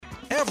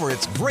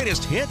Everett's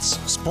greatest hits,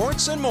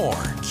 sports, and more.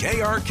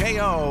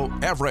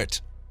 KRKO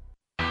Everett.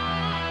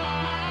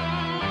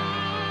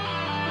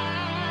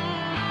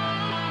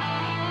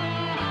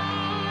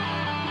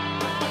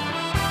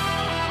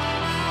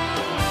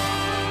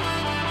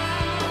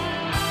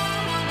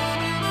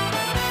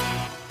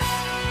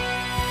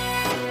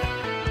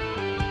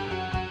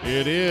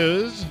 It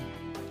is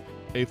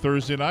a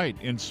Thursday night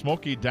in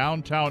smoky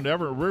downtown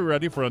Everett. We're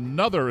ready for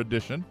another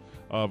edition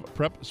of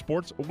Prep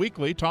Sports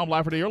Weekly. Tom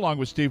Lafferty here along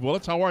with Steve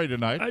Willits. How are you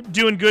tonight? I'm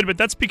doing good, but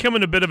that's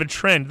becoming a bit of a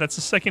trend. That's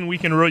the second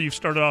week in a row you've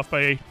started off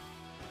by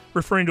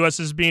referring to us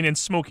as being in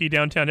smoky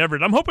downtown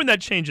Everett. I'm hoping that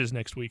changes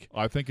next week.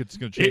 I think it's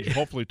going to change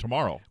hopefully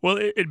tomorrow. Well,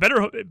 it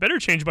better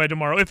change by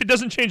tomorrow. If it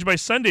doesn't change by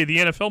Sunday, the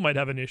NFL might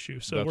have an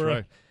issue. So that's we're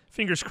right.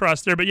 Fingers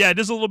crossed there. But yeah, it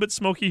is a little bit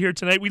smoky here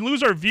tonight. We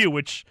lose our view,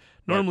 which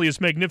normally is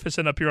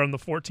magnificent up here on the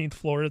 14th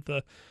floor at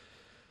the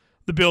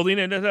building,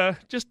 and it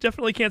just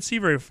definitely can't see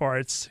very far.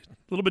 It's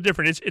a little bit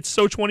different. It's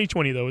so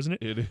 2020, though, isn't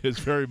it? It is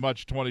very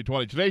much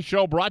 2020. Today's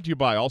show brought to you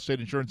by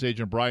Allstate Insurance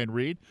Agent Brian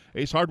Reed,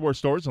 Ace Hardware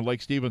Stores in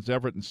Lake Stevens,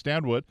 Everett, and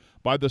Stanwood,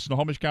 by the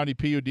Snohomish County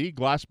PUD,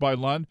 Glass by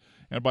Lund,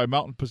 and by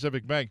Mountain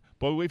Pacific Bank.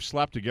 Boy, we've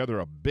slapped together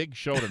a big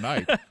show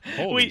tonight.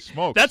 Holy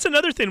smokes. That's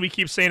another thing we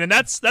keep saying, and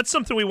that's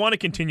something we want to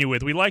continue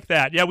with. We like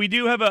that. Yeah, we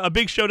do have a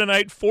big show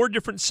tonight, 4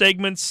 different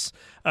segments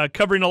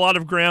covering a lot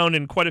of ground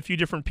and quite a few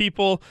different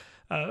people.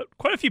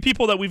 Quite a few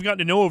people that we've gotten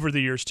to know over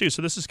the years, too.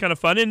 So this is kind of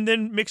fun, and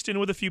then mixed in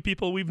with a few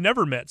people we've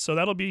never met. So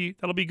that'll be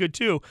good,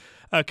 too.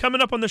 Coming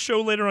up on the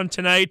show later on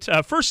tonight,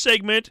 first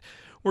segment,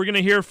 we're going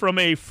to hear from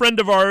a friend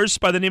of ours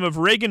by the name of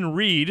Reagan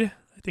Reed.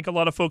 I think a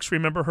lot of folks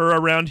remember her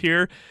around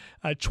here.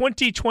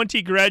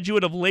 2020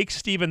 graduate of Lake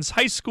Stevens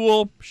High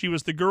School. She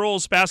was the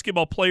girls'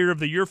 basketball player of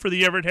the year for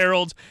the Everett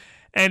Herald.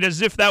 And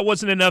as if that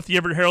wasn't enough, the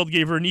Everett Herald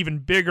gave her an even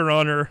bigger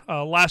honor.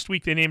 Last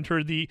week, they named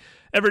her the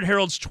Everett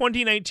Herald's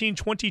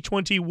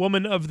 2019-2020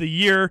 Woman of the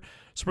Year.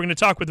 So we're going to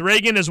talk with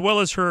Reagan as well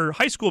as her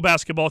high school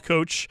basketball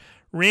coach,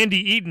 Randy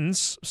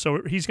Edens.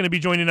 So he's going to be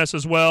joining us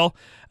as well.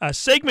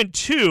 Segment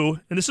 2,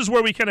 and this is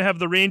where we kind of have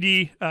the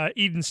Randy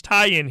Edens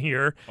tie-in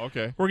here.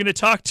 Okay. We're going to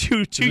talk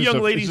to two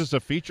young ladies. Is this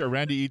a feature, a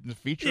Randy Edens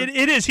feature?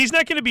 It is. He's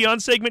not going to be on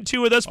segment 2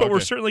 with us, but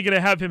we're certainly going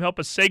to have him help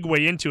us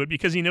segue into it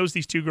because he knows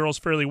these two girls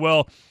fairly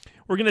well.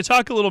 We're going to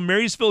talk a little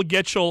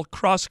Marysville-Getchell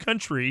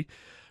cross-country.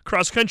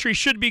 Cross-country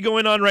should be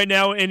going on right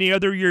now. Any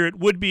other year it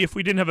would be if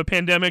we didn't have a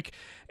pandemic.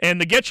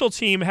 And the Getchell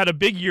team had a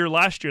big year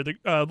last year.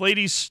 The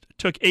ladies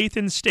took 8th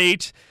in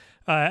state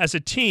as a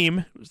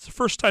team. It was the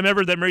first time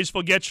ever that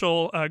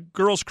Marysville-Getchell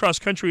girls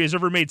cross-country has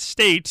ever made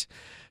state.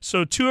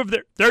 So two of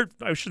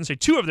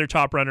their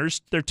top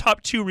runners, their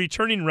top 2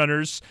 returning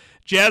runners,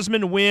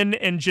 Jasmine Wynn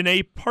and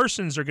Janae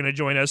Parsons are going to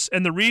join us.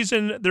 And the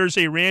reason there's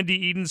a Randy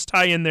Edens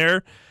tie-in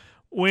there,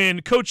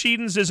 when Coach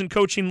Edens isn't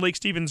coaching Lake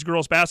Stevens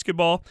girls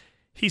basketball,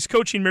 he's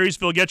coaching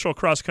Marysville-Getchell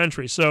cross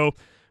country. So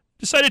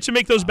decided to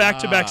make those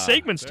back-to-back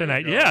segments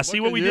tonight. Yeah, see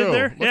what we did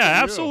there?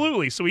 Yeah,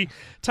 absolutely. So we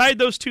tied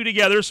those two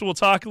together. So we'll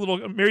talk a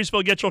little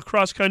Marysville-Getchell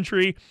cross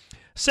country.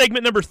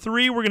 Segment number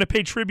 3, we're going to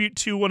pay tribute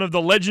to one of the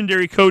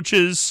legendary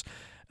coaches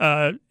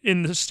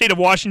in the state of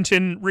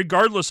Washington,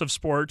 regardless of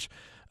sport.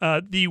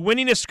 The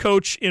winningest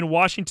coach in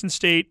Washington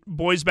State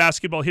boys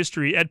basketball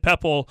history, Ed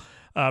Peppel,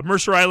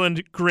 Mercer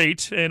Island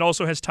great, and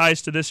also has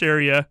ties to this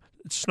area,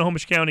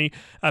 Snohomish County,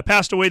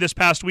 passed away this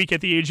past week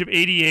at the age of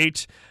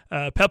 88.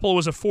 Peppel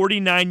was a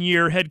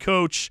 49-year head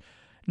coach,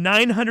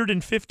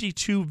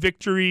 952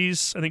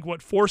 victories, I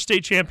think, 4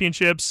 state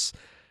championships,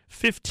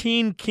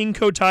 15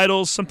 KingCo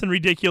titles, something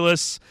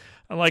ridiculous.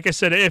 Like I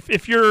said,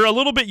 if you're a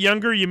little bit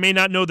younger, you may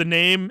not know the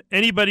name.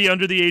 Anybody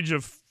under the age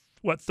of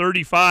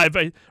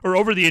 35 or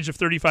over the age of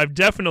 35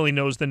 definitely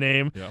knows the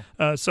name.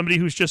 Yeah. Somebody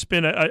who's just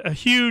been a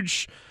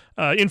huge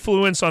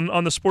influence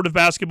on the sport of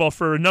basketball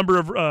for a number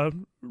of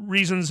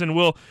reasons, and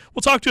we'll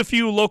talk to a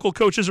few local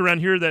coaches around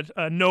here that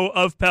know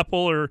of Peppel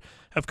or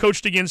have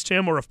coached against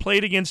him or have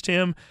played against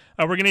him.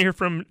 We're going to hear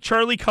from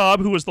Charlie Cobb,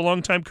 who was the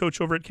longtime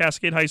coach over at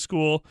Cascade High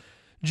School,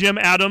 Jim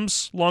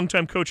Adams,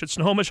 longtime coach at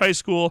Snohomish High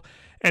School,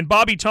 and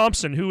Bobby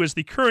Thompson, who is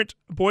the current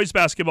boys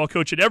basketball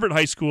coach at Everett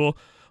High School.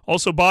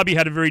 Also, Bobby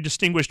had a very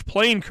distinguished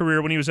playing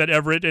career when he was at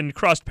Everett and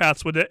crossed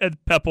paths with Ed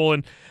Peppel,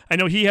 and I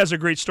know he has a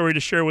great story to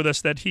share with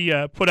us that he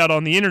put out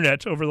on the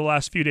internet over the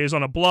last few days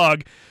on a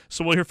blog,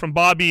 so we'll hear from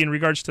Bobby in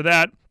regards to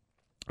that.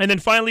 And then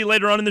finally,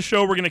 later on in the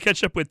show, we're going to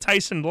catch up with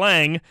Tyson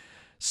Lang,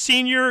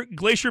 senior,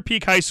 Glacier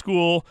Peak High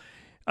School.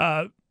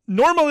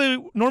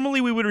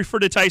 Normally we would refer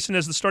to Tyson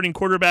as the starting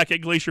quarterback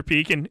at Glacier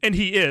Peak, and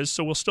he is,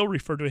 so we'll still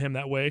refer to him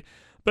that way.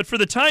 But for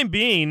the time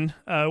being,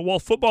 while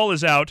football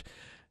is out,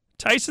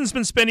 Tyson's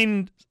been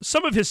spending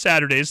some of his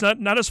Saturdays,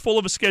 not as full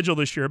of a schedule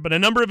this year, but a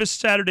number of his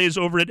Saturdays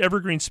over at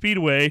Evergreen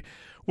Speedway,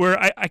 where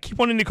I keep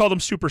wanting to call them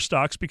super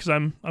stocks because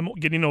I'm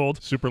getting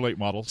old. Super late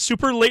models.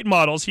 Super late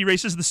models. He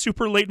races the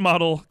super late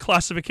model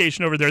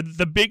classification over there.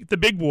 The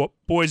big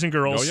boys and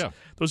girls. Oh yeah,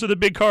 those are the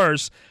big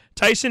cars.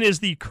 Tyson is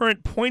the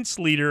current points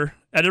leader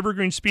at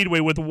Evergreen Speedway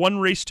with 1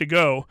 race to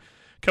go,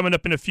 coming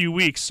up in a few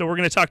weeks. So we're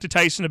going to talk to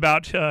Tyson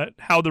about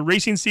how the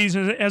racing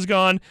season has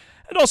gone,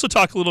 and also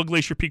talk a little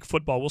Glacier Peak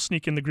football. We'll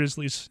sneak in the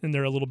Grizzlies in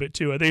there a little bit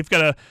too. They've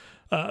got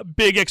a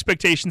big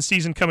expectation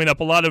season coming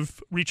up. A lot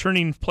of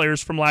returning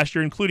players from last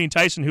year, including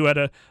Tyson, who had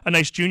a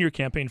nice junior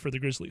campaign for the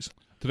Grizzlies.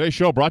 Today's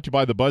show brought to you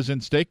by the Buzz Inn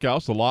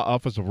Steakhouse, the law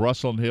office of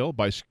Russell & Hill,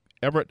 by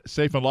Everett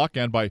Safe and Lock,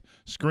 and by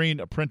Screen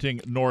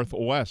Printing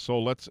Northwest. So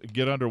let's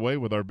get underway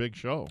with our big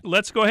show.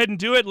 Let's go ahead and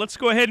do it. Let's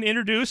go ahead and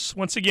introduce,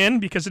 once again,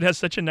 because it has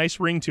such a nice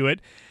ring to it,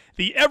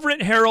 the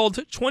Everett Herald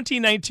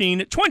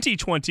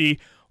 2019-2020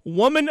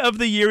 Woman of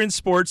the Year in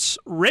Sports,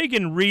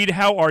 Reagan Reed.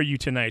 How are you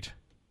tonight?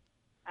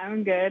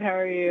 I'm good. How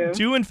are you?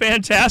 Doing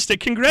fantastic.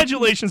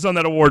 Congratulations on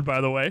that award, by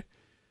the way.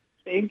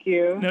 Thank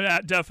you. No,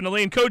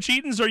 definitely. And Coach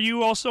Eatons, are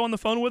you also on the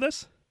phone with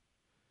us?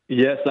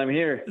 Yes, I'm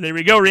here. There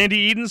we go.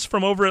 Randy Eatons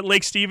from over at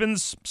Lake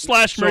Stevens /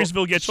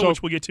 Marysville Getchell,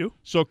 which we'll get to.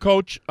 So,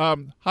 Coach,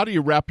 how do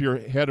you wrap your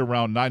head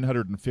around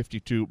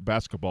 952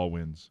 basketball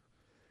wins?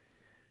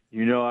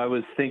 You know, I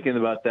was thinking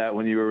about that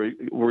when you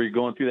were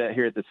going through that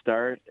here at the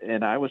start,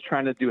 and I was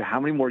trying to do how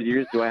many more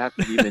years do I have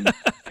to even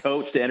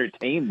coach to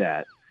entertain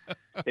that?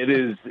 It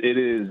is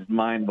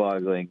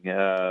mind-boggling.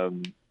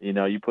 You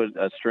know, you put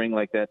a string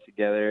like that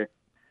together.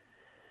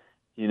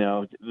 You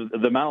know,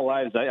 the amount of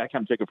lives, I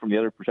kind of take it from the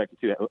other perspective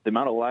too. The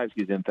amount of lives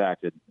he's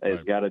impacted has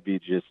got to be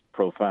just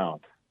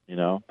profound, you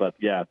know. But,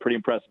 yeah, pretty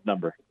impressive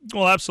number.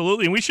 Well,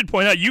 absolutely. And we should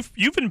point out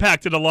you've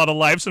impacted a lot of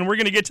lives, and we're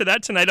going to get to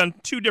that tonight on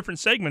 2 different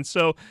segments.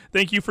 So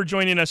thank you for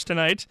joining us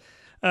tonight.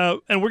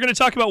 And we're going to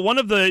talk about one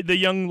of the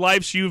young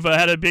lives you've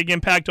had a big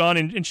impact on,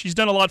 and she's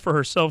done a lot for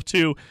herself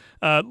too.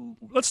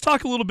 Let's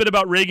talk a little bit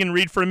about Reagan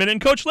Reed for a minute.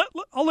 And, Coach,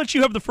 I'll let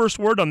you have the first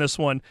word on this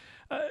one.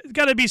 It's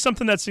got to be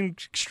something that's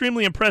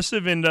extremely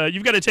impressive, and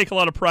you've got to take a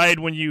lot of pride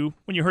when you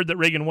heard that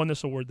Reagan won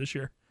this award this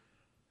year.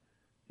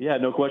 Yeah,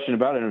 no question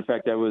about it. In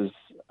fact, I was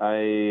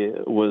kind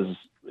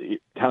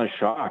of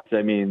shocked.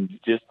 I mean,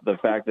 just the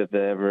fact that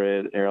the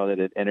Everett Herald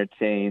had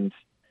entertained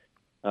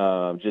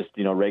just,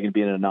 you know, Reagan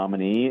being a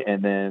nominee,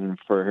 and then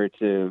for her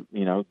to,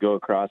 you know, go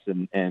across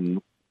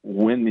and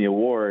win the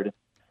award.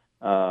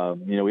 You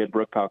know, we had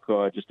Brooke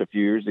Palcoa just a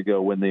few years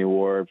ago win the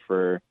award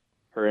for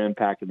her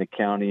impact in the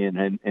county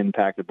and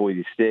impact at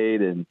Boise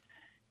State,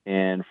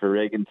 and for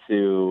Reagan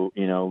to,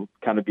 you know,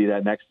 kind of be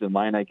that next in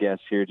line, I guess,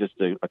 here just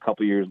a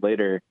couple years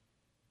later.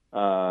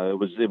 It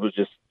was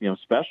just, you know,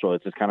 special.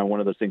 It's just kind of one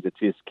of those things that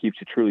just keeps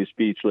you truly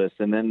speechless,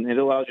 and then it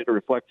allows you to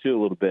reflect too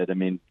a little bit. I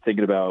mean,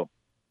 thinking about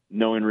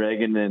knowing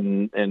Reagan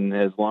and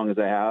as long as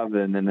I have,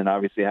 and then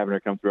obviously having her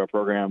come through our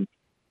program,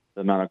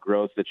 the amount of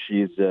growth that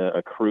she's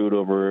accrued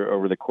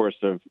over the course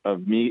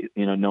of me,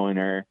 you know, knowing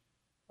her.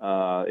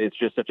 It's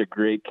just such a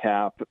great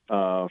cap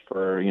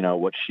for, you know,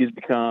 what she's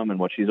become and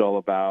what she's all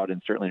about,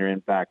 and certainly her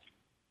impact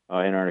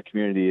in our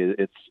community.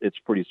 It's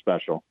pretty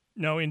special.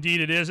 No,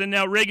 indeed it is. And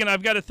now, Reagan,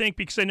 I've got to think,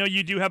 because I know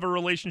you do have a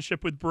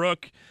relationship with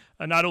Brooke.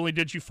 Not only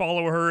did you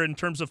follow her in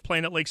terms of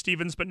playing at Lake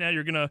Stevens, but now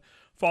you're going to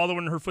follow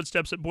in her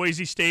footsteps at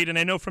Boise State. And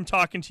I know from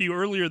talking to you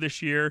earlier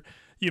this year,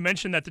 you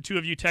mentioned that the two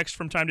of you text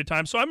from time to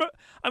time. So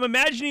I'm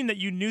imagining that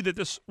you knew that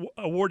this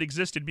award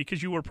existed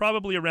because you were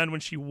probably around when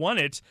she won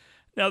it.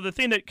 Now, the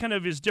thing that kind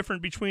of is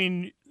different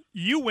between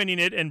you winning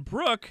it and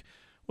Brooke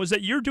was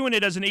that you're doing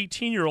it as an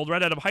 18-year-old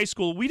right out of high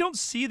school. We don't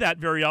see that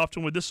very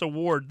often with this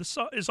award. This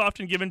is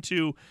often given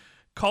to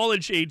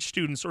college-age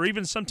students, or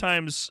even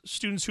sometimes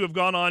students who have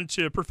gone on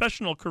to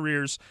professional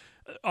careers.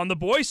 On the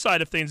boys'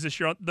 side of things this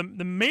year, the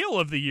male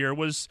of the year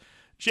was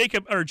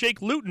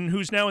Jake Luton,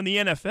 who's now in the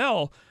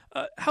NFL.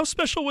 How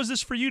special was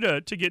this for you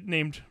to get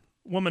named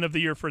Woman of the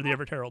Year for the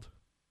Everett Herald?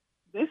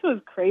 This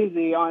was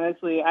crazy,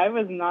 honestly. I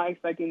was not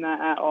expecting that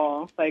at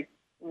all, like,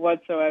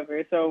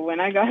 whatsoever. So when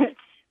I got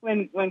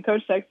when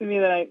Coach texted me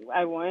that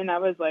I won, I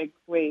was like,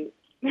 wait.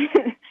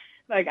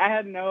 Like,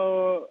 I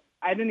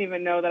didn't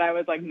even know that I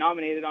was, like,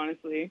 nominated,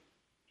 honestly.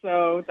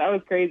 So that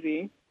was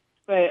crazy.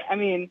 But, I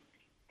mean,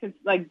 because,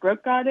 like,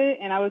 Brooke got it,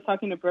 and I was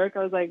talking to Brooke.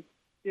 I was like,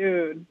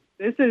 dude,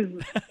 this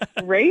is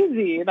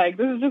crazy. Like,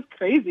 this is just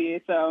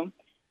crazy. So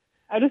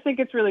I just think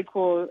it's really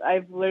cool.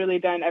 I've literally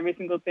done every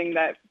single thing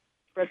that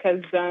Brooke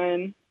has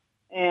done,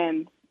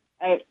 and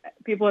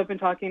people have been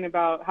talking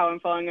about how I'm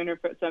following in her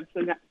footsteps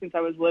since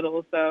I was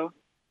little. So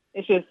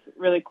it's just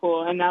really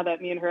cool. And now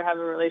that me and her have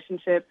a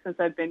relationship since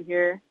I've been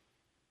here,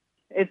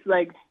 it's,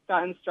 like,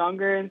 gotten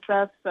stronger and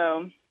stuff.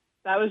 So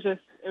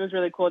it was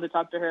really cool to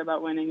talk to her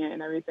about winning it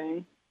and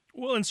everything.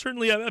 Well, and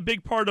certainly a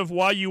big part of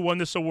why you won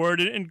this award,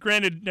 and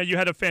granted, now you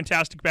had a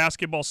fantastic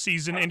basketball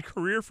season and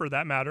career for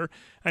that matter.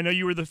 I know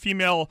you were the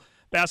female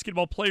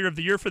basketball player of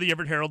the year for the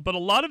Everett Herald, but a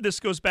lot of this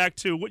goes back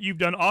to what you've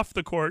done off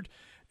the court.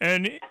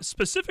 And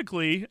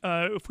specifically,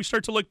 if we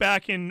start to look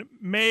back in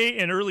May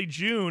and early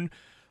June,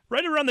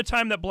 right around the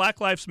time that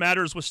Black Lives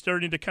Matters was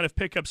starting to kind of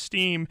pick up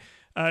steam,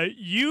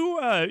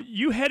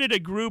 you headed a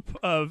group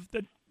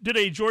that did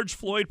a George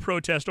Floyd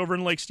protest over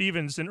in Lake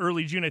Stevens in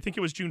early June. I think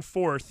it was June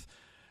 4th.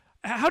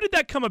 How did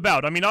that come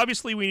about? I mean,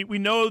 obviously we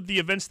know the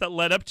events that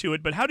led up to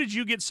it, but how did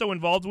you get so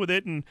involved with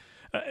it? And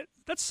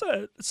that's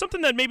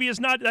something that maybe is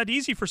not that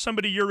easy for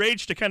somebody your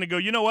age to kind of go,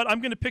 you know what,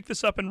 I'm going to pick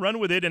this up and run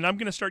with it, and I'm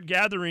going to start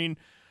gathering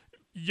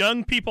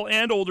young people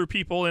and older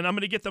people, and I'm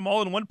going to get them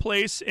all in one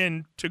place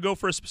and to go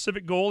for a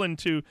specific goal and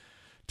to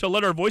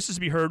let our voices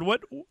be heard.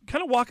 What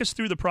kind of walk us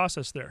through the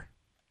process there?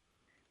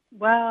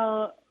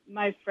 Well,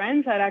 my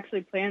friends had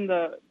actually planned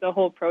the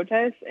whole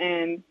protest,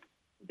 and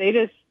they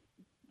just,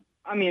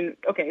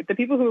 the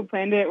people who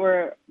planned it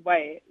were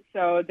white,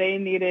 so they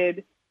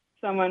needed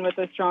someone with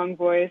a strong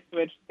voice,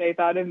 which they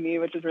thought of me,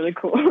 which is really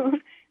cool.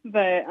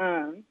 But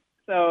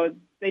so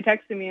they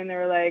texted me and they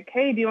were like,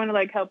 "Hey, do you want to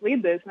like help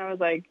lead this?" And I was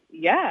like,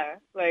 "Yeah,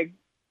 like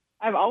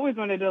I've always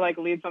wanted to like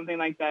lead something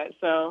like that."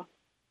 So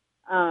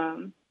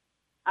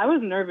I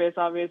was nervous,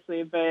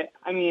 obviously, but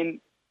I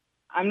mean,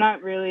 I'm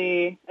not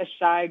really a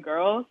shy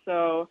girl,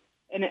 so,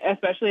 and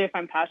especially if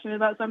I'm passionate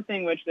about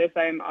something, which this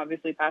I'm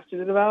obviously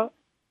passionate about.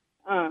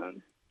 So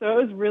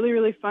it was really,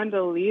 really fun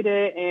to lead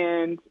it,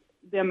 and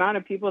the amount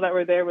of people that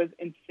were there was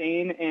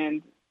insane,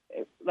 and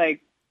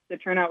the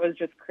turnout was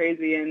just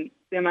crazy, and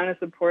the amount of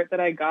support that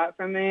I got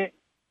from it,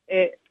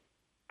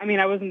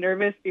 I was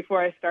nervous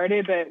before I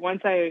started, but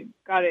once I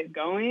got it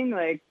going,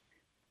 like,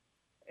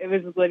 it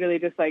was literally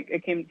just like,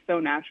 it came so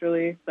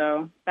naturally.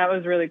 So that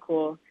was really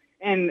cool.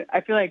 And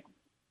I feel like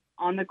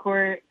on the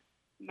court,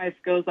 my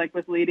skills like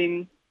with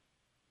leading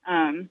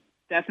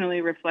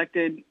definitely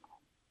reflected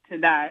to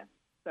that.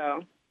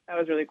 So that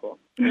was really cool.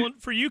 Well,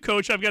 for you,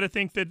 Coach, I've got to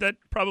think that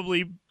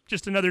probably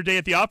just another day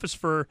at the office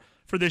for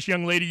this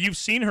young lady. You've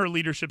seen her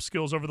leadership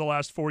skills over the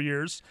last 4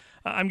 years.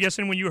 I'm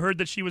guessing when you heard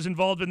that she was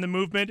involved in the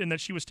movement and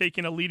that she was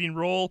taking a leading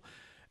role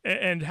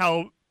and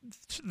how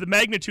the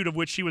magnitude of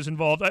which she was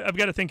involved, I've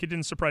got to think it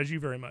didn't surprise you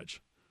very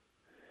much.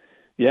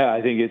 Yeah,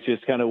 I think it's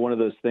just kind of one of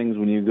those things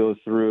when you go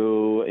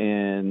through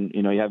and,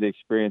 you have the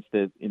experience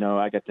that,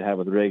 I got to have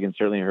with Reagan,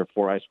 certainly in her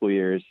 4 high school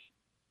years.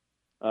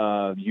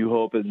 You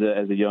hope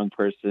as a young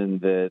person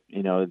that,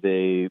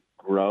 they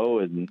grow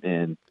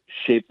and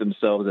shape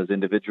themselves as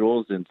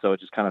individuals. And so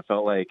it just kind of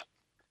felt like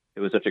it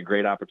was such a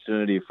great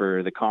opportunity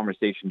for the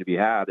conversation to be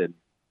had.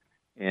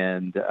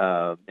 And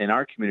in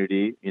our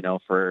community,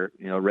 for,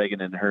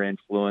 Reagan and her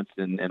influence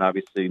and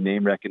obviously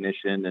name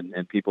recognition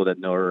and people that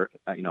know her,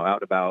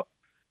 out about,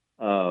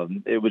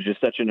 it was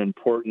just such an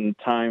important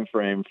time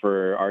frame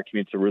for our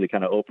community to really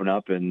kind of open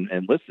up and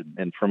listen.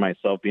 And for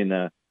myself being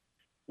a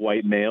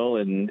white male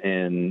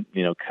and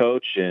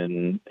coach,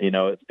 and,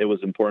 it was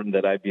important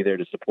that I be there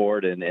to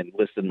support and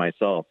listen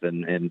myself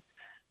and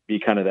be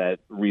kind of that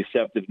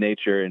receptive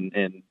nature.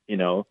 And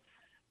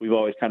we've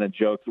always kind of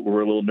joked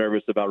we're a little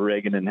nervous about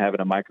Reagan and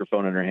having a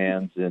microphone in her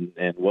hands and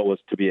what was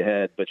to be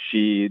ahead, but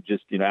she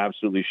just,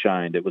 absolutely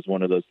shined. It was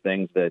one of those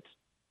things that,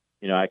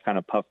 I kind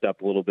of puffed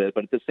up a little bit,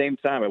 but at the same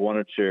time, I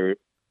wanted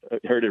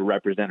her to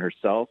represent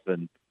herself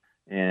and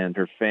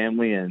her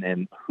family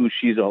and who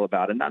she's all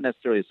about, and not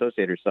necessarily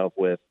associate herself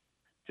with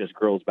just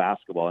girls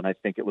basketball. And I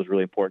think it was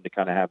really important to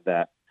kind of have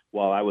that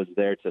while I was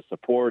there to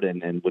support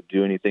and would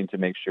do anything to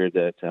make sure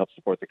to help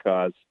support the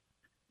cause.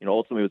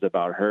 Ultimately it was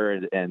about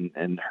her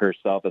and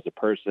herself as a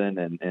person,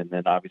 and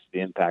then obviously the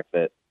impact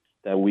that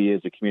we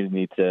as a community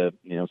need to,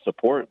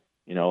 support,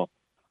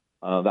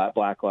 that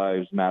Black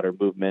Lives Matter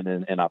movement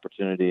and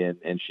opportunity.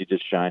 And she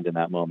just shined in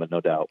that moment,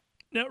 no doubt.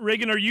 Now,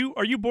 Reagan, are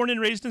you born and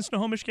raised in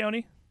Snohomish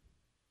County?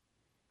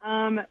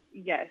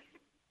 Yes.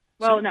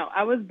 Well, no,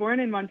 I was born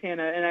in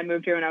Montana and I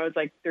moved here when I was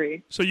like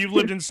 3. So you've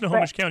lived in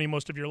Snohomish County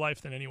most of your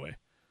life then anyway?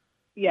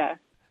 Yeah.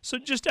 So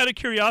just out of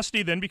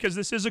curiosity then, because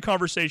this is a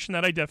conversation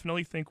that I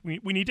definitely think we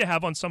need to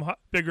have on some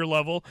bigger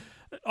level.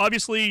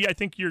 Obviously, I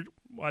think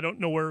I don't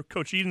know where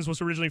Coach Edens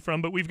was originally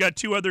from, but we've got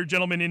 2 other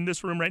gentlemen in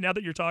this room right now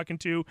that you're talking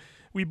to.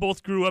 We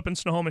both grew up in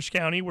Snohomish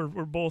County. We're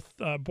both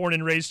born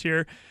and raised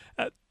here.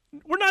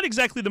 We're not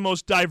exactly the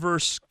most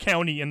diverse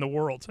county in the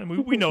world. I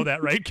mean, we know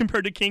that, right?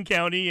 Compared to King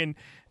County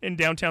and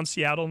downtown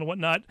Seattle and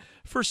whatnot.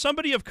 For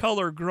somebody of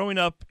color growing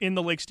up in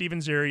the Lake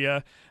Stevens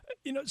area,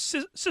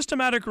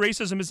 systematic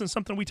racism isn't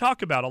something we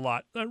talk about a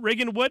lot.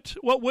 Reagan, what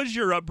was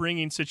your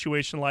upbringing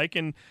situation like,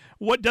 and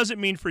what does it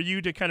mean for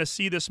you to kind of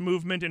see this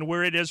movement and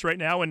where it is right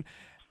now, and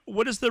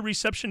what has the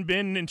reception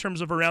been in terms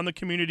of around the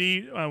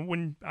community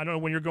when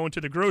you're going to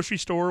the grocery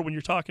store, when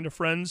you're talking to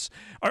friends?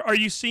 Are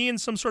you seeing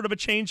some sort of a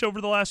change over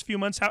the last few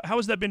months? How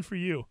has that been for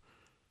you?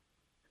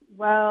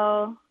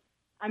 Well,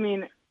 I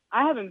mean,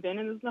 I haven't been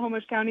in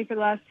Snohomish County for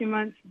the last 2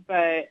 months,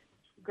 but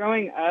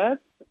growing up,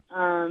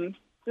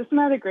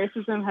 systematic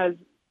racism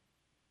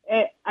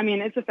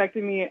it's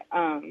affected me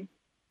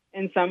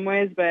in some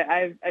ways, but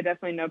I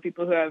definitely know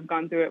people who have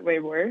gone through it way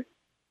worse.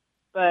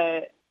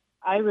 But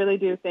I really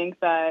do think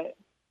that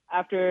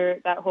after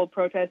that whole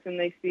protest in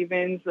Lake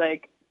Stevens,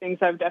 like, things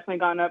have definitely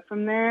gone up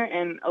from there,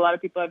 and a lot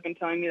of people have been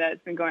telling me that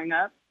it's been going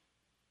up.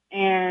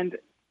 And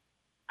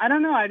I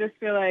don't know, I just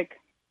feel like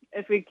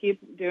if we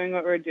keep doing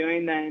what we're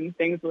doing, then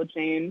things will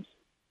change.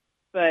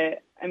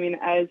 But I mean,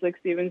 as Lake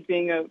Stevens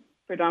being a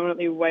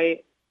predominantly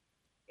white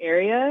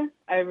area,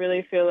 I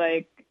really feel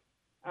like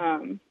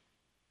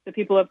the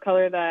people of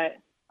color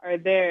that are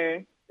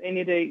there, they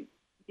need to,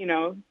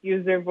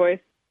 use their voice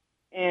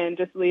and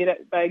just lead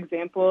by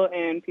example,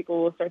 and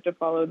people will start to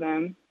follow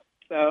them.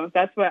 So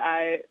that's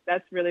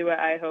really what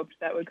I hoped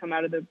that would come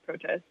out of the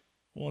protest.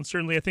 Well, and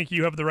certainly I think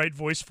you have the right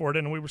voice for it,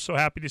 and we were so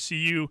happy to see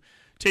you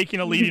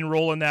taking a leading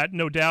role in that,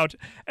 no doubt.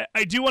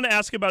 I do want to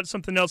ask about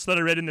something else that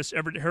I read in this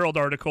Everett Herald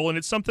article, and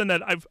it's something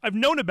that I've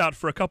known about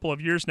for a couple of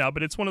years now,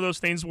 but it's one of those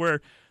things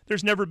where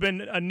there's never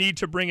been a need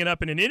to bring it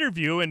up in an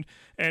interview,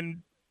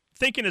 and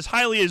thinking as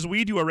highly as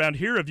we do around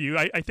here of you,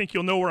 I think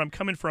you'll know where I'm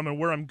coming from and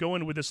where I'm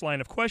going with this line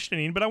of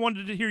questioning, but I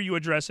wanted to hear you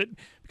address it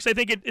because I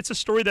think it's a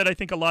story that I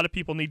think a lot of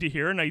people need to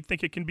hear, and I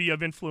think it can be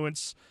of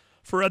influence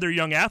for other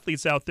young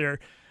athletes out there.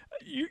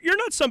 You're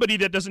not somebody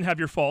that doesn't have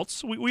your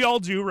faults. We all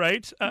do,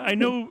 right? I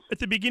know at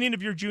the beginning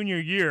of your junior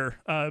year,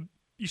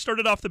 you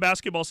started off the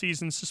basketball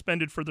season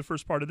suspended for the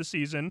first part of the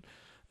season.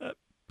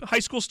 High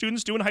school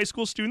students doing high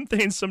school student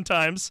things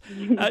sometimes.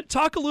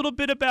 Talk a little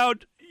bit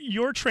about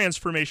your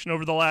transformation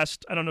over the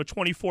last,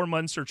 24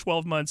 months or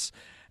 12 months.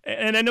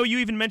 And I know you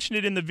even mentioned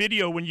it in the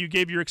video when you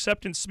gave your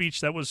acceptance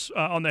speech that was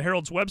on the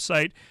Herald's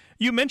website.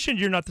 You mentioned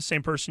you're not the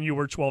same person you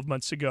were 12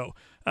 months ago.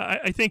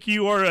 I think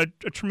you are a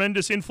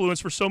tremendous influence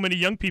for so many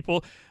young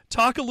people.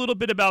 Talk a little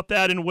bit about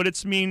that and what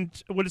it's meant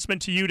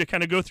to you to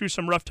kind of go through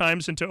some rough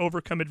times and to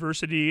overcome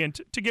adversity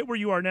and to get where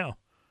you are now.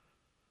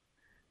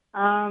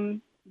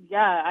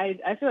 Yeah,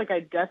 I feel like I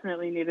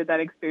definitely needed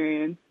that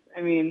experience. I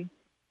mean,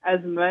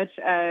 as much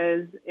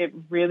as it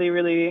really,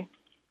 really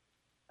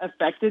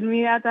affected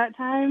me at that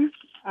time,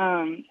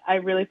 I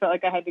really felt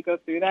like I had to go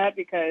through that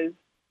because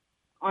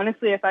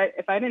honestly, if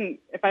I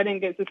didn't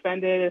get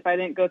suspended, if I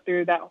didn't go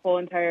through that whole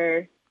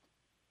entire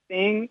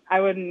thing, I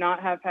would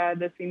not have had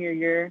the senior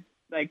year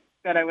like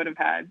that I would have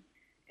had.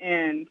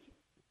 And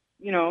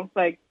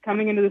like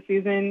coming into the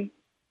season,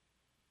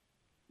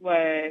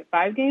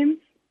 5 games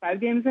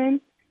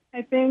in,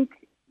 I think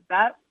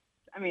that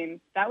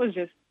was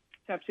just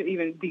tough to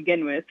even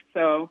begin with.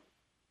 So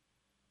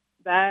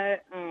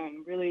that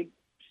really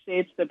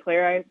shaped the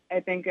player I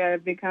think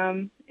I've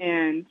become.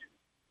 And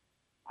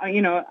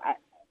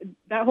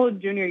that whole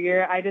junior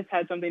year, I just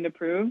had something to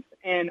prove,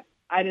 and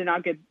I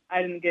didn't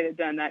get it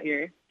done that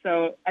year.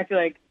 So I feel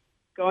like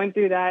going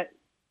through that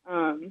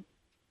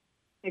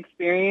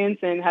experience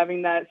and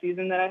having that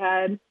season that I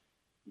had,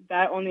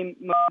 that only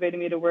motivated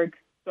me to work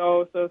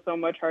so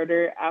much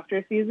harder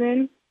after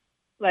season.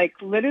 Like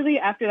literally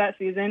after that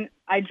season,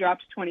 I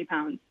dropped 20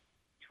 pounds.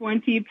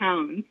 20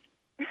 pounds.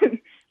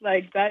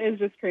 Like that is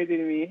just crazy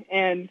to me.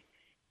 And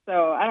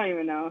so I don't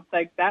even know.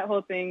 Like that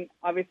whole thing,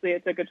 obviously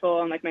it took a toll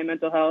on like my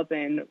mental health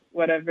and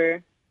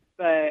whatever.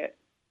 But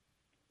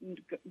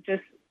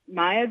just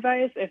my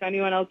advice, if any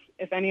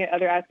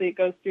other athlete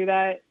goes through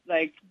that,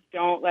 like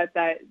don't let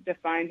that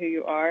define who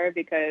you are,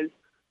 because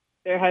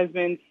there has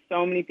been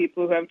so many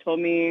people who have told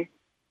me,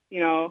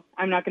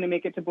 I'm not going to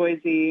make it to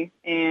Boise,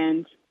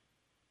 and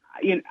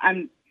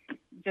I'm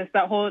just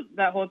that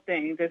whole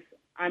thing. Just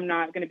I'm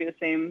not going to be the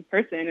same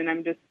person, and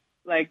I'm just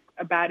like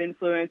a bad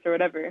influence or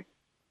whatever.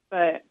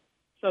 But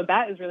so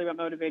that is really what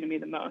motivated me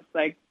the most.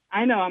 Like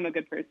I know I'm a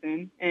good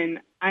person, and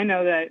I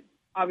know that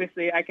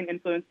obviously I can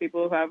influence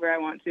people however I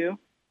want to,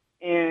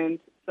 and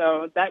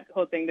so that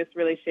whole thing just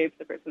really shapes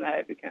the person that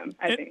I've become,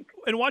 I think.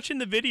 And watching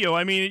the video,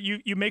 I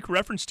mean, you make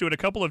reference to it a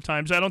couple of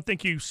times. I don't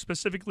think you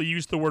specifically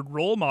used the word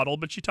role model,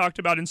 but you talked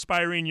about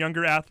inspiring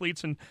younger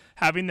athletes and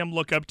having them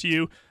look up to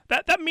you.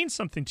 That means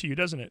something to you,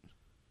 doesn't it?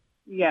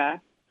 Yeah,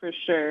 for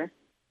sure.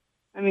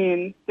 I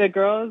mean, the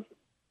girls,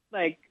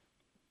 like,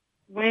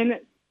 when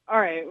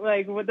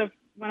the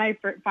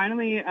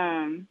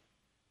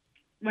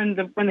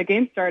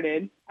game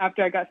started,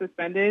 after I got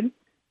suspended,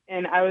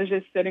 and I was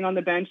just sitting on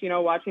the bench,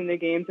 watching the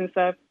games and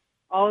stuff,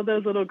 all of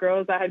those little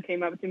girls that had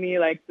came up to me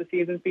like the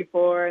seasons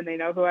before, and they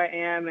know who I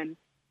am, and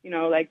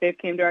like they've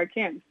came to our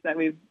camps that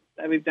we've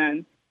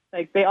done,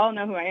 like they all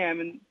know who I am.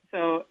 And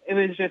so it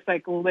was just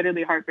like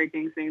literally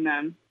heartbreaking seeing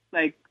them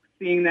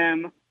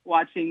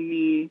watching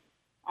me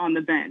on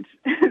the bench.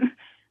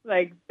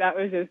 Like that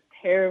was just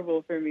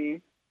terrible for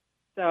me.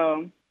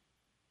 So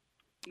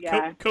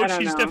yeah, Coach,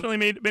 she's definitely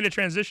made a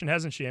transition,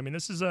 hasn't she? I mean,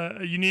 this is a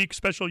unique,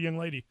 special young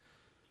lady.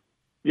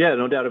 Yeah,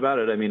 no doubt about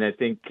it. I mean, I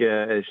think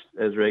as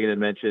Reagan had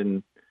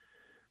mentioned,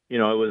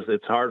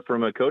 it's hard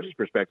from a coach's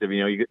perspective.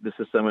 This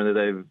is someone that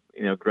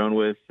I've grown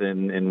with,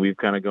 and we've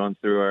kind of gone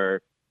through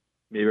our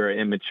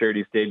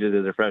immaturity stages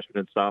as a freshman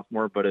and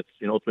sophomore. But it's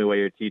ultimately why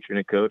you're a teacher and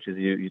a coach is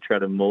you try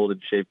to mold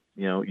and shape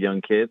young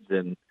kids.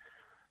 And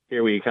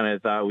here we kind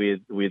of thought we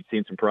had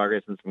seen some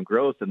progress and some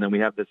growth, and then we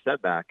have this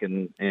setback.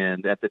 And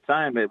at the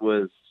time it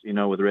was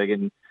with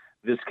Reagan,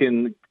 this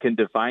can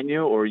define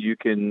you, or you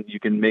can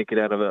make it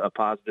out of a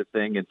positive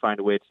thing and find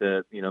a way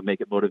to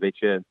make it motivate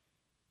you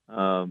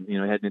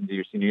heading into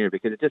your senior year,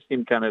 because it just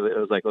seemed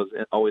it was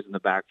always in the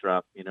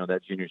backdrop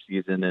that junior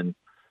season, and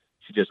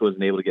she just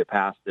wasn't able to get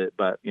past it.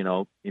 But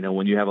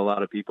when you have a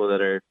lot of people that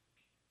are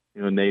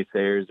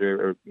naysayers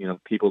or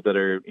people that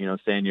are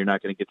saying you're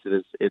not going to get to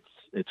this,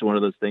 it's one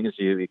of those things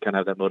you kind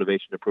of have that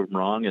motivation to prove them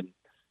wrong, and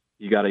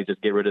you got to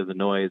just get rid of the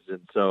noise.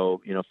 And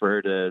so, for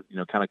her to,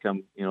 kind of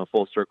come,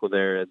 full circle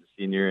there as a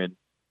senior and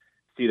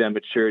see that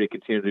maturity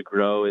continue to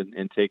grow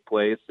and take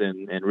place,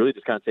 and really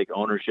just kind of take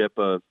ownership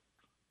of,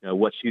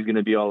 what she's going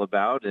to be all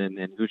about and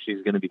who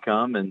she's going to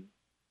become. And,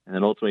 and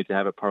then ultimately to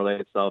have it parlay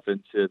itself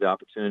into the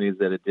opportunities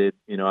that it did,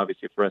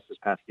 obviously for us this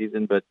past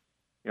season, but,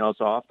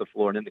 also off the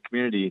floor and in the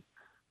community.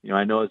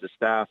 I know as a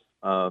staff,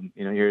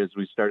 here as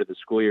we started the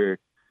school year,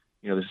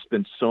 there's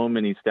been so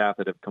many staff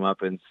that have come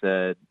up and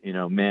said,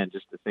 man,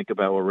 just to think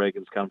about where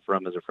Reagan's come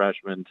from as a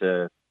freshman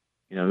to,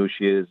 who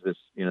she is this,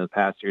 the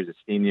past year as a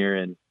senior.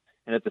 And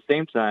at the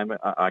same time,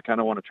 I kind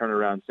of want to turn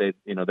around and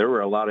say, there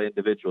were a lot of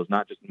individuals,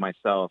 not just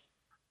myself,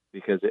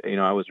 because,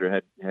 I was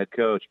her head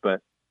coach,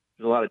 but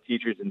there's a lot of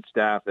teachers and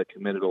staff that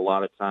committed a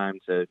lot of time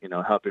to,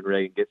 helping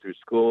Reagan get through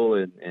school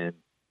and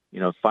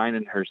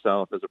finding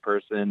herself as a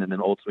person, and then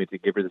ultimately to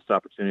give her this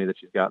opportunity that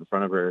she's got in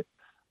front of her.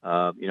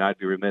 I'd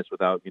be remiss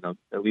without,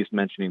 at least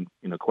mentioning,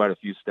 quite a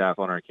few staff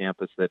on our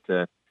campus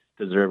that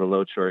deserve a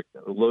load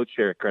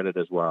share credit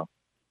as well.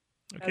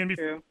 Okay,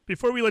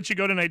 before we let you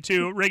go tonight,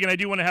 too, Reagan, I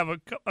do want to have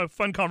a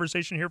fun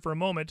conversation here for a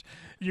moment.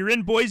 You're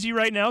in Boise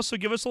right now, so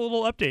give us a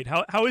little update.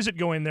 How is it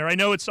going there? I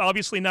know it's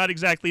obviously not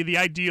exactly the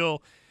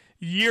ideal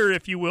year,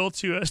 if you will,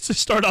 to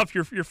start off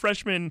your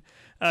freshman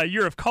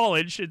year of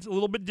college. It's a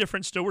little bit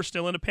different still. We're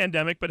still in a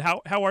pandemic, but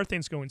how are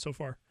things going so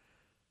far?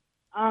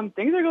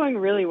 Things are going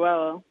really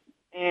well.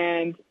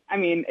 And, I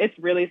mean, it's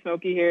really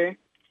smoky here.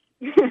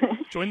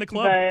 Join the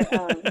club.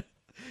 But,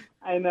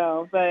 I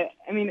know. But,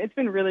 I mean, it's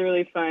been really,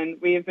 really fun.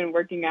 We have been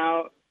working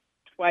out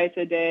twice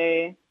a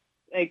day.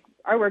 Like,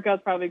 our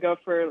workouts probably go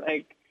for,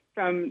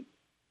 from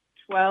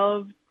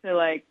 12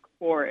 to,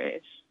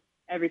 4-ish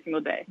every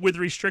single day. With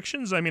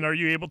restrictions? I mean, are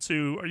you able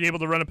to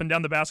run up and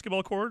down the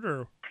basketball court,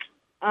 or?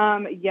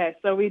 Yes.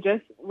 So we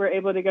just were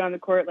able to get on the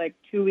court,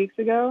 2 weeks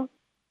ago.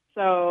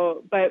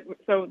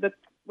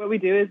 What we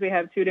do is we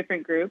have two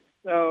different groups.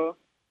 So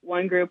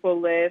one group will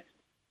lift,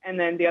 and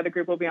then the other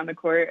group will be on the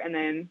court, and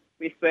then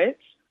we switch.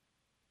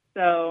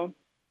 So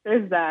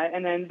there's that.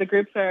 And then the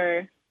groups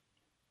are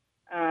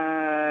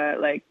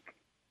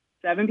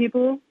 7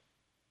 people.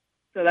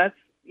 So that's,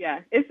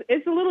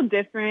 it's a little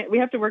different. We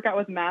have to work out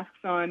with masks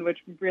on, which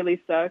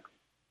really sucks.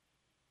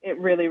 It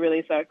really,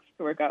 really sucks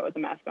to work out with a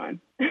mask on.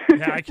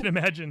 Yeah, I can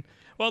imagine.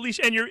 Well, at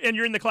least, and you're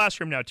in the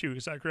classroom now too.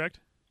 Is that correct?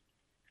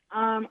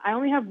 I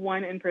only have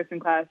one in-person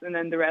class, and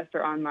then the rest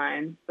are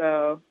online.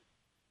 So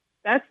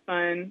that's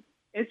fun.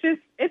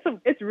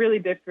 It's really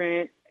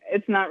different.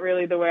 It's not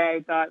really the way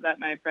I thought that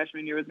my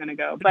freshman year was going to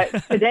go. But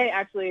today,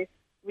 actually,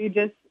 we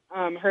just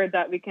heard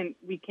that we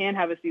can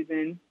have a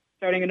season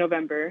starting in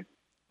November.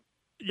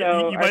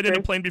 So you might end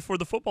up playing before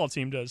the football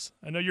team does.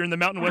 I know you're in the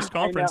Mountain West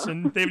Conference,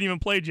 and they haven't even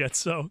played yet.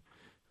 So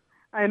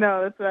I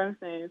know, that's what I'm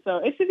saying. So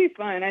it should be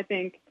fun. I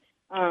think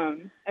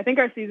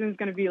our season is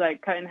going to be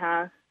cut in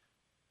half.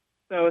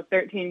 So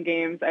 13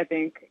 games, I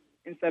think,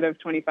 instead of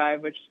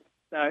 25, which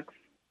sucks.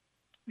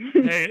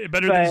 Hey,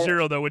 better than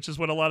 0, though, which is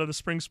what a lot of the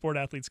spring sport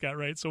athletes got,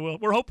 right? So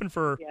we're hoping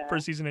for a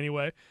season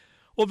anyway.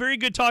 Well, very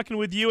good talking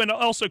with you. And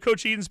also,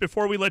 Coach Edens,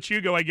 before we let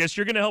you go, I guess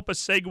you're going to help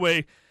us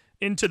segue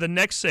into the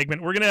next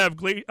segment. We're going to have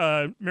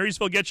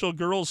Marysville Getchell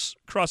girls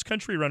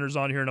cross-country runners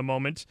on here in a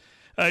moment.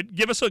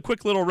 Give us a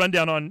quick little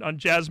rundown on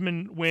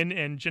Jasmine Wynn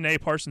and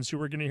Janae Parsons, who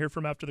we're going to hear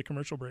from after the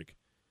commercial break.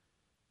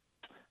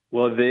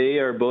 Well, they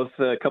are both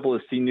a couple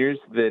of seniors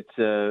that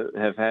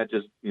have had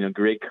just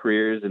great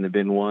careers, and have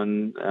been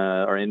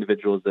are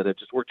individuals that have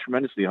just worked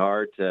tremendously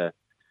hard to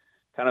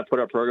kind of put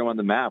our program on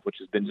the map, which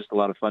has been just a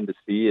lot of fun to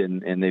see.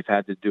 And they've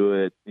had to do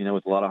it,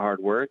 with a lot of hard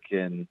work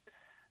and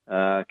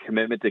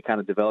commitment to kind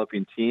of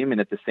developing team,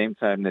 and at the same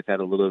time they've had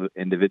a little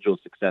individual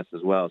success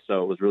as well.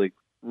 So it was really,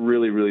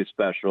 really, really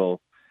special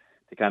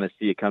to kind of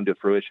see it come to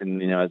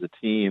fruition, as a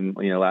team,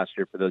 last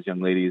year for those young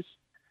ladies.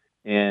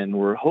 And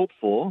we're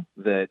hopeful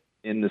that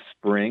in the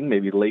spring,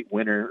 maybe late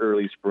winter,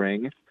 early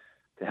spring,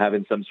 to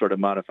having some sort of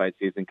modified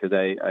season, because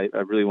I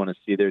really want to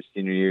see their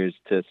senior years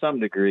to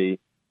some degree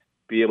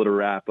be able to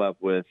wrap up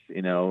with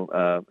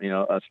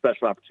a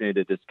special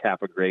opportunity to just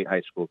cap a great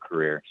high school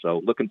career.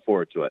 So looking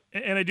forward to it.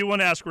 And I do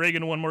want to ask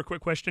Reagan one more quick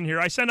question here.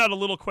 I sent out a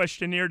little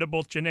questionnaire to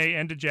both Janae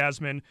and to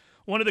Jasmine.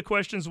 One of the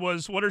questions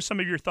was, what are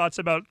some of your thoughts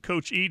about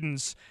Coach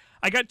Edens?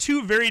 I got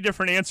two very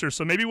different answers,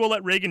 so maybe we'll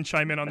let Reagan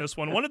chime in on this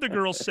one. One of the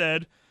girls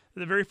said,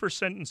 the very first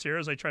sentence here,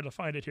 as I try to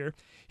find it here,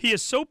 he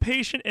is so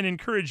patient and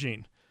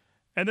encouraging.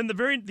 And then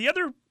the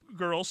other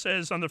girl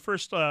says on the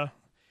first,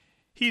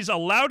 he's a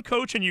loud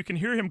coach and you can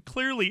hear him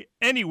clearly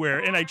anywhere,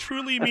 and I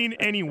truly mean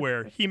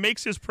anywhere. He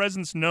makes his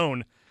presence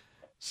known.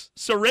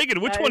 So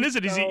Reagan, which one is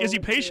it? Is he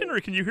patient,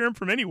 or can you hear him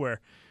from anywhere?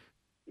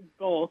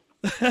 Both,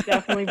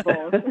 definitely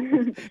both.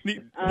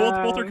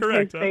 Both are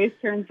correct. His face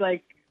turns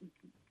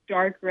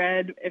dark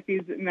red if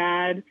he's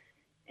mad,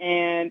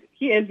 and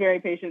he is very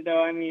patient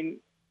though. I mean,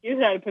 he's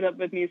had to put up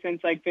with me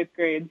since 5th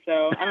grade,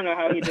 so I don't know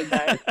how he did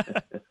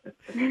that.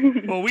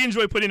 Well, we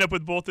enjoy putting up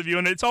with both of you,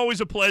 and it's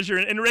always a pleasure.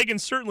 And Reagan,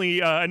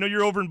 certainly, I know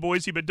you're over in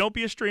Boise, but don't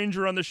be a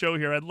stranger on the show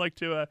here. I'd like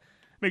to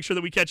make sure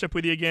that we catch up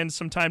with you again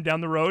sometime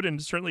down the road,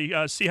 and certainly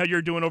see how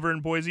you're doing over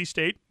in Boise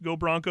State. Go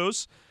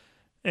Broncos.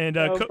 And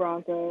Go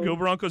Broncos. Go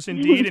Broncos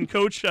indeed. And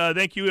Coach,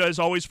 thank you as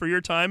always for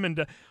your time,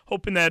 and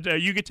hoping that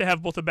you get to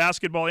have both a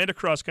basketball and a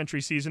cross-country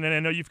season. And I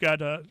know you've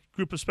got a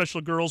group of special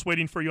girls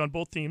waiting for you on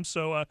both teams.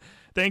 So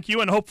thank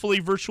you, and hopefully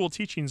virtual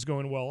teaching is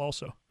going well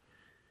also.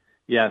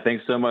 Yeah,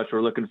 thanks so much.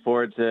 We're looking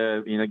forward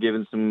to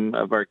giving some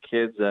of our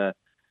kids a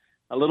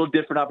little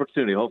different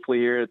opportunity. Hopefully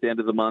here at the end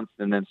of the month,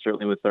 and then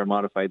certainly with our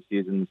modified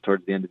seasons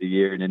towards the end of the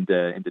year and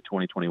into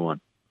 2021.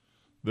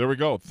 There we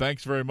go.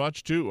 Thanks very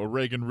much to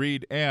Reagan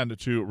Reed and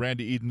to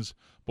Randy Edens,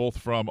 both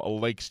from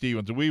Lake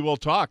Stevens. We will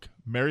talk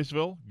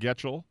Marysville,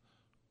 Getchell,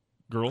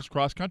 girls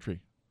cross country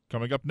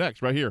coming up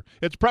next right here.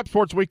 It's Prep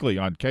Sports Weekly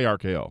on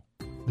KRKO.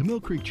 The Mill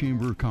Creek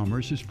Chamber of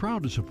Commerce is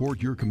proud to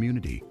support your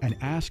community and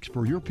asks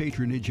for your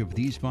patronage of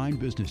these fine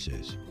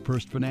businesses: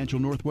 First Financial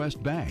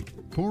Northwest Bank,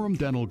 Forum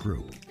Dental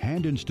Group,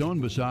 Hand and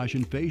Stone Massage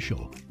and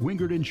Facial,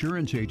 Wingard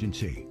Insurance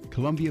Agency,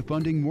 Columbia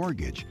Funding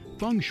Mortgage,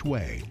 Feng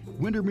Shui,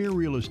 Windermere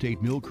Real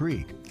Estate Mill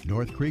Creek,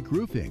 North Creek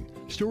Roofing,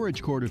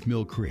 Storage Court of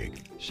Mill Creek,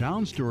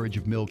 Sound Storage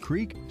of Mill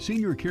Creek,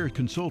 Senior Care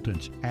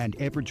Consultants, and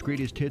Everett's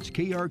Greatest Hits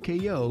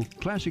KRKO,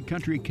 Classic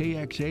Country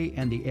KXA,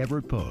 and the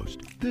Everett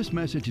Post. This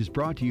message is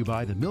brought to you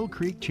by the Mill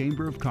Creek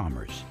Chamber of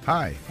Commerce.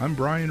 Hi, I'm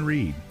Brian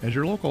Reed. As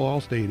your local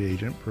Allstate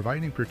agent,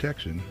 providing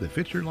protection that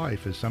fits your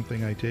life is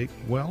something I take,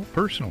 well,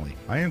 personally.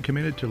 I am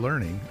committed to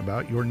learning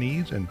about your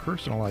needs and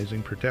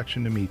personalizing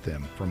protection to meet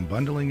them. From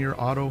bundling your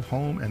auto,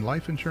 home, and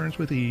life insurance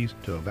with ease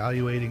to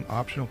evaluating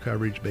optional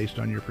coverage based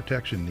on your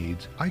protection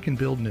needs, I can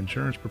build an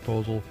insurance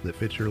proposal that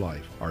fits your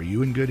life. Are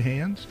you in good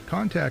hands?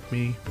 Contact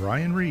me,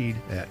 Brian Reed,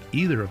 at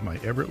either of my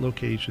Everett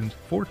locations,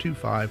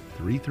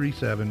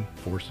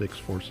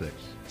 425-337-4646.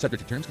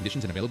 Subject to terms,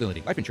 conditions, and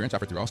availability. Life insurance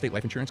offered through Allstate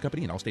Life Insurance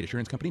Company and Allstate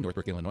Assurance Company,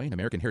 Northbrook, Illinois, and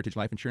American Heritage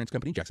Life Insurance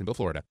Company, Jacksonville,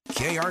 Florida.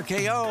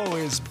 KRKO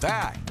is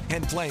back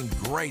and playing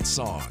great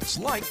songs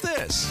like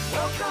this.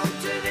 Welcome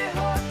to the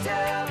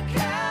Hotel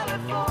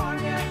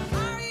California.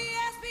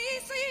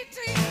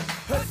 R-E-S-P-C-T.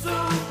 It's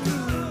so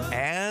good.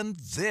 And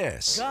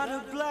this. Got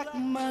a black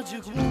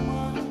magic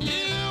woman.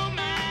 You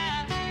my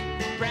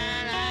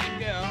brown-eyed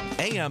girl.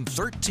 AM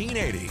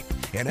 1380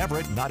 in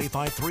Everett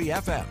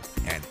 95.3 FM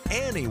and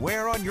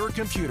anywhere on your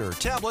computer,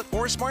 tablet,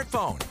 or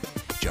smartphone.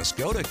 Just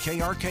go to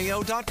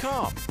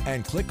krko.com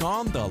and click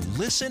on the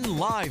Listen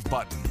Live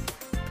button.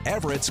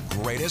 Everett's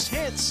greatest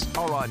hits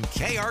are on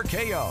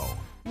KRKO.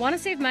 Want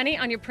to save money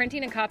on your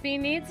printing and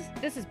copying needs?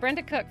 This is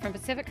Brenda Cook from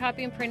Pacific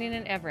Copy and Printing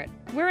in Everett.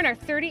 We're in our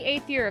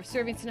 38th year of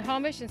serving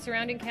Snohomish and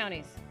surrounding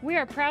counties. We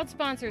are proud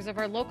sponsors of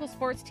our local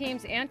sports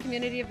teams and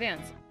community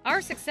events.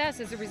 Our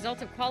success is a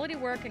result of quality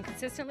work and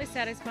consistently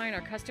satisfying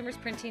our customers'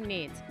 printing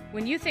needs.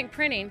 When you think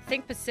printing,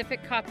 think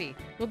Pacific Copy.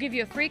 We'll give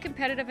you a free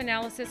competitive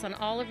analysis on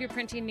all of your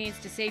printing needs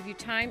to save you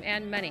time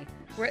and money.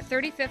 We're at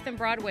 35th and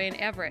Broadway in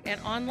Everett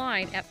and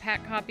online at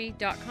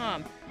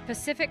patcopy.com.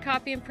 Pacific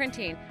Copy and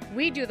Printing.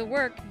 We do the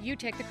work, you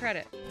take the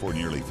credit. For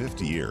nearly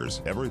 50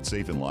 years, Everett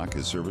Safe and Lock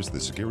has serviced the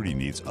security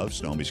needs of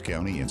Snohomish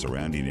County and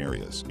surrounding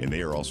areas, and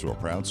they are also a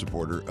proud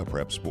supporter of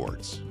prep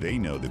sports. They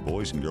know that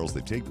boys and girls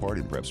that take part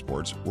in prep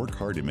sports work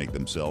hard to make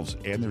themselves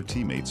and their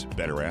teammates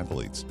better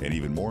athletes, and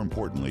even more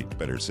importantly,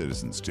 better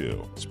citizens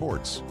too.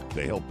 Sports,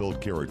 they help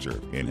build character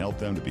and help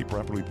them to be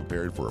properly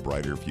prepared for a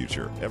brighter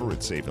future.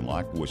 Everett Safe and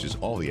Lock wishes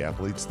all the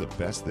athletes the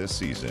best this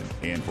season,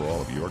 and for all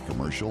of your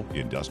commercial,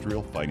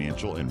 industrial,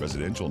 financial, and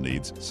residential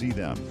needs, see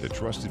them, the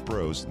trusted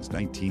pros since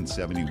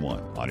 1971,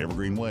 on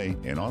Evergreen Way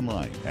and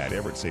online at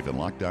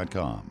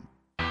everettsafeandlock.com.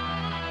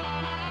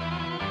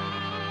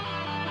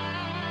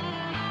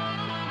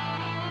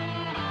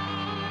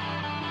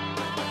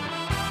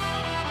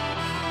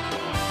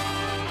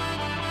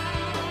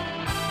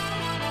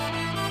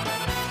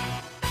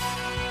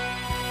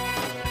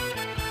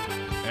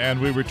 And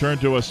we return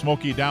to a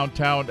smoky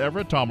downtown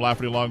Everett. Tom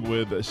Lafferty along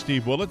with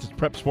Steve Willits. It's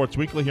Prep Sports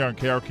Weekly here on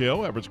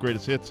KRKO, Everett's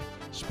greatest hits,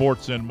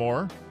 sports, and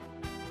more.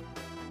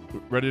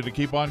 Ready to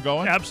keep on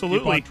going?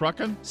 Absolutely. Keep on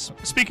trucking?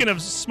 Speaking of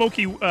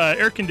smoky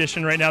air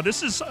condition right now,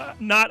 this is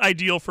not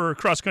ideal for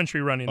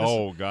cross-country running.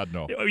 Oh, God,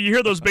 no. You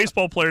hear those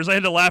baseball players. I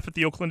had to laugh at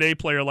the Oakland A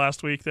player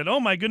last week that,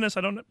 oh, my goodness,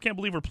 can't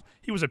believe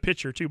he was a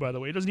pitcher, too, by the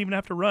way. He doesn't even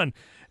have to run.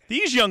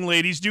 These young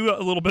ladies do a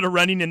little bit of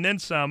running and then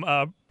some.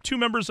 Two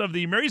members of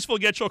the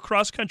Marysville-Getchell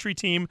cross-country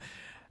team.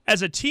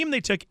 As a team, they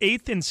took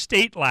 8th in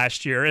state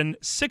last year, and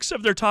 6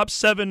 of their top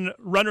 7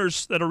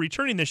 runners that are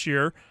returning this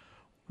year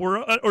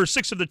or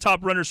 6 of the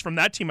top runners from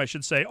that team, I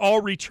should say,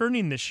 all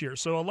returning this year.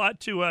 So a lot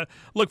to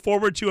look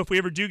forward to if we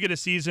ever do get a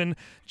season.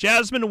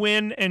 Jasmine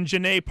Wynn and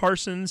Janae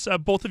Parsons,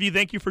 both of you,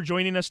 thank you for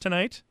joining us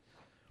tonight.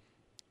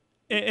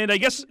 And I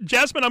guess,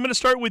 Jasmine, I'm going to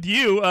start with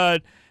you.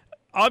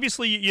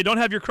 Obviously, you don't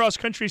have your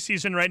cross-country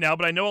season right now,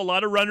 but I know a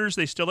lot of runners,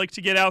 they still like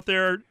to get out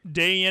there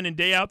day in and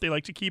day out. They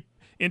like to keep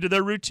into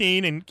their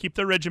routine and keep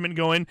their regimen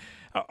going.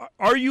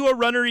 Are you a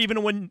runner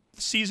even when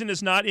the season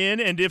is not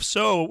in? And if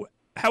so,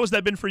 how has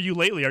that been for you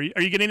lately? Are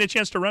you getting a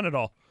chance to run at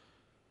all?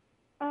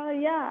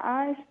 Yeah,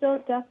 I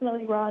still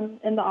definitely run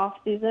in the off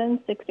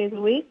season, 6 days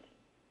a week.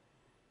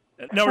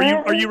 Now,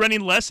 are you running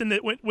less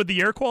with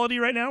the air quality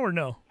right now, or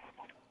no?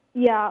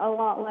 Yeah, a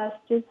lot less.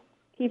 Just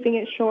keeping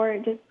it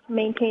short, just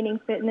maintaining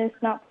fitness,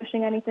 not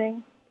pushing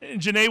anything. And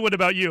Janae, what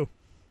about you?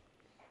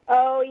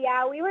 Oh,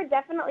 yeah, we were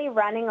definitely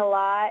running a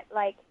lot,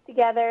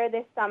 together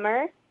this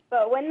summer.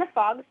 But when the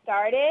fog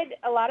started,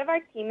 a lot of our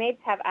teammates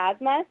have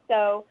asthma,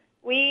 so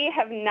we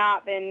have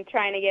not been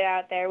trying to get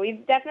out there.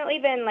 We've definitely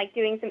been,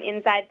 doing some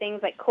inside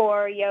things like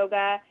core,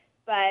 yoga,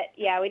 but,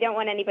 yeah, we don't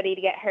want anybody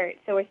to get hurt,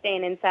 so we're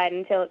staying inside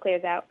until it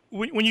clears out.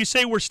 When you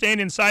say we're staying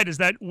inside, is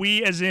that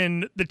we as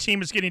in the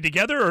team is getting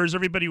together, or is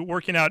everybody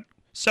working out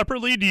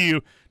separately? Do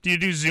you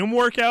do Zoom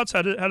workouts?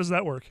 How does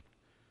that work?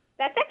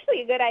 That's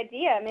actually a good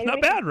idea. Maybe Not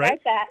we bad, should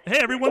right? start that. Hey,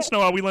 every once in a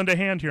while we lend a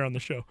hand here on the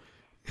show.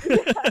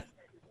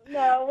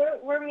 No,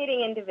 we're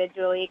meeting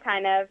individually,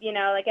 kind of,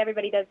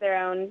 everybody does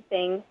their own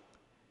thing.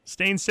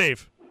 Staying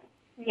safe.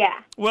 Yeah.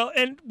 Well,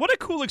 and what a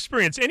cool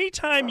experience.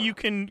 Anytime you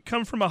can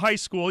come from a high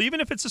school, even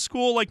if it's a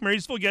school like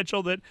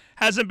Marysville-Getchell that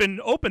hasn't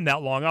been open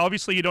that long,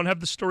 obviously you don't have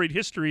the storied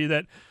history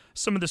that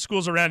some of the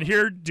schools around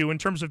here do in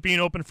terms of being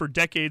open for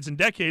decades and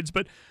decades,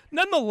 but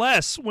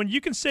nonetheless, when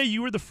you can say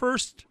you were the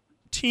first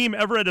team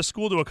ever at a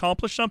school to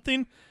accomplish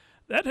something,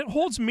 that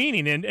holds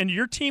meaning, and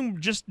your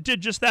team just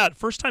did just that.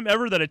 First time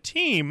ever that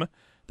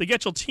the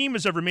Getchell team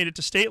has ever made it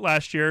to state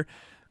last year.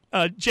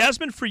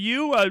 Jasmine, for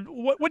you,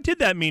 what did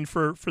that mean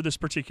for this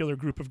particular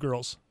group of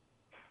girls?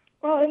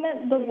 Well, it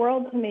meant the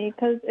world to me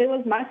because it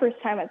was my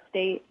first time at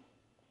state.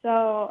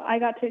 So I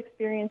got to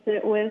experience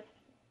it with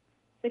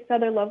 6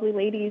 other lovely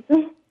ladies.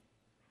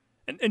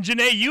 And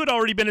Janae, you had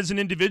already been as an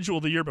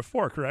individual the year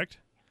before, correct?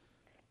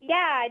 Yeah,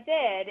 I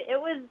did.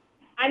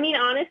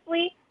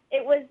 Honestly,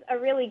 it was a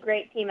really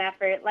great team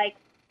effort.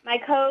 My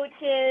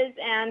coaches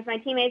and my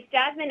teammates,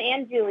 Jasmine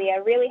and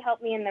Julia, really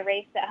helped me in the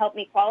race that helped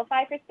me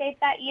qualify for state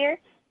that year.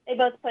 They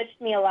both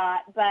pushed me a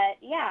lot, but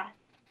yeah,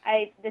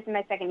 this is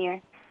my second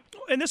year.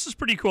 And this is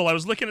pretty cool. I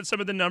was looking at some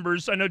of the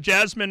numbers. I know,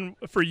 Jasmine,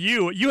 for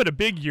you had a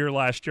big year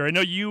last year. I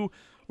know you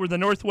were the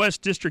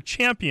Northwest District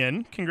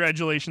Champion.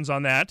 Congratulations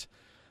on that.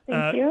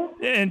 Thank you.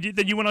 And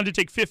then you went on to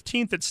take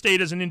 15th at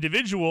state as an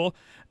individual.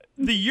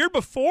 The year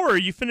before,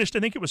 you finished, I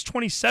think it was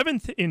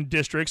 27th in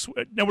districts.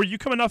 Now, were you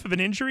coming off of an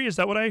injury? Is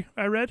that what I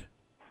read?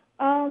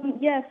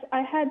 Yes,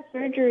 I had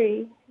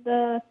surgery.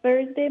 The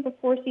Thursday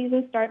before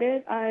season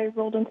started, I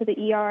rolled into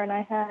the ER and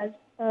I had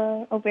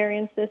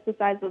ovarian cyst the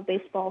size of a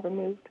baseball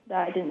removed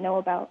that I didn't know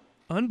about.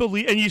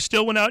 Unbelievable. And you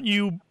still went out and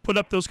you put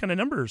up those kind of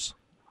numbers.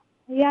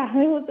 Yeah,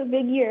 it was a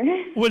big year.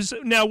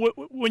 Now,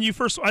 when you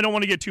first, I don't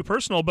want to get too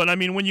personal, but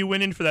when you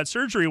went in for that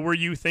surgery, were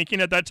you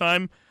thinking at that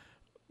time,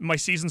 my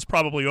season's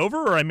probably over,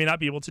 or I may not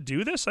be able to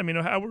do this?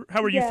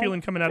 How were you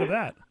feeling coming out of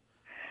that?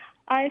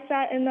 I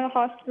sat in the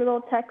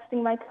hospital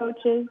texting my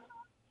coaches,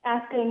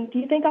 asking, do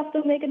you think I'll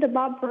still make it to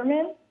Bob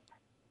Furman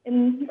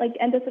in,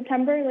 end of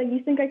September?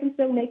 You think I can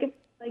still make it,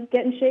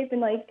 get in shape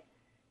and,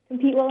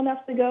 compete well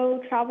enough to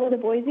go travel to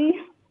Boise?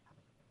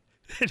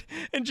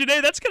 And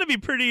Janae, that's going to be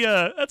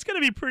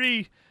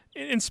pretty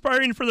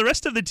inspiring for the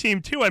rest of the team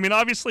too.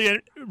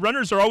 Obviously,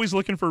 runners are always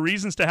looking for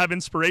reasons to have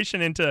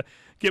inspiration and to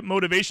get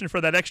motivation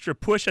for that extra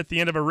push at the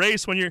end of a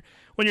race. When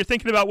you're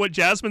thinking about what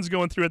Jasmine's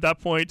going through at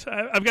that point,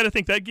 I've got to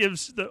think that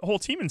gives the whole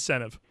team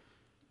incentive.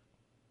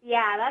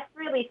 Yeah, that's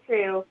really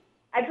true.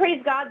 I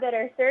praise God that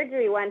her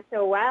surgery went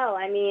so well.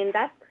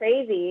 That's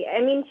crazy.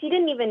 She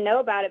didn't even know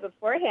about it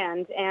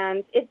beforehand,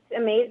 and it's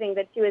amazing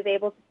that she was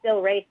able to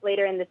still race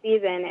later in the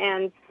season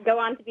and go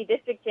on to be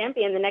district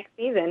champion the next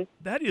season.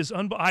 That is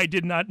I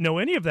did not know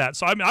any of that.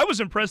 So I was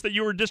impressed that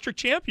you were district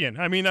champion.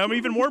 I'm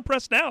even more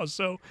impressed now.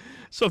 So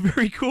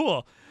very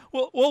cool.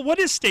 Well, what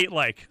is state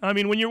like?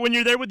 When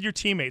you're there with your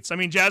teammates.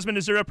 Jasmine,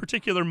 is there a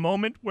particular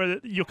moment where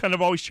you'll kind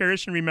of always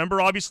cherish and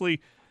remember?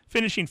 Obviously,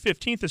 finishing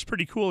 15th is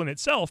pretty cool in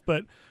itself,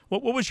 but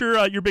what was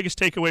your biggest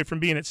takeaway from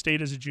being at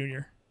state as a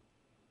junior?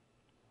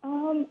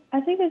 I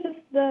think it's just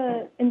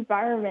the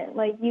environment.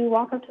 You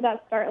walk up to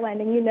that start line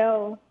and you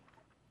know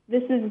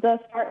this is the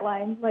start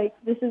line.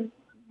 This is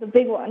the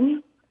big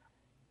one.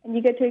 And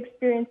you get to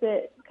experience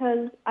it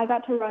because I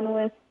got to run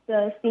with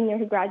the senior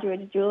who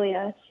graduated,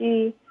 Julia.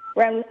 She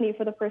ran with me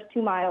for the first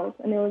 2 miles,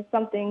 and it was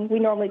something we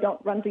normally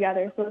don't run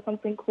together, so it's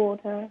something cool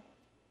to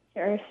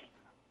cherish.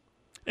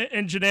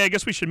 And Janae, I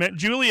guess we should mention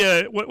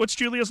Julia. What's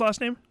Julia's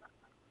last name?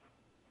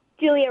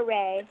 Julia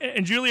Ray.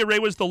 And Julia Ray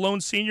was the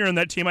lone senior on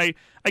that team. I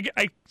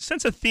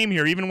sense a theme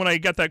here, even when I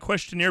got that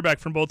questionnaire back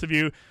from both of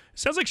you. It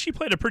sounds like she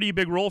played a pretty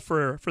big role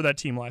for that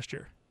team last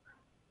year.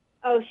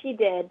 Oh, she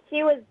did.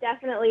 She was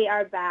definitely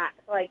our back.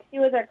 She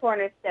was our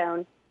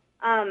cornerstone.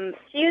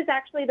 She was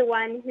actually the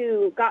one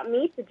who got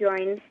me to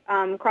join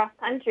cross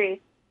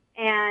country.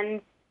 And,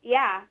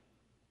 yeah.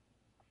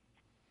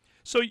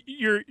 So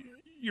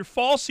your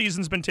fall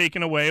season's been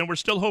taken away, and we're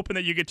still hoping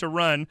that you get to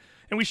run.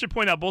 And we should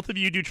point out, both of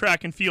you do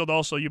track and field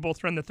also. You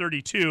both run the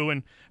 32,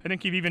 and I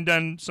think you've even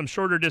done some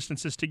shorter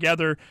distances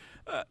together.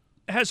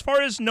 As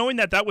far as knowing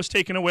that was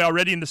taken away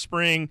already in the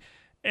spring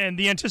and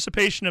the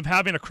anticipation of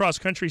having a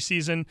cross-country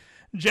season,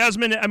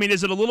 Jasmine,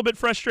 is it a little bit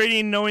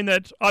frustrating knowing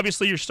that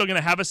obviously you're still going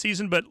to have a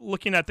season, but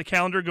looking at the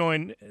calendar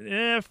going,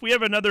 if we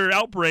have another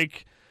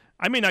outbreak,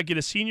 I may not get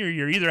a senior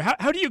year either.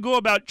 How do you go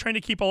about trying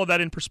to keep all of that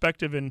in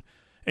perspective and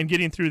and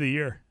getting through the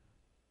year?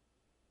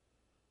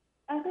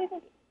 I think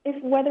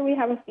whether we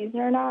have a season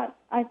or not,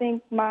 I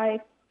think my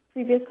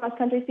previous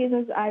cross-country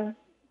seasons, I've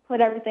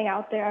put everything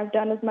out there. I've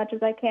done as much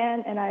as I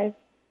can, and I've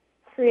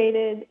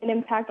created an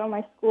impact on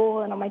my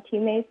school and on my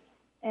teammates,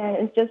 and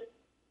it's just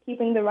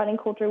keeping the running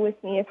culture with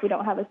me if we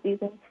don't have a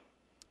season.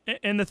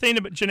 And the thing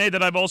about Janae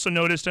that I've also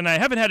noticed, and I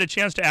haven't had a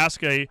chance to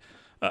ask a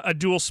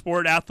dual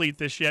sport athlete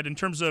this yet in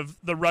terms of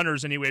the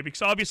runners anyway,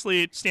 because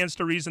obviously it stands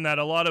to reason that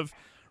a lot of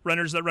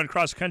runners that run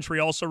cross country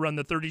also run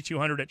the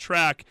 3,200 at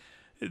track.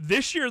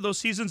 This year, those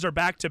seasons are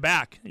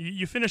back-to-back.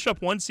 You finish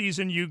up one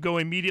season, you go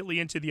immediately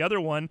into the other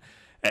one.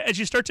 As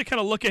you start to kind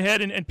of look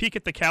ahead and peek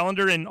at the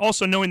calendar, and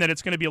also knowing that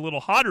it's going to be a little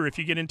hotter if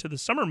you get into the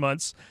summer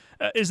months,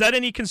 is that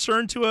any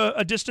concern to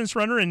a distance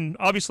runner? And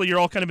obviously you're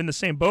all kind of in the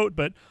same boat,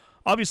 but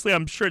obviously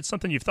I'm sure it's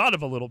something you've thought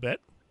of a little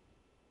bit.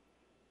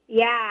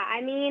 Yeah,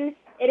 I mean,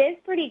 it is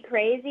pretty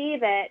crazy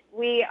that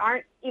we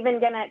aren't even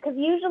going to, because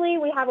usually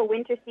we have a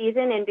winter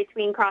season in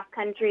between cross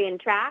country and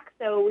track,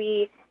 so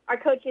our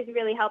coaches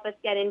really help us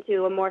get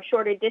into a more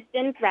shorter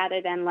distance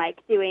rather than like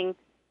doing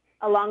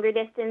a longer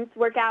distance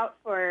workout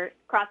for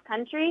cross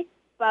country.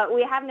 But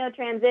we have no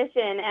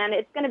transition, and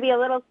it's going to be a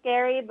little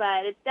scary,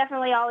 but it's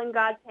definitely all in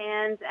God's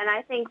hands, and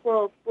I think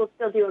we'll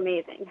still do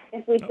amazing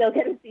if we still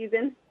get a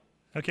season.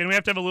 Okay, and we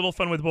have to have a little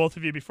fun with both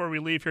of you before we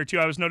leave here, too.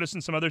 I was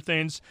noticing some other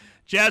things.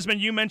 Jasmine,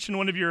 you mentioned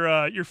one of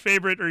your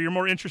favorite or your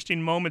more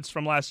interesting moments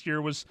from last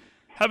year was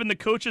having the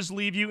coaches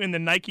leave you in the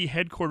Nike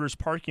headquarters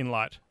parking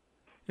lot.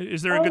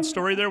 Is there a good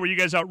story there? Were you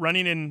guys out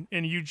running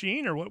in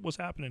Eugene, or what was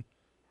happening?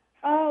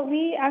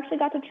 We actually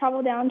got to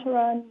travel down to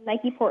run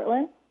Nike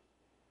Portland,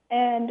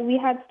 and we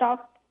had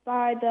stopped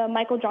by the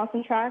Michael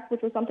Johnson track,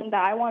 which was something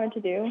that I wanted to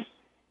do.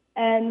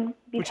 And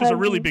which is a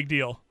really big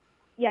deal.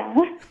 Yeah,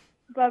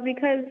 but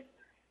because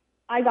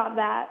I got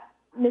that,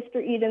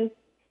 Mr. Edens,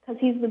 because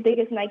he's the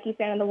biggest Nike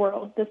fan in the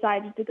world,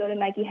 decided to go to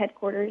Nike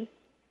headquarters.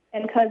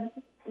 And because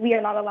we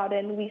are not allowed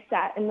in, we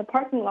sat in the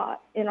parking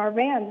lot in our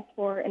vans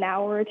for an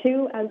hour or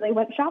two as they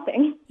went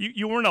shopping.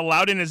 You weren't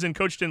allowed in, as in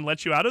coach didn't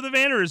let you out of the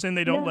van, or as in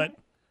they don't let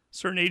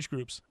certain age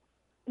groups?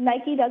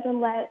 Nike doesn't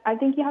let, I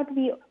think you have to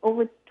be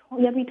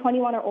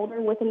 21 or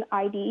older with an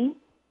ID.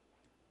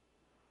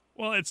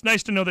 Well, it's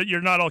nice to know that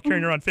you're not all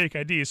carrying around fake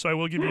IDs, so I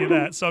will give you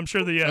that. So I'm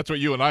sure that's what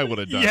you and I would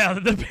have done. Yeah,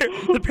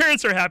 the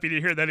parents are happy to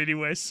hear that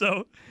anyway.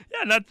 So,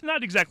 yeah,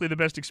 not exactly the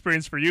best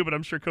experience for you, but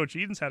I'm sure Coach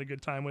Edens had a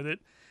good time with it.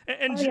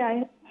 And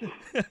yeah.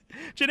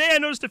 Janae, I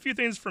noticed a few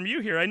things from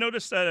you here. I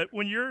noticed that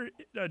when you're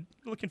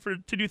looking to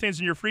do things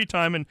in your free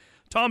time, and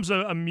Tom's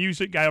a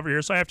music guy over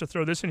here, so I have to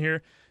throw this in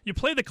here, you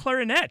play the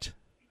clarinet.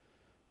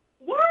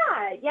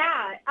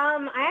 Yeah.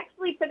 I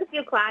actually took a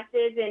few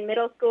classes in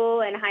middle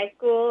school and high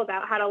school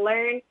about how to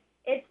learn.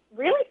 It's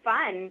really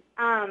fun,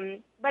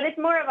 but it's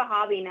more of a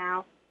hobby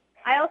now.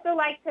 I also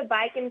like to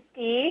bike and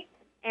ski,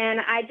 and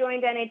I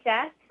joined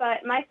NHS,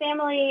 but my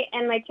family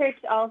and my church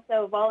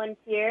also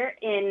volunteer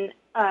in,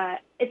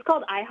 it's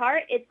called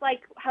iHeart. It's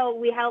like how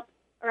we help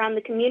around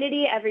the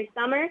community every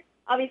summer.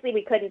 Obviously,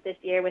 we couldn't this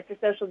year with the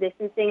social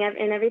distancing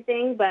and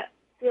everything, but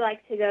we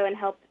like to go and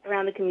help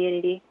around the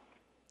community.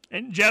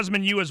 And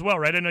Jasmine, you as well,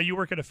 right? I know you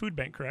work at a food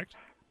bank, correct?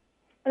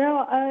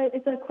 No,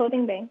 it's a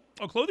clothing bank.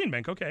 Oh, clothing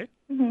bank, okay.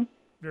 Mm-hmm.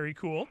 Very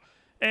cool.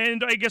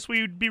 And I guess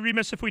we'd be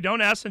remiss if we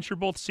don't ask, since you're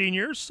both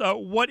seniors,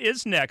 what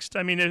is next?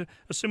 I mean,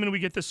 assuming we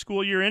get this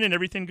school year in and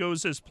everything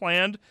goes as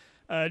planned.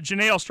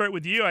 Janae, I'll start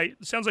with you.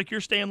 It sounds like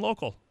you're staying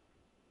local.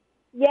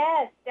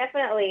 Yes,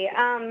 definitely.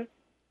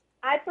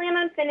 I plan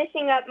on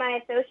finishing up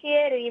my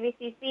associate at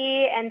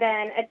UVCC and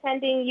then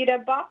attending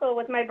UW-Bothell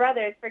with my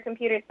brothers for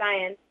computer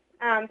science.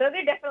 Those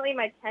are definitely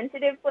my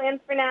tentative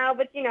plans for now,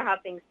 but you know how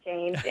things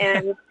change.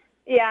 And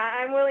yeah,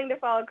 I'm willing to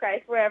follow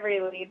Christ wherever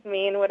he leads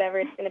me and whatever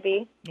it's going to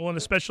be. Well, and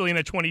especially in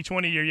a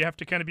 2020 year, you have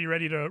to kind of be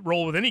ready to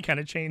roll with any kind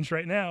of change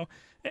right now.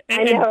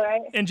 I know,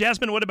 right? And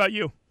Jasmine, what about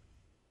you?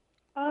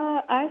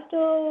 I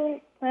still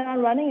plan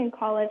on running in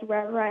college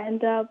wherever I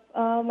end up.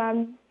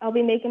 I'll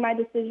be making my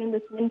decision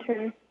this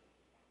winter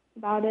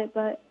about it,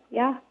 but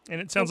yeah.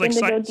 And it sounds like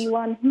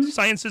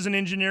sciences and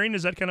engineering.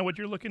 Is that kind of what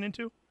you're looking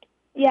into?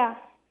 Yeah.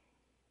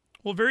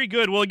 Well, very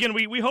good. Well, again,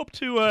 we hope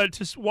to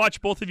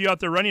watch both of you out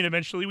there running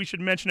eventually. We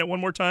should mention it one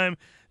more time.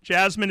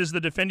 Jasmine is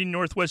the defending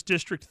Northwest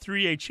District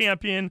 3A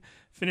champion,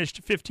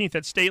 finished 15th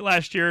at state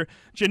last year.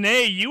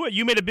 Janae,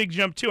 you made a big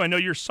jump, too. I know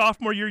your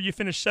sophomore year you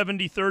finished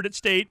 73rd at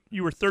state.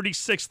 You were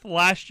 36th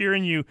last year,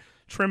 and you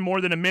trimmed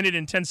more than a minute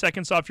and 10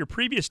 seconds off your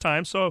previous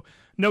time. So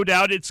no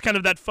doubt it's kind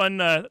of that fun.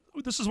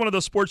 This is one of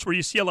those sports where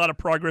you see a lot of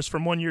progress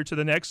from one year to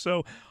the next.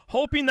 So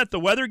hoping that the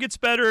weather gets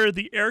better,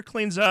 the air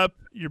cleans up,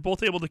 you're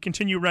both able to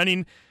continue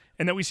running,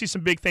 and that we see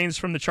some big things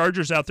from the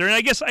Chargers out there. And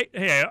I guess I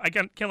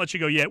can't let you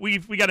go yet. We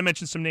got to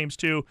mention some names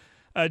too.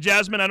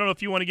 Jasmine, I don't know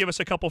if you want to give us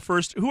a couple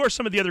first. Who are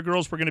some of the other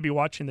girls we're going to be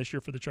watching this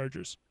year for the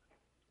Chargers?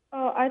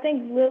 Oh, I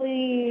think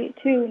Lily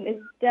Toon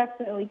is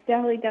definitely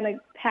going to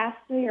pass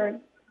me or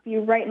be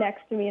right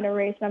next to me in a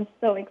race. I'm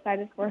so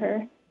excited for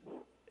her.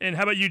 And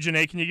how about you,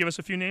 Janae? Can you give us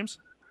a few names?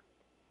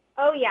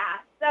 Oh, yeah.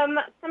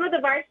 some of the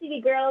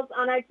varsity girls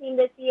on our team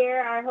this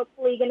year are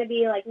hopefully going to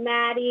be like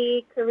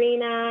Maddie,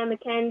 Karina,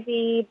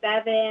 Mackenzie,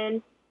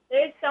 Bevan.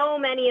 There's so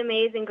many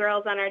amazing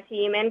girls on our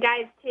team, and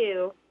guys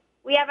too.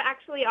 We have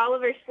actually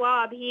Oliver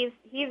Schwab. He's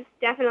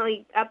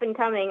definitely up and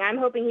coming. I'm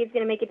hoping he's going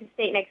to make it to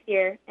state next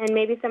year, and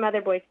maybe some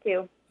other boys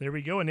too. There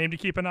we go, a name to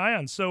keep an eye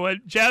on. So,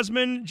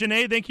 Jasmine,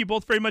 Janae, thank you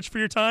both very much for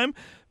your time.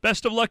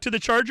 Best of luck to the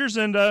Chargers,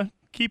 and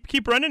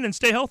keep running and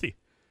stay healthy.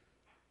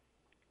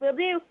 Will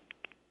do.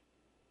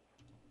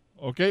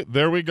 Okay,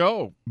 there we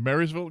go.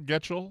 Marysville,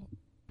 Getchell,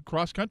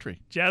 cross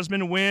country.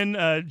 Jasmine Wynn,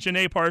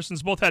 Janae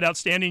Parsons both had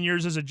outstanding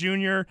years as a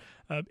junior.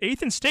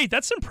 8th in state,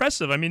 that's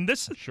impressive. I mean,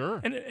 this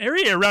an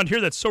area around here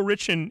that's so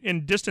rich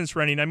in distance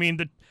running. I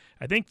mean,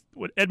 I think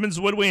Edmonds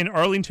Woodway and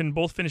Arlington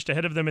both finished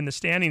ahead of them in the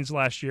standings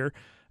last year.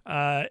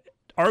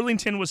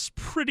 Arlington was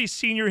pretty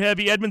senior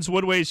heavy. Edmonds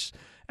Woodway's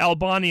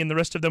Albani and the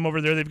rest of them over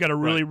there, they've got a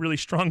really, really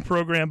strong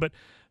program. But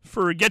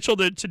for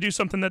Getchell to do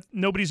something that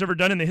nobody's ever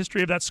done in the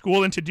history of that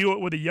school and to do it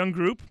with a young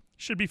group,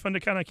 should be fun to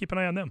kind of keep an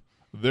eye on them.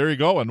 There you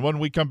go. And when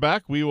we come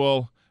back, we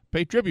will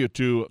pay tribute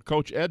to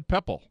Coach Ed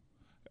Peppel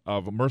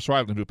of Mercer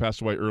Island, who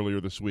passed away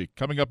earlier this week.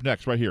 Coming up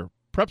next right here,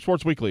 Prep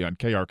Sports Weekly on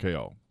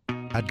KRKO.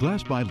 At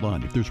Glass by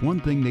Lund, if there's one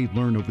thing they've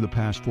learned over the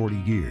past 40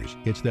 years,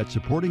 it's that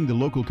supporting the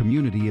local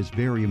community is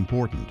very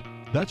important.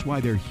 That's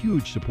why they're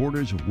huge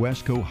supporters of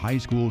Westco High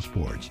School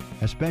sports,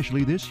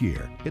 especially this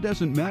year. It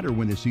doesn't matter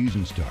when the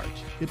season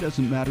starts. It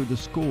doesn't matter the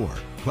score.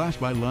 Glass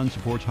by Lund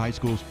supports high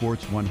school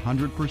sports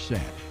 100%.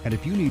 And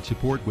if you need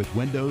support with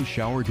windows,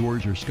 shower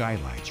doors, or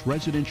skylights,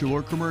 residential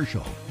or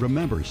commercial,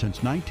 remember,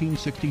 since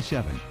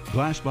 1967,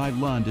 Glass by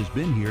Lund has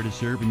been here to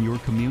serve in your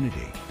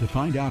community. To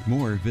find out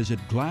more, visit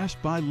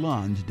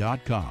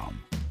glassbylund.com.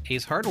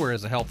 Ace Hardware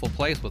is a helpful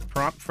place with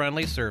prompt,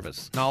 friendly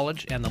service,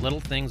 knowledge, and the little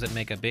things that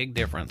make a big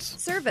difference.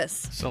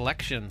 Service.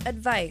 Selection.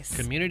 Advice.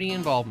 Community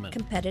involvement.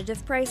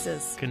 Competitive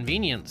prices.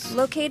 Convenience.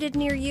 Located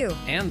near you.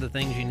 And the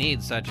things you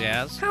need, such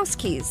as house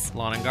keys,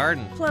 lawn and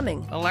garden,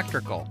 plumbing,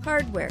 electrical,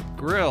 hardware,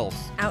 grills,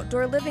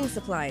 outdoor living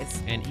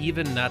supplies, and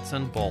even nuts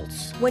and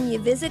bolts. When you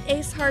visit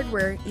Ace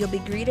Hardware, you'll be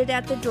greeted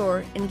at the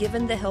door and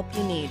given the help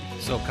you need.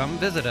 So come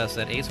visit us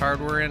at Ace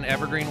Hardware in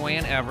Evergreen Way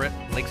in Everett,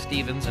 Lake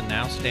Stevens, and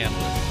now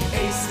Stanwood.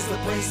 Ace is the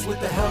place with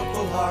the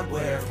helpful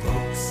hardware,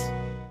 folks.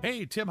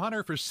 Hey, Tim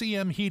Hunter for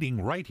CM Heating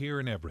right here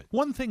in Everett.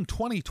 One thing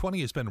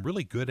 2020 has been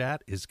really good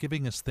at is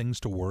giving us things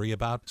to worry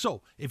about.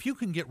 So, if you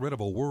can get rid of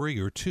a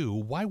worry or two,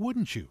 why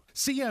wouldn't you?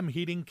 CM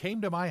Heating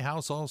came to my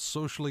house all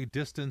socially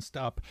distanced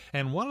up,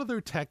 and one of their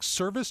techs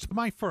serviced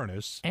my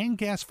furnace and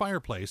gas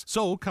fireplace.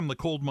 So, come the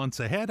cold months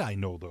ahead, I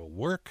know they'll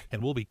work,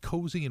 and we'll be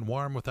cozy and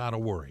warm without a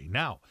worry.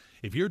 Now,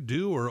 if you're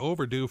due or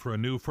overdue for a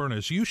new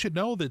furnace, you should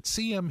know that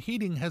CM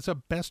Heating has a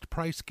best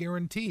price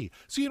guarantee,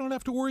 so you don't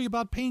have to worry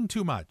about paying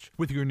too much.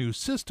 With your new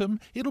system,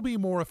 it'll be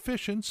more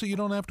efficient, so you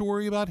don't have to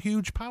worry about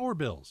huge power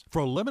bills. For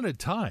a limited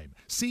time,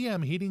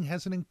 CM Heating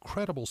has an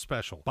incredible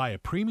special. Buy a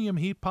premium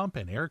heat pump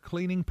and air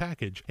cleaning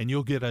package, and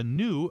you'll get a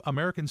new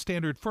American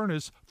Standard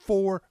furnace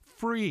for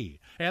free.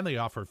 And they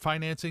offer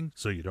financing,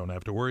 so you don't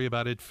have to worry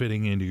about it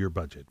fitting into your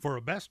budget. For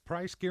a best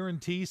price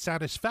guarantee,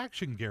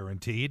 satisfaction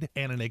guaranteed,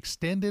 and an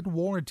extended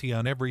warranty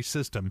on every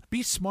system,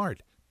 be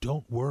smart.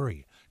 Don't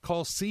worry.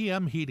 Call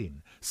CM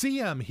Heating.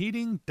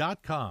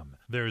 CMHeating.com.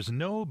 There's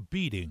no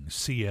beating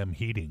CM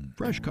Heating.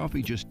 Fresh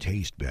coffee just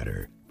tastes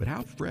better. But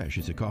how fresh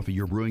is the coffee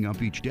you're brewing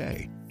up each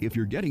day? If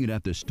you're getting it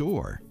at the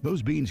store,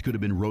 those beans could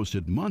have been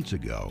roasted months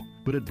ago.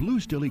 But at Blue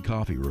Stilly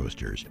Coffee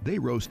Roasters, they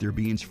roast their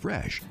beans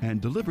fresh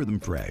and deliver them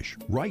fresh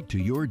right to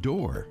your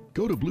door.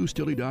 Go to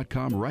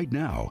bluestilly.com right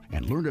now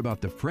and learn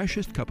about the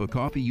freshest cup of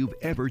coffee you've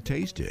ever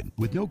tasted,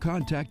 with no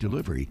contact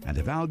delivery and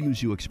the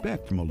values you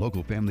expect from a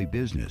local family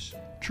business.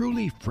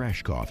 Truly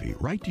fresh coffee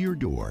right to your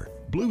door.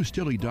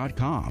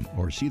 BlueStilly.com,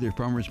 or see their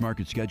farmers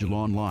market schedule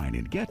online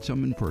and get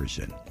some in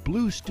person.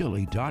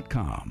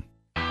 BlueStilly.com.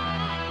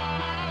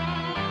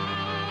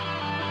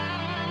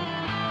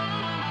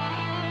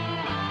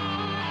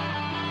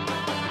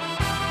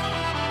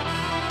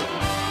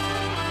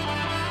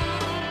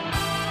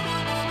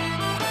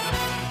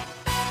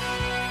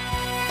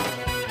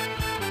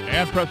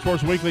 And Prep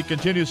Sports Weekly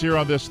continues here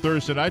on this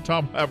Thursday night.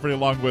 Tom Lafferty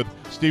along with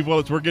Steve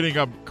Willits. We're getting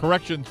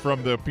corrections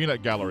from the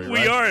Peanut Gallery, right?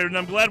 We are, and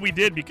I'm glad we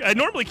did. I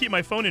normally keep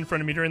my phone in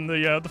front of me during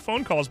the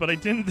phone calls, but I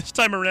didn't this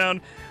time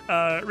around.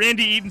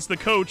 Randy Eaton's the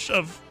coach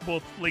of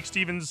both Lake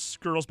Stevens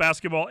girls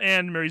basketball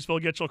and Marysville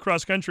Getchell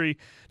cross country,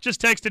 just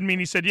texted me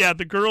and he said, yeah,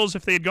 the girls,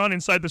 if they had gone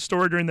inside the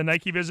store during the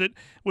Nike visit,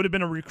 would have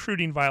been a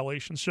recruiting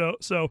violation.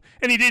 So,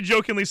 and he did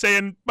jokingly say,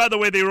 and by the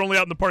way, they were only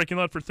out in the parking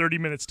lot for 30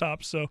 minutes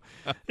tops. So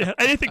yeah,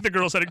 I think the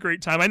girls had a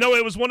great time. I know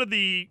it was one of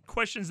the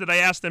questions that I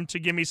asked them to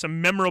give me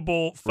some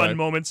memorable, fun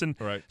moments. And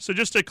so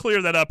just to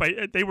clear that up,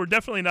 they were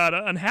definitely not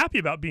unhappy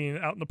about being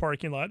out in the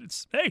parking lot.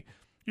 It's, hey,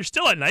 you're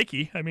still at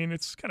Nike. I mean,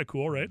 it's kind of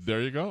cool, right?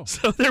 There you go.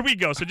 So there we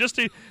go. So just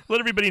to let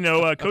everybody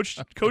know,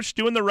 Coach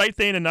doing the right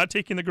thing and not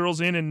taking the girls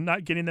in and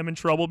not getting them in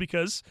trouble,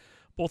 because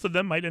both of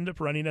them might end up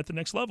running at the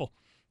next level.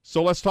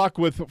 So let's talk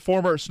with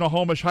former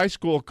Snohomish High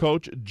School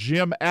coach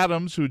Jim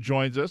Adams, who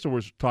joins us. And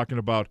we're talking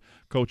about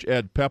Coach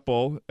Ed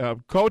Peppel.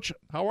 Coach,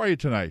 how are you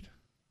tonight?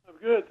 I'm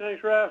good. Thanks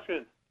for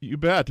asking. You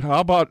bet. How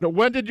about,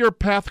 when did your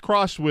path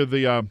cross with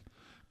the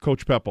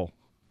Coach Peppel?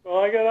 Well,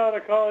 I got out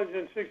of college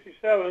in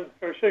 67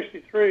 or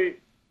 63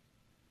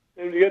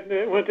 and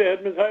went to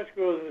Edmonds High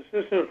School as an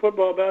assistant in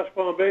football,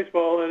 basketball, and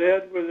baseball. And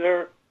Ed was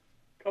there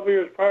a couple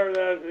years prior to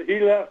that. He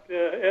left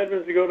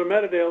Edmonds to go to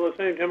Meadowdale the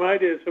same time I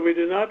did. So we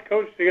did not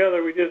coach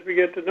together. We just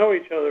began to know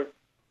each other.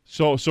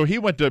 So he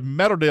went to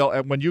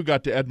Meadowdale when you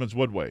got to Edmonds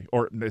Woodway,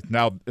 or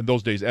now in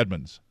those days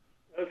Edmonds.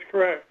 That's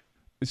correct.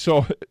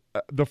 So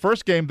the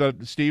first game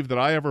that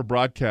I ever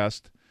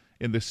broadcast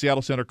in the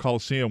Seattle Center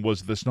Coliseum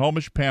was the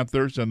Snohomish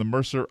Panthers and the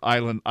Mercer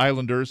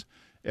Islanders.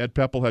 Ed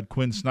Peppel had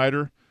Quinn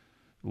Snyder,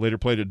 later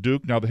played at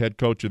Duke, now the head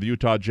coach of the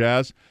Utah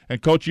Jazz.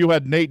 And, Coach, you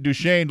had Nate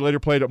Duchesne, later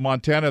played at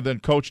Montana, then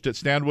coached at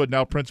Stanwood,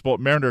 now principal at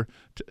Mariner.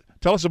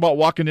 Tell us about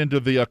walking into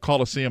the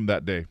Coliseum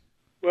that day.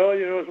 Well,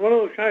 it's one of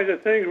those kinds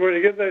of things where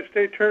you get that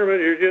state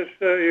tournament, you're just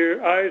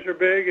your eyes are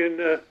big, and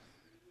it's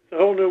a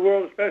whole new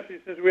world, especially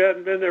since we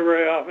hadn't been there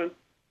very often.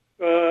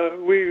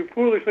 We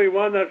foolishly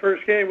won that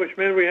first game, which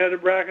meant we had to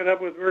bracket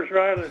up with Mercer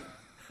Island.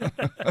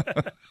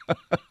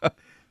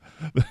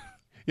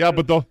 Yeah,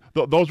 but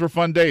those were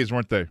fun days,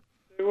 weren't they?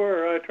 They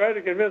were. I tried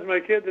to convince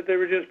my kids that they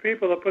were just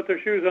people that put their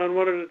shoes on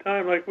one at a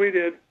time like we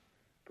did.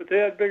 But they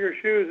had bigger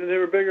shoes, and they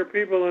were bigger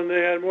people, and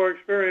they had more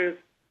experience.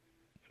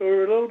 So we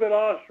were a little bit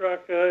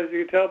awestruck, as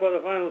you can tell by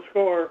the final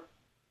score.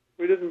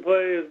 We didn't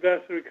play as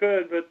best as we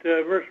could, but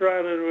Mercer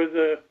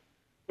Island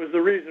was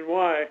the reason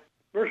why.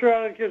 Mercer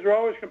Island kids were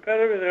always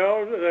competitive, and they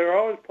were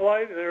always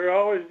polite, and they were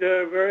always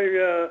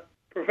very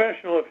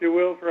professional, if you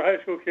will, for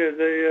high school kids.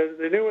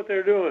 They knew what they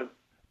were doing.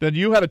 Then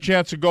you had a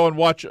chance to go and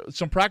watch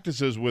some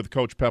practices with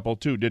Coach Peppel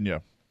too, didn't you?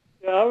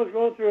 Yeah, I was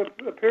going through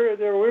a period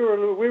there.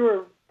 We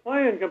were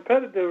playing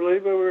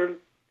competitively, but we were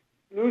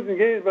losing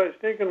games by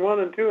stinking 1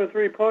 and 2 and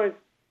 3 points.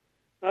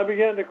 I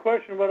began to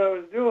question what I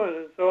was doing,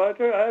 and so I had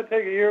to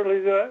take a year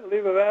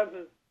leave of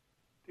absence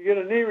to get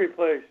a knee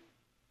replaced.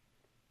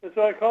 And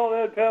so I called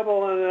Ed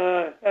Peppel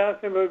and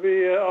asked him if it would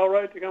be all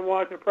right to come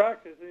watch a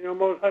practice.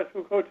 Most high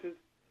school coaches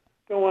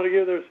don't want to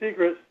give their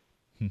secrets.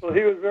 Well,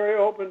 he was very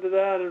open to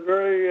that and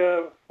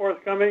very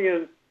forthcoming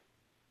and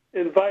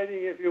inviting,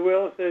 if you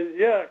will. Said,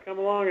 yeah, come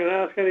along and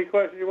ask any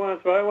questions you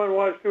want. So I went and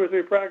watched 2 or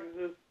 3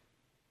 practices.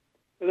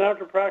 And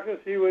after practice,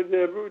 he would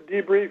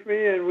debrief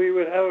me, and we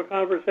would have a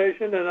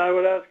conversation, and I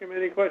would ask him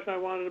any question I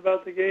wanted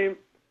about the game.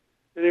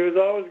 And he was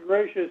always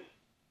gracious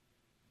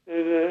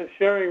in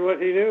sharing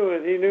what he knew,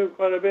 and he knew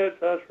quite a bit,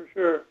 that's for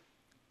sure.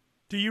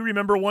 Do you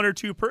remember 1 or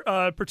 2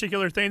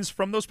 particular things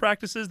from those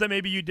practices that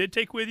maybe you did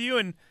take with you,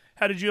 and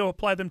how did you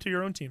apply them to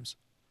your own teams?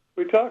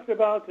 We talked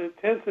about the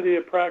intensity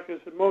of practice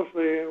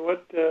mostly, and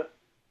what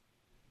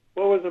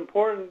was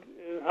important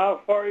and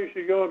how far you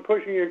should go in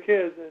pushing your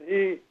kids. And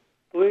he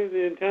believed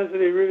the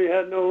intensity really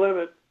had no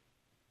limit.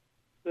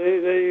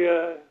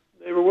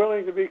 They were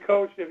willing to be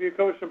coached if you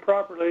coached them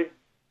properly,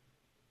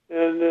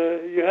 and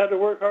you had to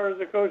work hard as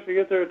a coach to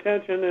get their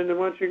attention. And then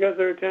once you got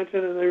their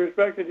attention and they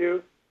respected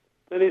you,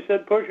 then he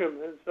said push them.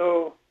 And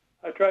so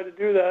I tried to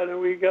do that, and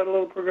we got a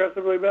little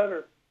progressively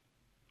better.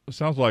 It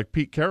sounds like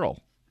Pete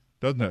Carroll,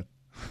 doesn't it?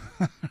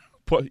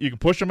 You can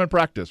push them in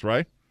practice,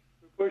 right?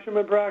 We push them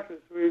in practice.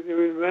 We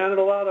managed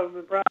a lot of them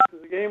in practice.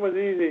 The game was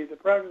easy. The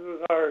practice was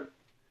hard.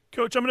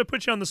 Coach, I'm going to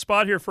put you on the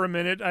spot here for a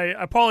minute. I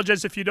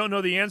apologize if you don't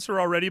know the answer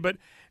already, but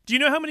do you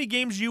know how many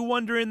games you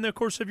won during the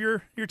course of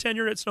your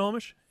tenure at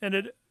Snohomish and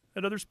at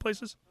other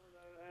places?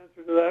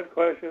 Answer to that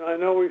question, I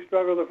know we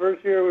struggled the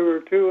first year. We were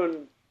 2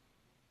 and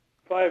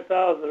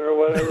 5,000 or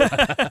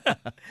whatever.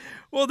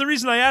 Well, the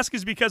reason I ask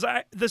is because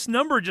this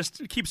number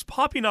just keeps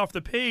popping off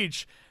the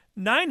page.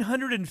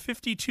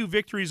 952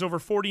 victories over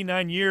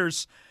 49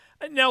 years.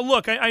 Now,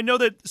 look, I know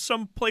that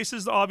some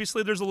places,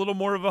 obviously, there's a little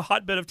more of a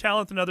hotbed of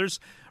talent than others.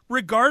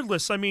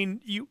 Regardless, I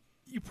mean, you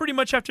pretty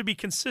much have to be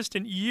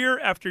consistent year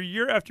after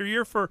year after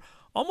year for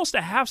almost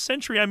a half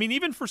century. I mean,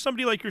 even for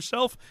somebody like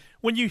yourself,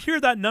 when you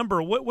hear that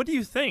number, what do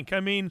you think? I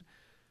mean,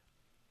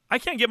 I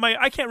can't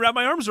wrap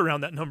my arms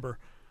around that number.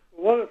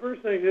 One of the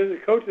first things is the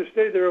coaches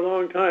stayed there a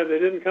long time. They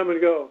didn't come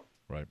and go.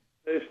 Right.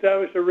 They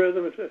established a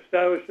rhythm,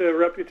 established a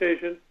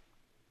reputation,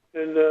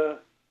 and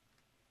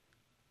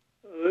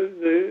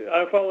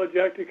I followed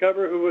Jack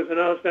DeCover, who was an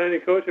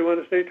outstanding coach. He won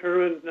a state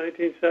tournament in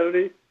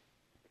 1970.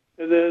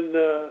 And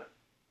then,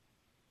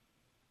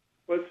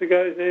 what's the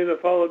guy's name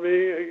that followed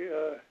me?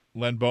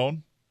 Len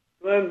Bone?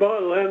 Len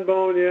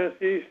Bone, yes.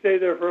 He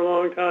stayed there for a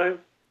long time.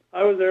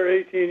 I was there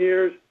 18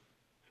 years.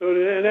 So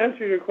in answer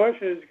to your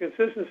question, it's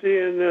consistency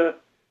and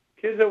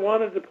kids that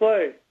wanted to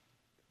play.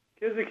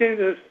 Kids that came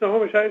to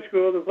Snohomish High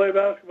School to play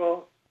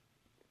basketball,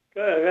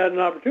 had an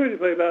opportunity to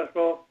play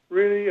basketball,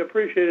 really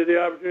appreciated the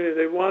opportunity.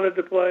 They wanted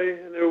to play,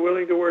 and they were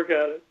willing to work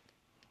at it.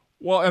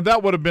 Well, and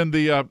that would have been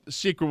the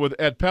secret with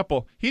Ed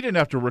Peppel. He didn't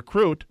have to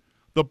recruit.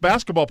 The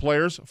basketball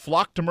players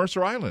flocked to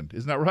Mercer Island.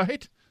 Isn't that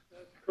right?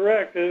 That's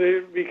correct.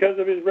 And because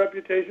of his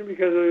reputation,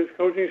 because of his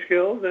coaching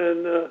skills,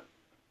 and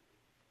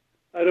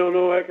I don't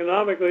know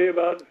economically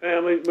about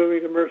families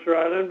moving to Mercer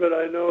Island, but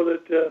I know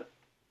that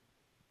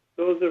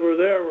those that were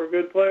there were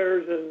good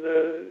players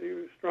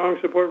and strong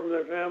support from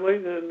their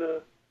families.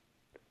 And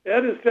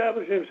Ed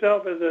established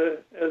himself as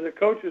a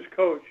coach's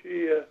coach.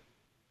 He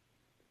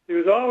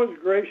was always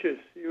gracious.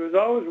 He was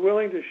always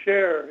willing to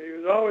share. He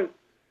was always,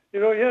 he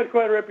had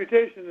quite a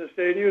reputation in the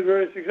state. He was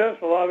very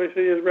successful.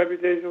 Obviously, his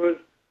reputation was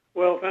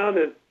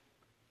well-founded.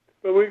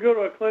 But we'd go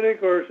to a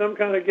clinic or some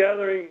kind of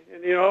gathering,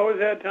 and he always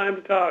had time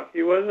to talk.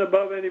 He wasn't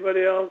above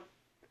anybody else.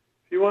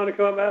 If you wanted to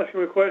come up and ask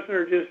him a question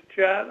or just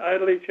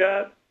idly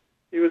chat,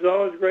 he was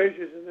always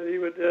gracious, and that he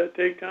would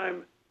take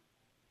time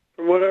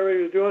from whatever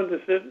he was doing to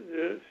sit,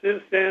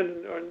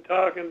 stand, and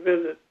talk and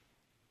visit.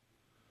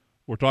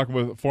 We're talking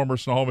with former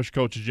Snohomish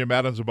coach Jim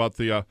Adams about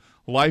the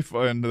life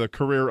and the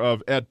career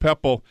of Ed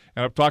Peppel,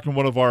 and I'm talking to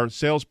one of our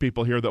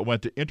salespeople here that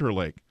went to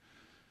Interlake.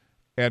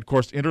 And, of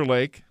course,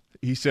 Interlake,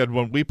 he said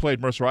when we played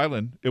Mercer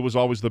Island, it was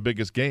always the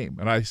biggest game.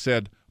 And I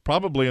said,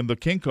 probably in the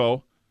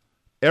Kinko,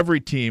 every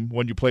team,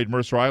 when you played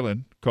Mercer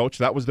Island, Coach,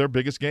 that was their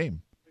biggest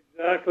game.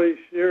 Exactly,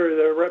 sure.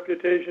 Their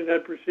reputation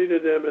had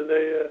preceded them, and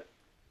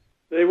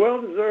they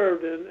well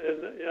deserved. And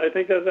I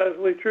think that's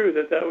absolutely true,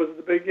 that was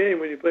the big game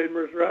when you played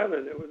Mercer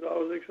Island. It was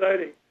always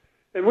exciting.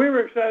 And we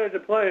were excited to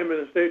play them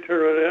in the state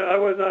tournament. I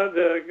was not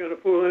going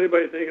to fool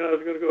anybody thinking I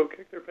was going to go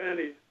kick their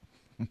panties.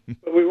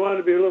 But we wanted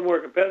to be a little more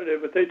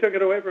competitive. But they took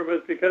it away from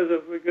us because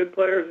of good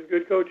players and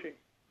good coaching.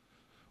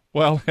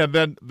 Well, and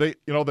then they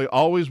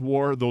always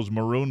wore those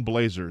maroon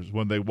blazers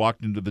when they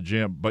walked into the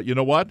gym. But you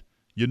know what?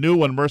 You knew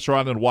when Mercer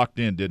Island walked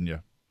in, didn't you?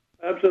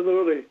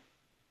 Absolutely.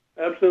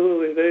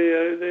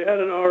 They had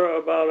an aura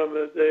about them.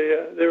 That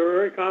they were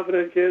very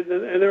confident kids,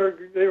 and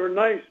they were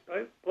nice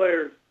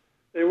players.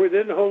 They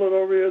didn't hold it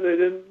over you. They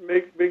didn't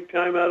make big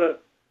time out of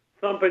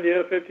thumping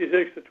you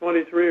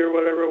 56-23 or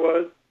whatever it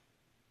was.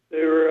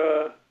 They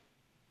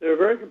were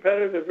very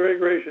competitive and very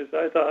gracious,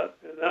 I thought,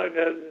 and that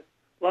had a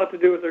lot to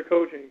do with their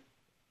coaching.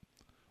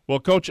 Well,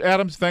 Coach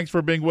Adams, thanks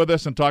for being with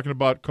us and talking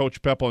about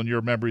Coach Peppel and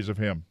your memories of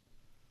him.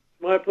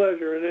 My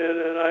pleasure,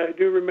 and I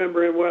do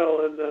remember him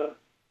well, and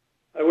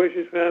I wish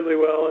his family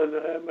well,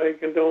 and my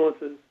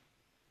condolences.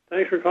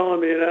 Thanks for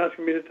calling me and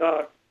asking me to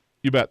talk.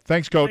 You bet.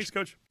 Thanks, Coach. Thanks,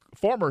 Coach.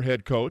 Former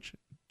head coach,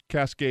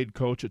 Cascade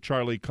coach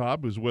Charlie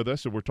Cobb, who's with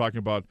us, and we're talking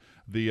about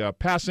the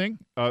passing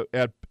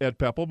at Ed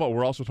Peppel, but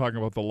we're also talking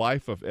about the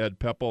life of Ed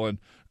Peppel. And,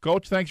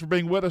 Coach, thanks for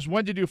being with us.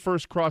 When did you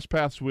first cross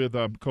paths with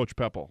Coach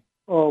Peppel?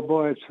 Oh,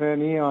 boy, it's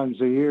been eons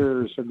of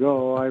years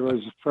ago. I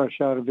was fresh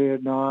out of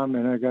Vietnam,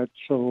 and I got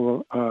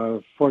so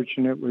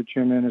fortunate with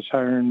Jim Ennis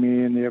hiring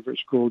me in the Everett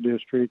School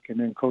District and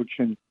then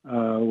coaching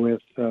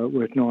with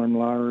Norm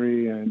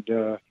Lowry. And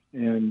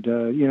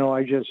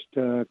I just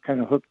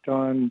kind of hooked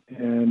on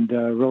and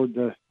rode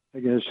the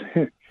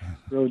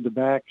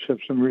backs of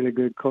some really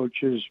good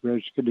coaches,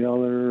 Reg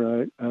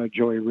Scadeller,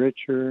 Joey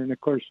Richer. And,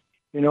 of course,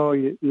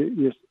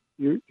 you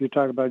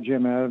talk about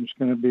Jim Adams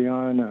going to be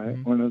on,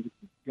 one of the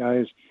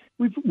guys.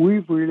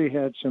 We've really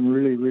had some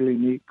really, really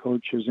neat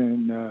coaches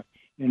in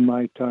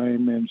my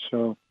time, and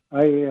so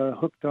I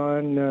hooked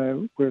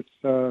on with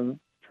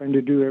trying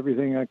to do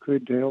everything I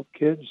could to help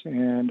kids,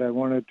 and I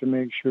wanted to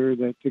make sure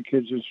that the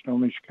kids of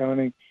Snohomish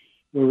County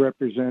were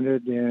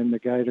represented, and the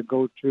guy to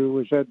go to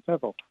was Ed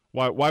Peppel.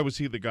 Why was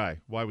he the guy?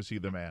 Why was he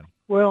the man?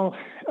 Well,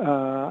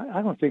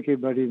 I don't think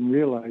anybody even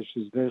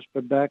realizes this,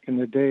 but back in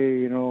the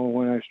day,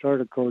 when I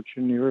started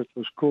coaching, the earth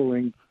was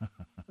cooling.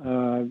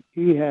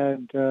 He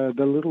had the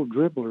Little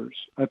Dribblers,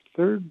 a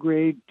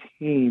third-grade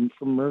team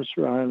from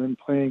Mercer Island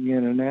playing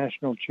in a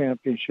national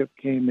championship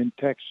game in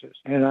Texas.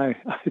 And I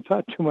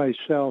thought to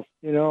myself,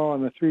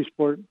 I'm a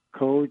three-sport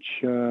coach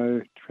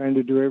trying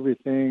to do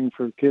everything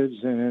for kids,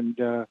 and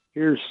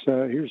here's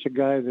a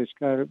guy that's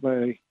got it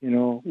by,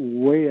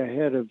 way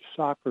ahead of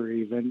soccer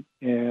even,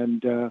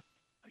 and I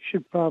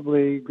should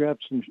probably grab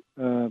some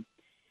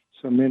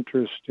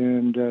interest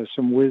and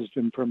some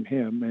wisdom from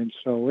him. And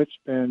so it's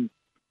been,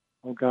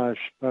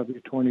 probably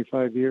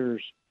 25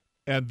 years.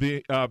 And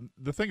the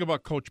thing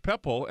about Coach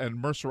Peppel and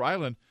Mercer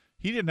Island,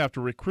 he didn't have to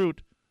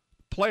recruit.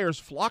 Players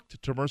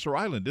flocked to Mercer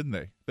Island, didn't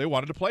they? They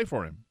wanted to play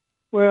for him.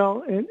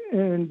 Well,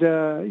 and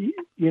there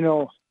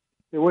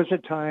was a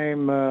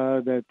time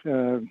that,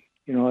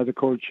 other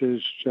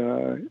coaches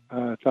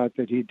thought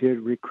that he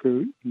did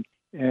recruit.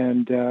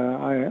 And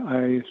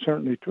I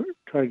certainly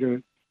try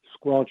to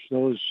squelch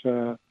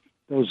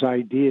those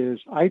ideas.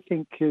 I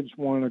think kids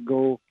want to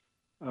go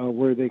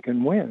where they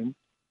can win.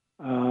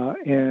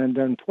 And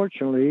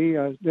unfortunately,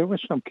 there were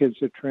some kids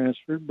that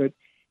transferred, but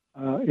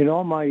in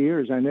all my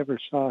years, I never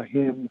saw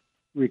him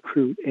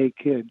recruit a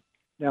kid.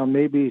 Now,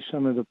 maybe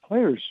some of the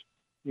players,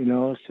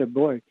 said,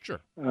 boy, sure,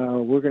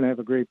 we're going to have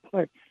a great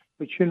play.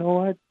 But you know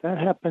what? That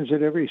happens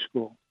at every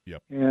school.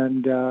 Yep.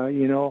 And,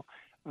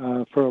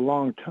 for a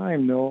long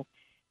time, though,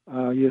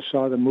 you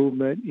saw the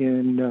movement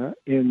in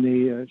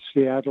the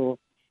Seattle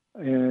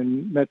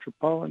and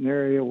metropolitan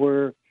area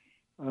where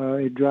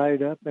it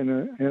dried up. And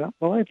I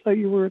thought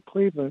you were at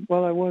Cleveland.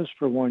 Well, I was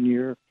for 1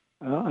 year.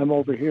 I'm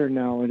over here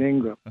now at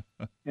Ingram.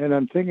 And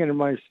I'm thinking to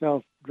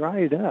myself,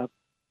 dried up?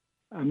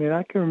 I mean,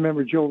 I can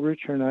remember Joe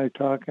Richer and I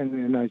talking,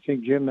 and I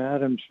think Jim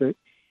Adams, that,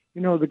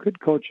 the good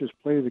coaches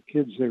play the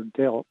kids they're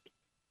dealt.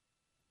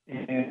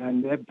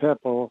 And Ed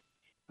Peppel,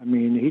 I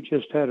mean, he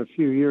just had a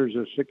few years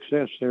of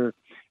success there.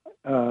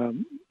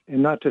 And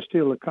not to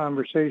steal the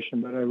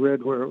conversation, but I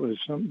read where it was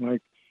something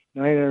like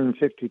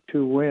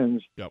 952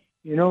 wins. Yep.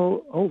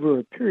 Over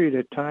a period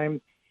of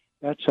time,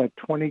 that's a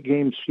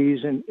 20-game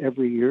season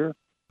every year.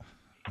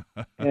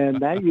 And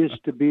that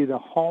used to be the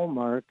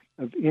hallmark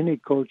of any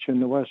coach in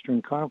the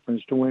Western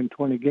Conference, to win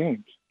 20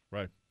 games.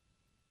 Right.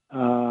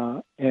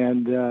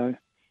 And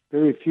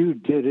very few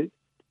did it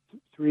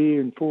 3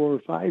 and 4 or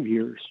 5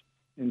 years.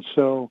 And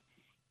so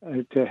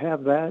to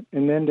have that,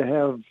 and then to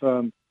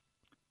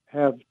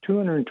have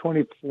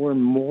 224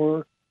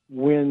 more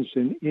wins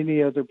than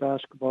any other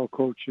basketball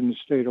coach in the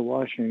state of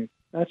Washington,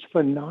 that's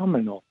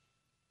phenomenal.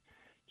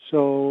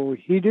 So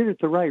he did it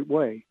the right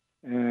way,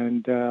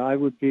 and I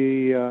would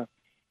be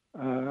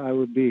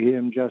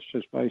him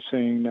justice by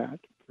saying that,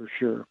 for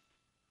sure.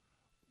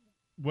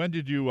 When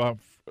did you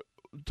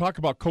talk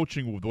about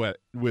coaching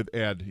with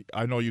Ed?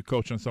 I know you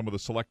coached on some of the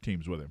select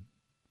teams with him.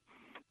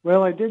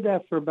 Well, I did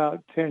that for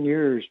about 10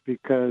 years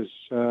because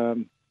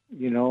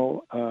he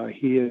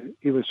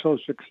was so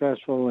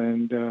successful,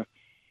 and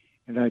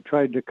I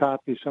tried to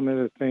copy some of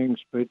the things,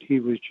 but he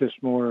was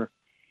just more.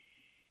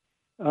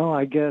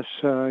 I guess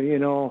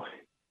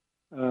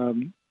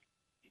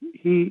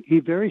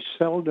he very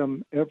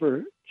seldom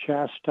ever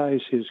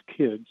chastised his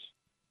kids,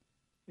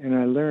 and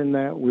I learned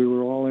that. We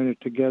were all in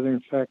it together.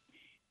 In fact,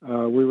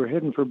 we were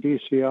heading for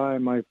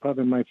BCI,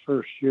 probably my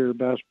first year,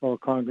 Basketball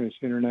Congress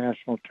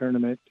International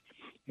Tournament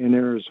in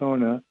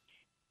Arizona,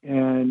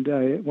 and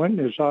I went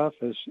in his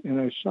office and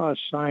I saw a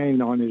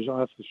sign on his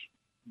office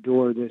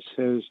door that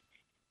says,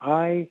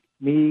 "I,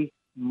 me,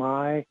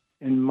 my,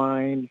 and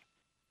mine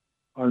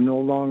are no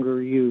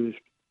longer used.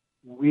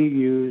 We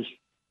use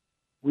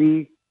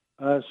we,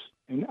 us,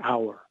 and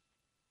our."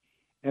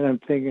 And I'm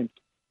thinking,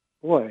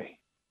 boy,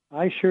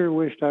 I sure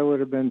wished I would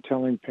have been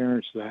telling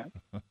parents that.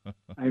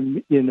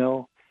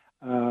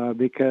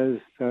 Because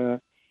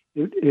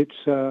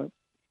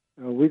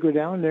we go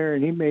down there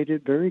and he made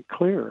it very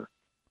clear.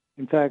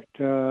 In fact,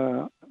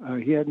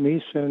 he had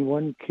me send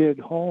one kid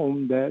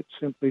home that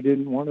simply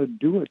didn't want to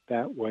do it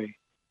that way.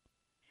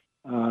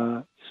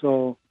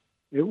 So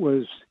it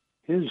was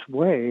his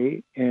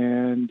way,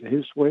 and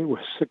his way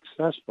was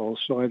successful.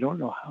 So I don't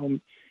know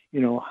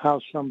how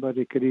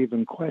somebody could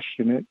even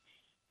question it.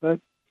 But,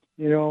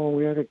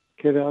 we had a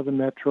kid out of the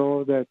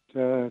metro that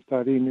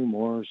thought he knew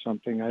more or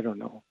something. I don't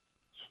know.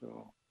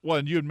 So. Well,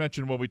 and you had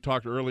mentioned when we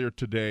talked earlier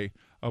today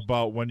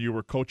about when you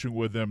were coaching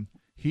with him,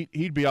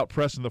 he'd be out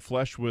pressing the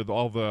flesh with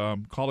all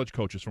the college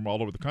coaches from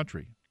all over the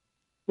country.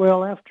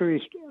 Well, after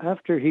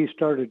he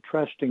started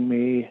trusting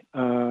me,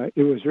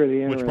 it was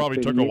really interesting. Which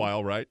probably took a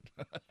while, right?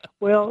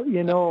 Well,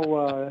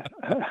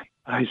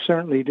 I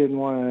certainly didn't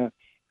want to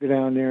go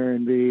down there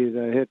and be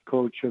the head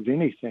coach of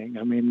anything.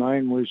 I mean,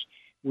 mine was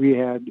we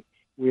had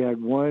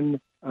one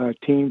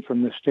team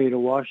from the state of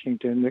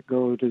Washington that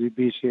go to the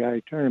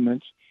BCI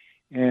tournaments,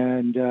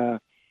 and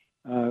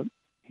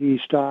he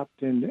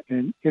stopped and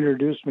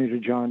introduced me to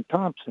John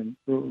Thompson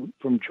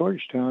from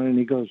Georgetown, and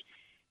he goes,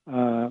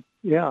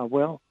 "Yeah,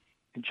 well."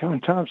 And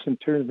John Thompson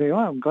turned to me, "Oh,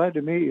 I'm glad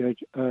to meet you,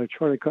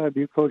 Charlie Cobb.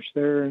 You coached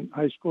there in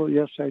high school?"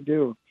 "Yes, I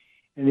do."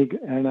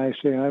 And I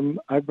say,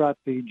 I brought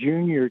the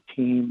junior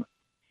team,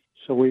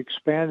 so we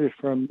expanded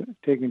from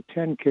taking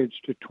 10 kids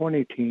to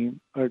 20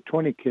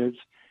 kids,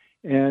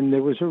 and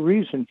there was a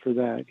reason for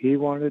that. He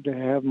wanted to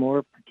have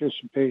more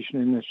participation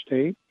in the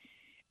state,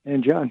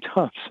 and John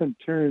Thompson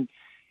turned,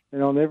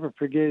 and I'll never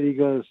forget. He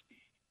goes,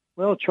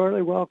 "Well,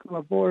 Charlie, welcome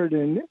aboard,"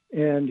 and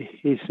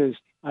he says,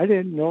 "I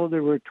didn't know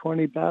there were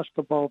 20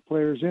 basketball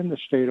players in the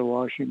state of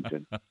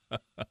Washington."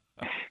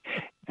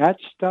 That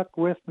stuck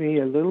with me,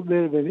 a little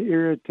bit of an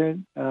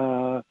irritant,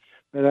 but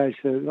I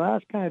said, well,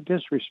 that's kind of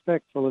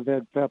disrespectful of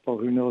Ed Peppel,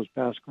 who knows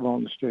basketball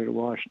in the state of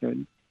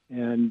Washington.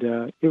 And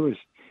it was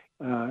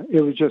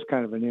just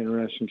kind of an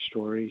interesting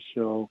story.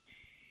 So,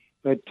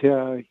 but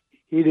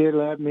he did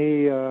let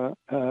me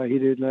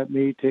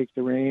take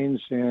the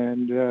reins,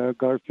 and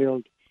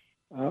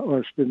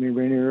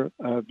Rainier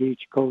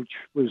Beach coach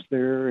was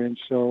there, and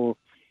so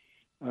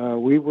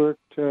we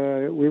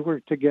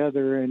worked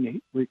together,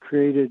 and we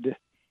created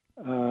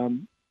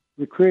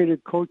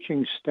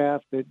coaching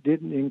staff that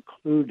didn't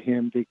include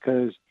him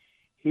because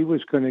he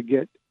was going to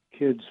get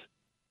kids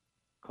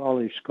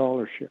college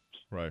scholarships.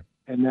 Right.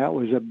 And that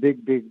was a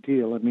big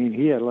deal. I mean,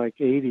 he had like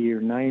 80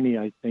 or 90,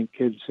 I think,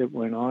 kids that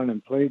went on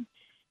and played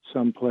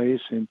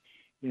someplace, and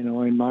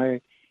in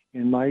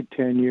my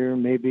tenure,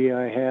 maybe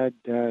I had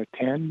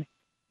 10.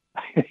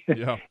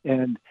 Yeah.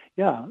 And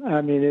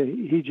I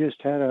mean, he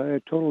just had a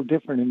total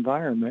different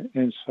environment,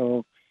 and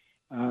so.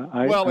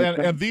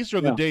 And these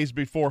are the days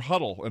before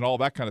Huddle and all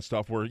that kind of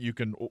stuff, where you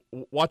can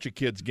watch a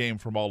kid's game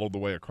from all over the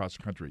way across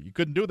the country. You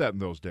couldn't do that in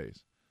those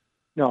days.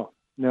 No.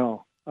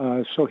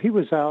 So he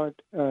was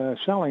out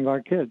selling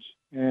our kids,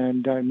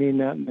 and I mean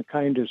that in the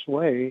kindest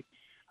way.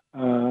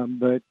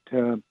 But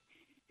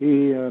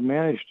he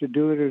managed to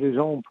do it at his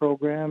own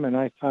program, and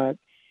I thought,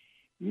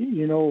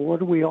 you know,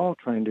 what are we all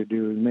trying to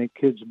do? Make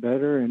kids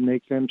better and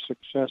make them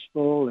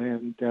successful.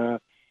 And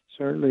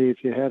certainly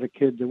if you had a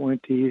kid that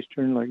went to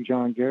Eastern like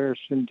John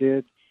Garrison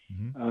did,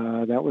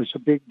 that was a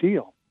big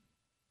deal.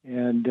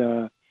 And,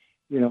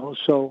 you know,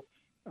 so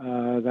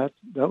that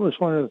was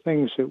one of the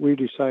things that we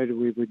decided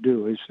we would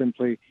do, is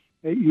simply,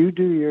 hey, you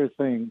do your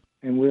thing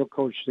and we'll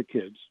coach the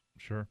kids.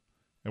 Sure.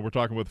 And we're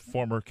talking with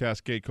former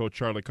Cascade coach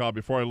Charlie Cobb.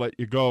 Before I let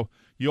you go,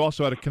 you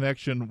also had a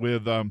connection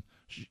with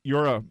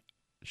you're a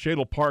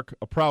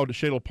proud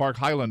Shadle Park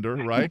Highlander,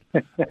 right?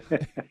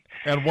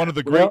 And one of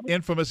the great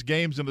infamous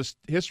games in the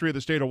history of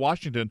the state of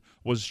Washington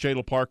was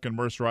Shadle Park and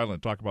Mercer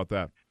Island. Talk about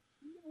that.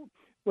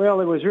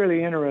 Well, it was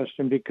really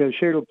interesting because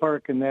Shadle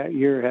Park in that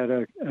year had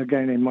a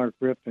guy named Mark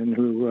Rippon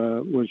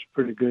who was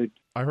pretty good.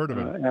 I heard of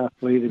him.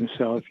 Athlete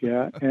himself,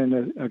 yeah,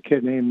 and a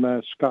kid named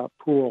Scott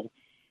Poole,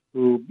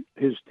 who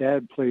his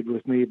dad played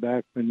with me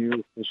back when he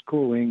was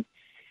schooling.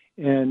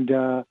 And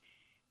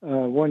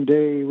one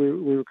day we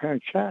were kind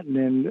of chatting,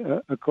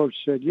 and a coach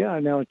said, "Yeah,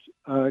 now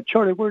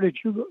Charlie, where did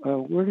you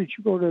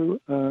go to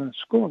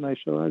school?" And I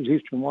said, "I was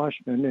Eastern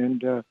Washington,"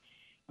 and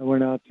I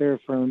went out there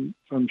from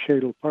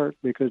Shadle Park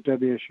because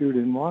WSU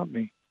didn't want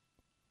me.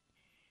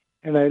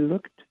 And I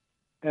looked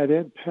at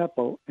Ed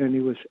Peppel, and he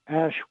was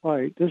ash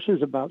white. This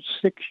is about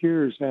 6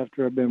 years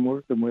after I've been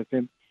working with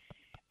him.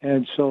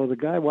 And so the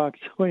guy walks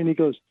away, and he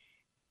goes,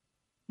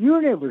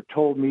 "You never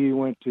told me you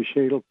went to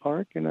Shadle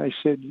Park." And I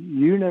said,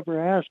 "You never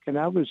asked, and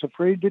I was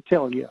afraid to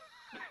tell you."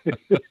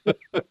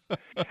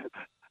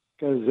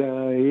 Because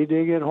he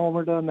did get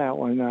homered on that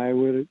one. I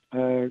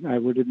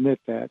would admit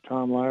that.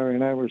 Tom Lowry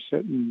and I were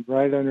sitting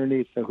right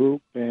underneath the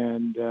hoop,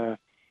 and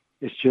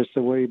it's just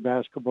the way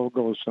basketball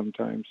goes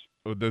sometimes.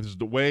 This is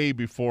the way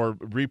before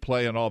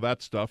replay and all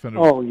that stuff. And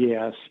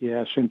yes.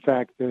 In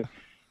fact, the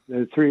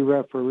three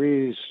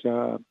referees,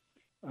 there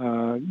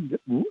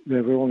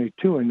were only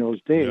two in those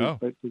days,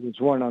 but there was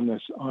one on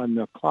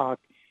the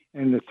clock,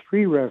 and the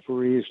three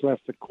referees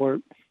left the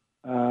court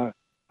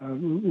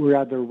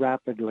rather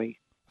rapidly.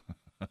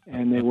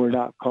 And they were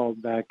not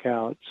called back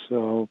out.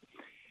 So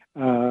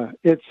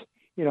it's,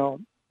 you know,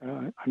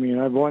 I mean,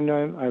 I've won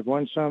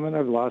some and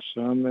I've lost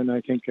some, and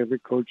I think every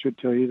coach would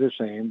tell you the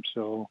same.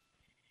 So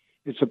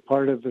it's a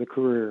part of the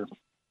career.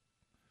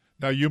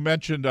 Now, you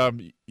mentioned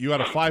you had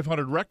a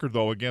 500 record,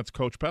 though, against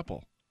Coach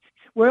Peppel.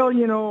 Well,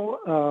 you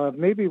know,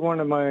 maybe one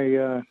of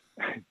my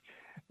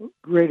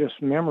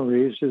greatest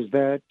memories is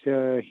that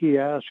he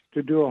asked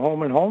to do a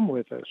home and home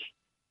with us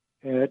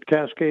at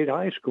Cascade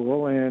High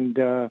School, and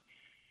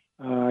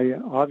I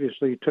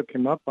obviously took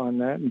him up on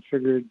that and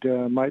figured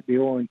might be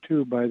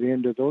 0-2 by the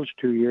end of those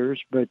 2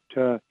 years. But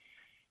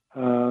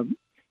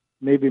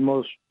maybe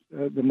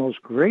the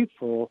most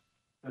grateful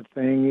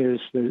thing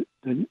is the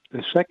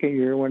second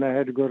year when I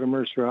had to go to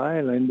Mercer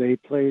Island. They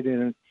played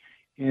in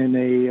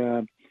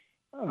a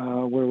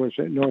where was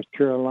it? North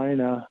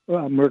Carolina,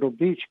 Myrtle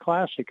Beach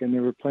Classic, and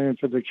they were playing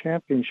for the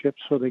championship,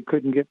 so they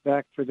couldn't get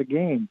back for the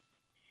game.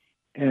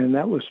 And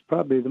that was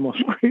probably the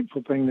most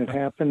grateful thing that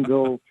happened,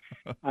 though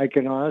I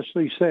can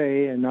honestly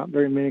say, and not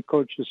very many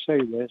coaches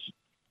say this,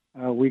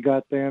 we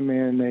got them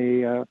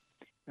in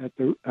at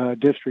the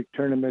district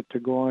tournament to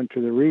go on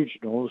to the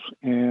regionals,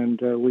 and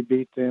we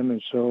beat them.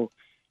 And so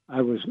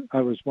I was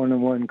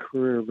 1-1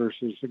 career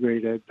versus the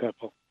great Ed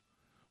Peppel.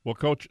 Well,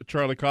 Coach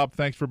Charlie Cobb,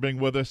 thanks for being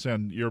with us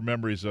and your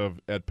memories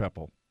of Ed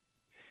Peppel.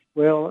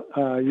 Well,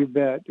 you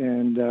bet.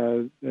 And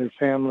their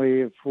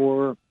family of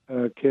 4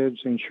 kids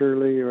and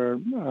Shirley are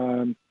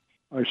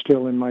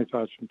still in my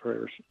thoughts and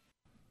prayers.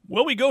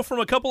 Well, we go from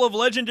a couple of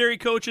legendary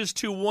coaches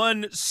to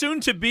one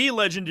soon-to-be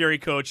legendary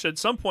coach at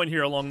some point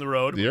here along the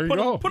road. There you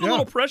go. Put a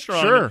little pressure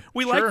on him.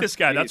 We like this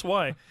guy. That's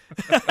why.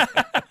 Wow.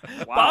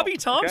 Bobby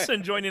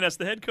Thompson joining us,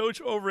 the head coach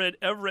over at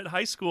Everett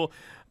High School.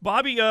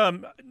 Bobby,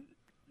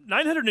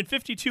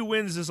 952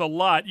 wins is a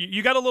lot.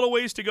 You got a little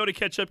ways to go to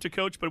catch up to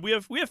Coach, but we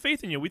have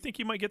faith in you. We think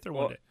you might get there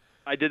one day.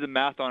 I did the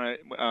math on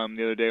it the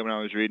other day when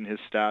I was reading his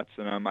stats,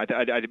 and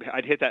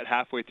I'd hit that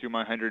halfway through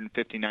my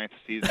 159th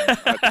season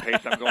at the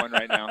pace I'm going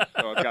right now.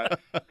 So I've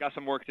got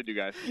some work to do,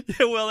 guys.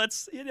 Yeah, well,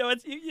 it's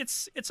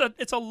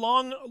a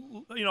long,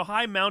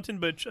 high mountain,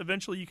 but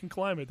eventually you can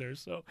climb it there.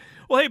 So,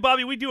 well, hey,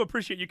 Bobby, we do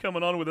appreciate you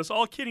coming on with us.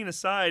 All kidding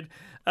aside,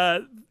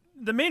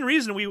 the main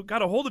reason we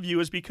got a hold of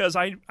you is because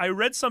I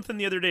read something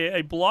the other day,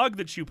 a blog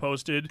that you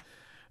posted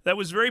that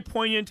was very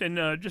poignant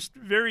and just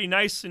very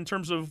nice in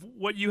terms of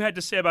what you had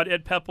to say about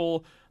Ed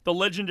Peppel, the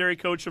legendary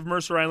coach of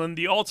Mercer Island,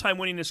 the all-time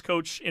winningest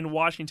coach in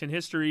Washington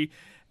history.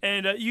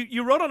 And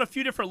you wrote on a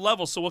few different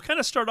levels, so we'll kind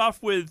of start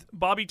off with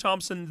Bobby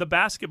Thompson, the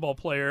basketball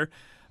player.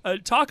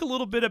 Talk a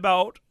little bit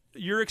about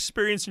your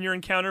experience and your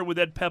encounter with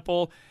Ed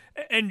Peppel.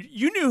 And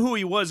you knew who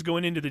he was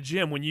going into the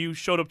gym when you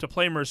showed up to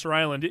play Mercer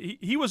Island.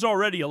 He was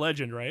already a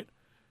legend, right?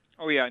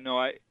 Oh yeah,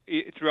 no.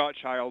 Throughout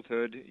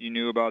childhood, you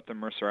knew about the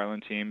Mercer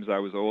Island teams. I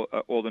was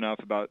old enough,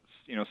 about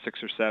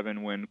 6 or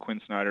 7, when Quinn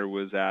Snyder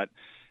was at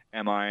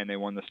MI, and they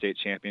won the state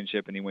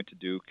championship, and he went to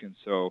Duke. And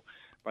so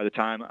by the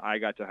time I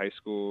got to high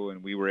school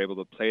and we were able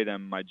to play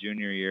them my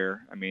junior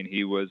year, I mean,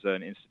 he was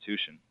an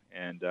institution.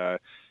 And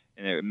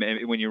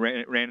when you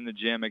ran in the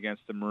gym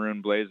against the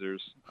Maroon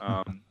Blazers,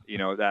 you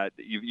know, that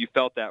you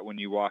felt that when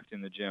you walked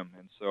in the gym.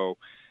 And so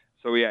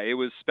yeah, it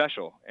was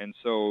special. And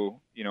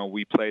so, you know,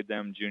 we played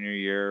them junior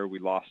year. We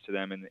lost to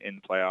them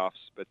in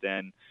playoffs. But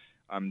then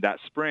that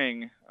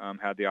spring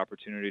had the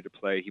opportunity to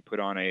play. He put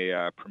on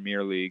a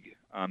Premier League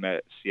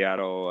at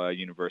Seattle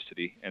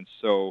University. And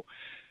so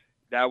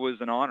that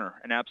was an honor,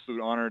 an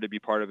absolute honor to be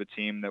part of a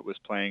team that was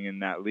playing in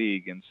that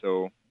league. And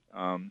so,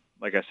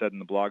 like I said in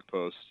the blog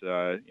post,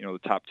 you know,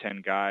 the top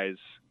 10 guys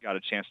got a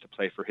chance to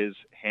play for his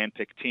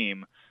hand-picked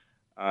team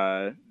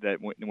that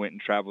went and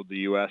traveled the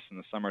U.S. in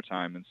the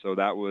summertime. And so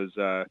that was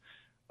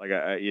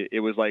it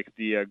was like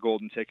the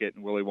golden ticket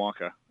in Willy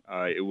Wonka.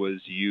 It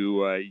was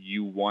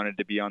you wanted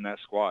to be on that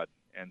squad.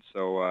 And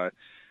so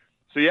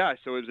yeah,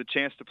 so it was a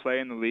chance to play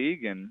in the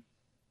league, and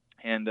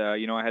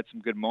you know, I had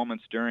some good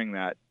moments during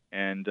that.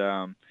 And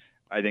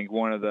I think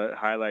one of the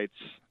highlights,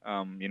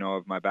 you know,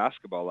 of my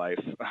basketball life,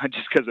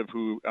 just because of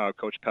who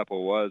Coach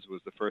Pepple was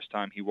the first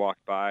time he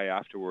walked by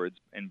afterwards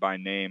and by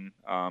name,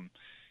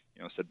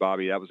 you know, said,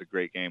 "Bobby, that was a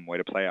great game. Way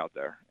to play out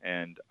there."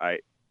 And I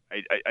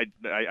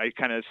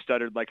kind of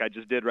stuttered like I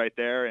just did right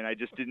there, and I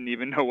just didn't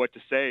even know what to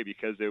say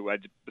because I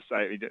just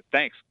decided,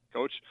 "Thanks,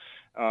 Coach."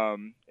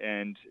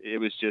 And it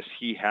was just,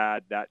 he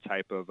had that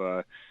type of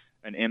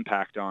an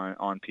impact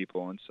on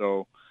people. And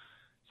so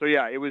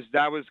yeah,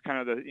 that was kind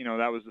of the, you know,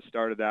 that was the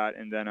start of that.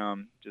 And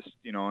then just,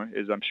 you know,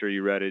 as I'm sure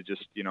you read it,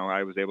 just, you know,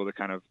 I was able to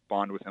kind of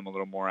bond with him a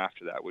little more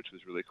after that, which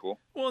was really cool.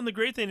 Well, and the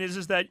great thing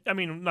is that, I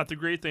mean, not the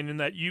great thing in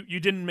that you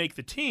didn't make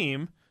the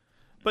team,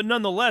 but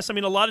nonetheless, I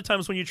mean, a lot of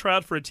times when you try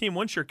out for a team,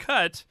 once you're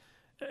cut,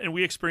 and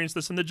we experience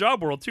this in the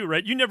job world too,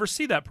 right? You never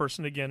see that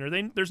person again, or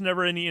there's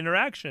never any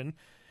interaction.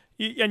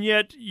 And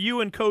yet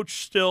you and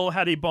Coach still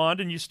had a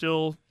bond, and you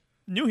still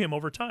knew him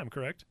over time,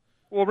 correct?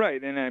 Well,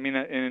 right, and I mean,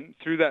 and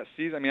through that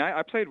season, I mean,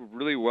 I played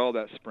really well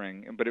that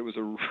spring, but it was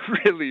a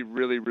really,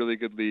 really, really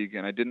good league,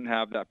 and I didn't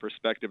have that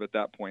perspective at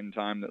that point in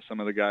time that some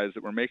of the guys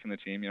that were making the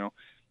team, you know,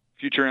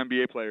 future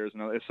NBA players,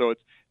 and so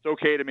it's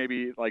okay to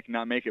maybe like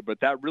not make it, but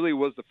that really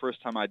was the first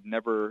time I'd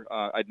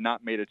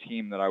not made a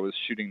team that I was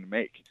shooting to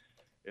make,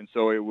 and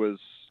so it was,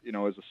 you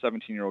know, as a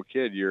 17-year-old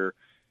kid, you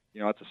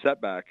know, it's a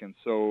setback, and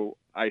so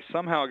I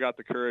somehow got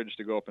the courage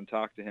to go up and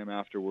talk to him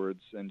afterwards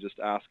and just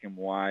ask him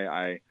why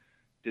I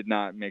did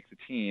not make the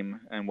team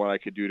and what I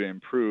could do to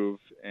improve.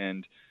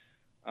 And,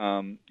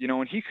 you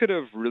know, and he could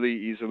have really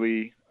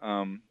easily,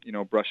 you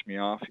know, brushed me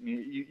off. I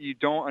mean, you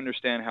don't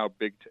understand how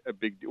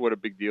what a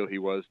big deal he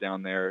was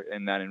down there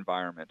in that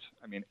environment.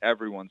 I mean,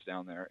 everyone's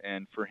down there.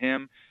 And for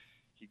him,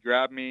 he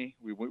grabbed me,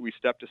 we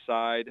stepped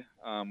aside.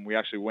 We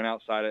actually went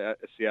outside at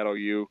Seattle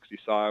U because he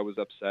saw I was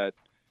upset.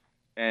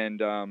 And,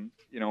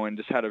 you know, and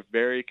just had a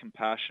very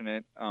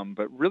compassionate,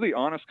 but really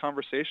honest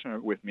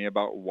conversation with me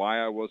about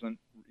why I wasn't,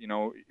 you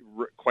know,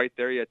 quite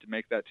there yet to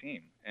make that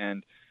team.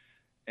 And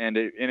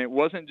it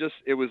wasn't just,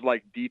 it was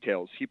like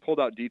details. He pulled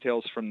out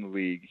details from the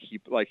league. He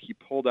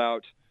pulled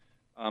out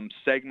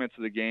segments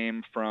of the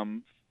game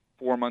from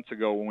 4 months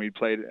ago when we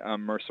played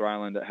Mercer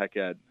Island at Heck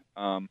Ed.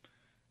 And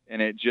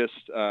it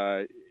just,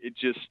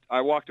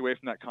 I walked away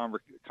from that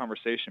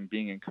conversation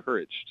being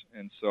encouraged.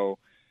 And so,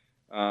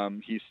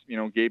 he's, you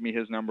know, gave me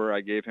his number.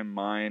 I gave him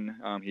mine.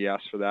 He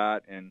asked for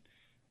that, and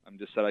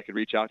just said I could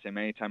reach out to him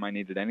anytime I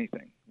needed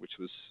anything, which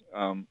was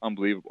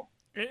unbelievable.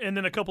 And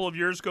then a couple of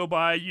years go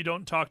by. You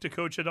don't talk to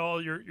Coach at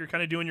all. You're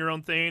kind of doing your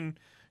own thing,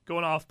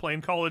 going off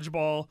playing college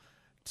ball.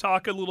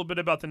 Talk a little bit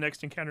about the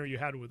next encounter you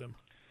had with him.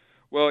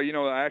 Well, you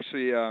know, I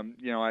actually,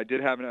 you know, I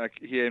did have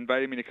he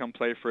invited me to come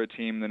play for a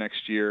team the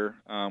next year,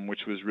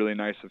 which was really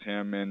nice of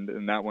him,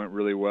 and that went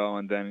really well.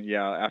 And then,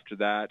 yeah, after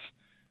that,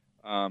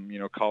 you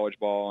know, college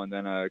ball, and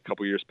then a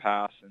couple years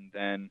passed, and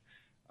then,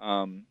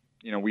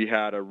 you know, we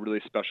had a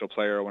really special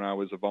player when I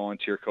was a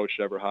volunteer coach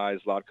at Everett High,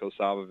 Zlatko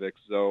Savovic,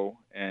 Zoe,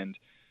 and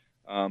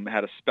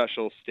had a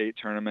special state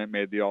tournament,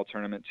 made the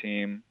all-tournament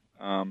team,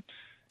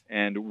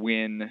 and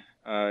when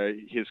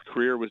his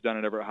career was done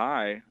at Everett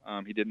High,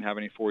 he didn't have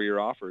any 4-year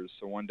offers.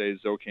 So one day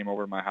Zoe came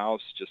over to my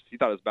house, he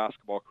thought his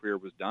basketball career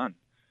was done,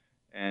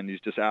 and he's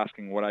just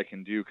asking what I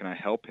can do, can I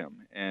help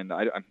him? And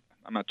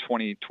I'm a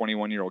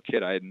 21-year-old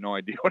kid. I had no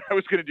idea what I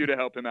was going to do to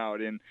help him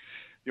out. And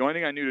the only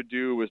thing I knew to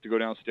do was to go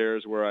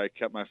downstairs where I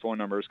kept my phone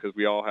numbers, because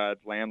we all had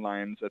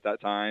landlines at that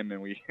time,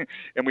 and we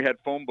had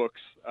phone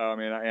books.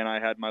 And I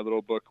had my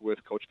little book with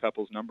Coach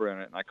Pepple's number in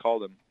it, and I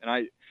called him.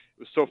 And it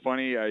was so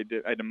funny. I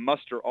had to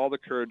muster all the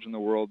courage in the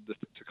world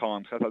to call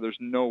him, because I thought there's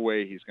no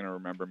way he's going to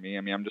remember me.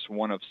 I mean, I'm just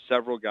one of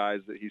several guys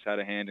that he's had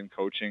a hand in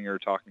coaching or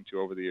talking to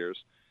over the years.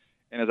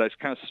 And as I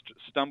kind of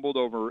stumbled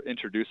over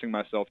introducing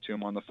myself to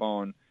him on the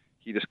phone,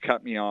 he just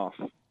cut me off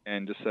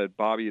and just said,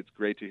 "Bobby, it's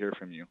great to hear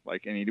from you."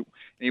 And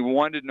he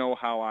wanted to know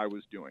how I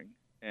was doing,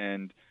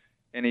 and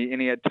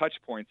he had touch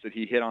points that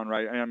he hit on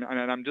right. And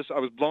I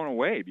was blown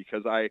away,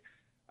 because I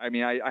I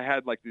mean, I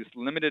had like this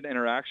limited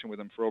interaction with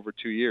him for over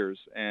 2 years,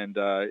 and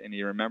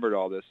he remembered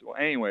all this. Well,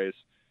 anyways,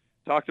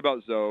 talked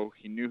about Zoe.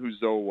 He knew who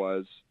Zoe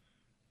was.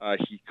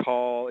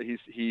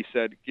 He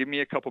said, give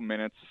me a couple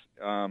minutes.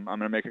 I'm going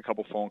to make a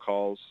couple phone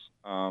calls,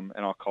 and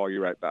I'll call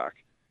you right back.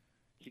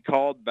 He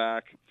called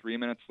back 3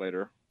 minutes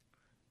later.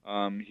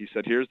 He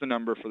said, here's the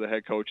number for the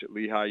head coach at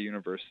Lehigh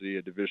University,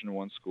 a Division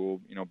I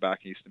school,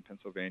 back east in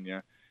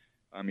Pennsylvania.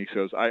 He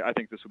says, I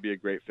think this would be a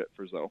great fit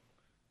for Zoe.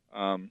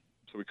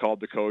 So we called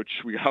the coach.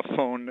 We got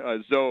phone.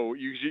 Zoe,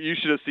 you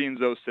should have seen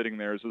Zoe sitting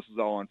there as this is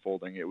all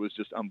unfolding. It was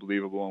just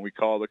unbelievable. And we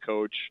call the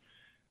coach.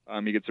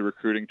 He gets a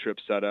recruiting trip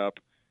set up.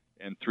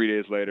 And 3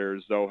 days later,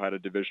 Zoe had a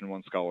Division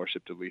I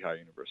scholarship to Lehigh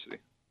University.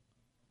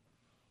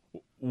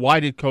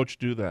 Why did Coach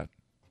do that?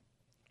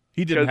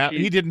 He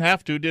didn't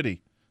have to, did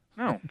he?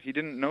 No, he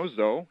didn't know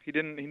Zoe. He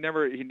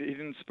never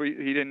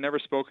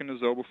spoken to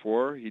Zoe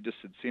before. He just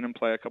had seen him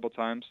play a couple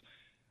times.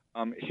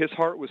 His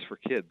heart was for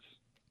kids,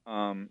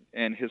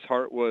 and his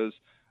heart was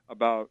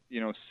about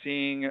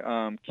seeing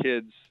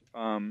kids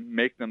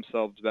make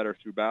themselves better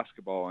through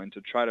basketball, and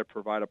to try to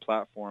provide a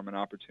platform and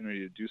opportunity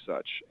to do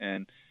such.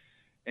 And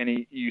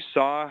you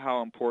saw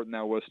how important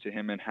that was to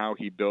him and how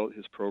he built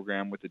his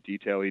program with the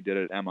detail he did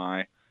at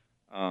MI.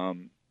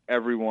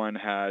 Everyone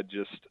had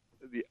just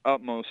the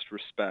utmost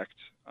respect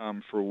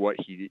for what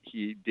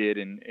he did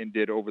and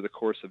did over the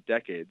course of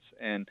decades,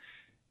 and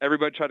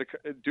everybody tried to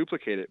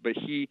duplicate it. But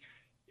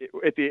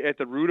at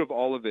the root of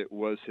all of it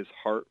was his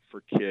heart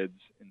for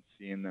kids and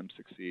seeing them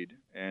succeed.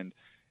 And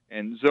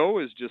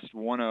Zoe is just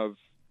one of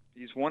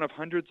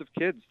hundreds of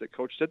kids that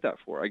Coach did that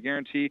for. I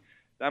guarantee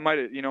that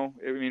might,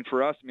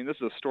 for us, this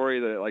is a story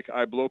that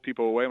I blow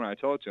people away when I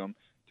tell it to them.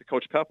 To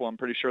Coach Pepple, I'm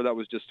pretty sure that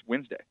was just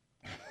Wednesday,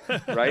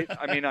 right?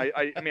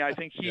 I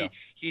think he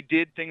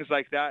did things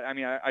like that.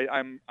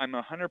 I'm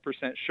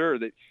 100% sure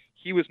that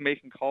he was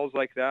making calls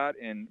like that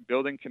and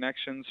building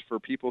connections for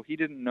people he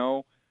didn't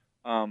know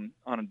on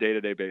a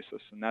day-to-day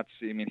basis. And that's,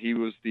 he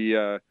was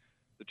the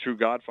true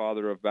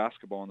godfather of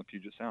basketball in the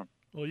Puget Sound.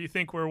 Well, you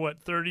think we're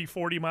 30,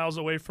 40 miles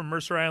away from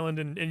Mercer Island,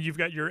 and you've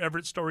got your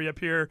Everett story up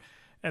here.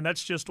 And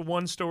that's just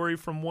one story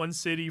from one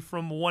city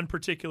from one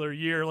particular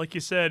year. Like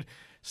you said,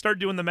 start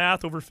doing the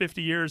math over 50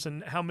 years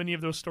and how many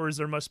of those stories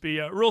there must be.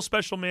 A real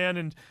special man,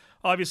 and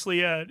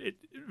obviously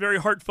very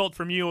heartfelt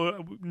from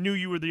you. Knew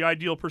you were the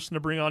ideal person to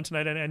bring on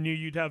tonight, and I knew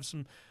you'd have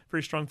some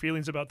very strong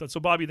feelings about that.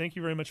 So, Bobby, thank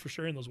you very much for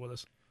sharing those with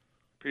us.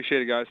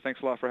 Appreciate it, guys. Thanks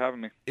a lot for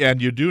having me.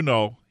 And you do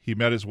know he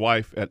met his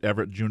wife at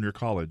Everett Junior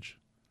College.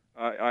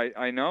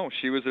 I know.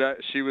 He was a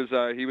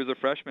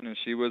freshman, and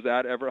she was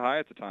at Everett High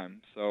at the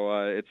time.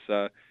 So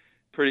it's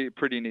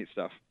pretty neat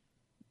stuff.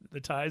 The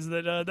ties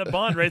that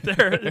bond right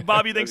there.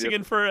 Bobby, thanks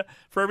again for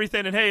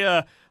everything. And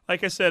hey,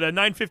 like I said,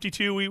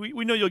 9:52.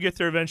 We know you'll get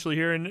there eventually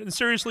here. And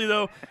seriously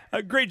though,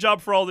 a great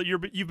job for all that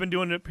you've been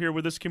doing up here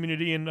with this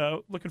community, and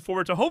looking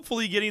forward to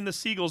hopefully getting the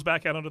Seagulls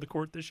back out onto the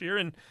court this year.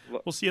 And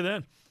we'll see you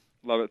then.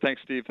 Love it.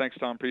 Thanks, Steve. Thanks,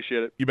 Tom.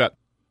 Appreciate it. You bet.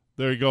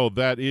 There you go.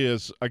 That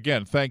is,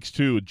 again, thanks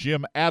to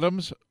Jim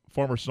Adams,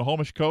 former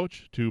Snohomish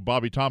coach, to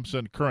Bobby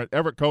Thompson, current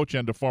Everett coach,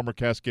 and to former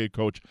Cascade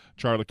coach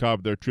Charlie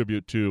Cobb, their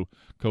tribute to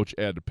Coach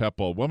Ed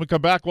Pepple. When we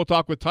come back, we'll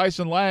talk with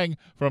Tyson Lang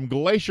from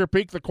Glacier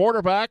Peak, the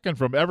quarterback, and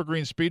from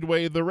Evergreen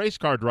Speedway, the race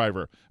car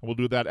driver. And we'll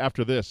do that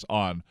after this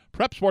on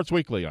Prep Sports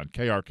Weekly on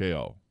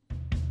KRKO.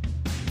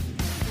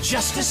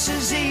 Justice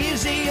is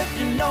easy if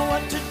you know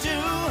what to do.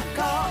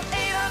 Call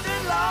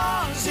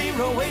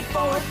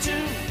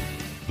 800-LAW-0842.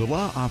 The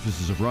law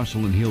offices of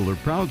Russell & Hill are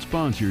proud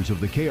sponsors of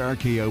the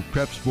KRKO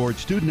Prep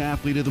Sports Student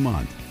Athlete of the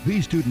Month.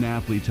 These student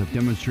athletes have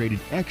demonstrated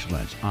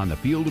excellence on the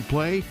field of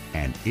play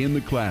and in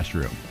the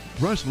classroom.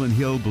 Russell &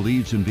 Hill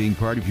believes in being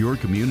part of your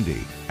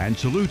community and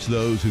salutes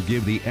those who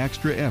give the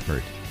extra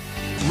effort.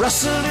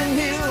 Russell &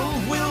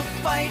 Hill will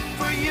fight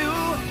for you.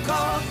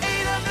 Call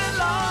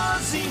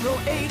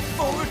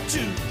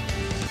 800-LAW-0842.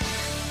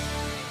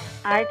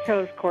 I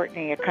chose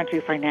Courtney at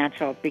Country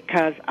Financial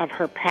because of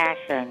her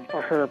passion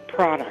for her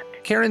product.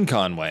 Karen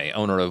Conway,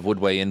 owner of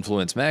Woodway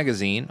Influence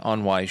magazine,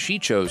 on why she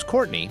chose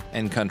Courtney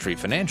and Country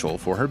Financial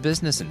for her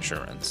business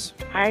insurance.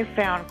 I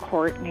found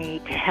Courtney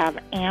to have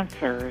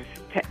answers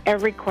to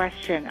every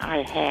question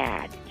I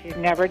had. She's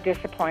never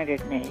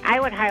disappointed me. I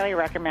would highly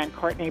recommend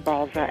Courtney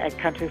Balza at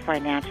Country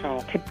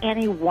Financial to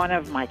any one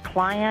of my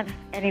clients,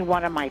 any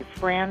one of my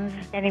friends,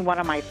 any one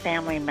of my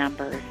family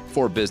members.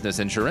 For business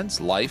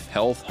insurance, life,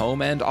 health,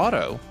 home, and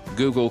auto,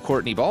 Google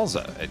Courtney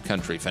Balza at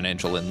Country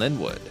Financial in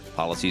Linwood.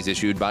 Policies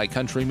issued by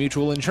Country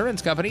Mutual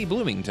Insurance Company,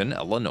 Bloomington,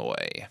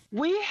 Illinois.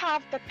 We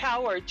have the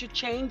power to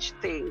change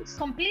things.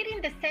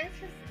 Completing the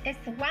census is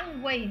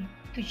one way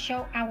to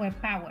show our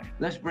power.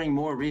 Let's bring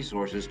more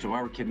resources to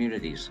our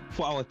communities.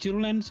 For our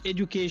children's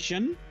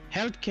education,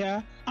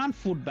 healthcare, and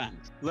food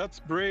banks.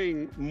 Let's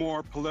bring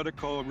more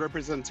political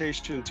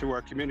representation to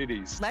our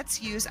communities.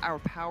 Let's use our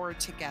power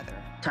together.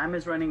 Time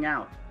is running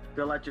out.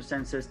 Fill out your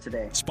census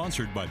today.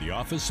 Sponsored by the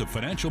Office of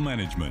Financial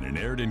Management and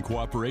aired in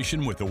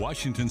cooperation with the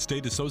Washington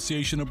State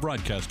Association of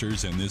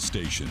Broadcasters and this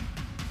station.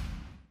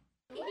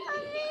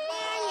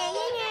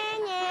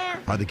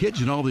 Are the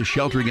kids and all this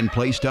sheltering in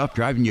place stuff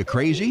driving you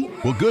crazy?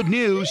 Well, good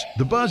news.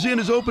 The Buzz Inn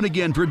is open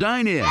again for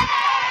dine-in.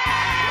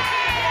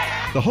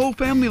 The whole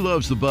family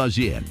loves the Buzz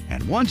Inn,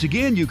 and once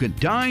again you can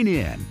dine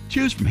in.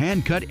 Choose from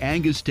hand-cut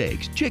Angus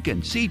steaks,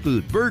 chicken,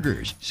 seafood,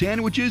 burgers,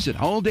 sandwiches, and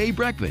all-day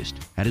breakfast.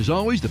 And as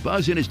always, the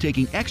Buzz Inn is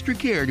taking extra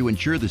care to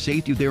ensure the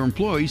safety of their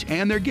employees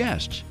and their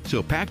guests.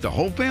 So pack the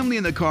whole family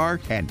in the car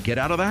and get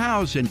out of the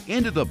house and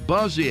into the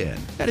Buzz Inn.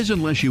 That is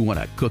unless you want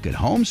to cook at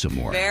home some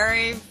more.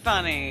 Very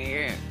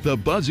funny. The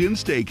Buzz Inn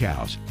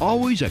Steakhouse.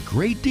 Always a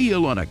great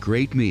deal on a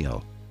great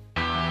meal.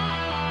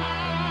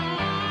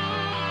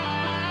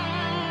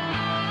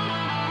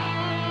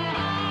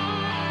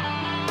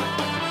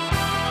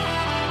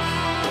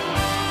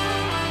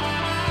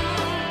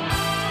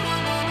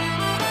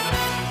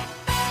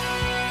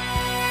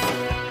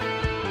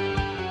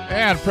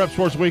 And Prep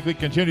Sports Weekly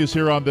continues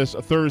here on this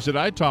Thursday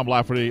night. Tom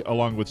Lafferty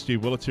along with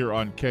Steve Willits here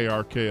on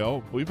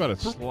KRKO. We've had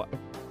a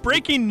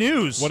breaking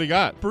news. What do you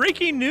got?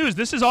 Breaking news.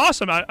 This is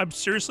awesome. I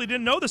seriously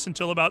didn't know this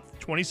until about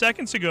 20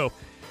 seconds ago.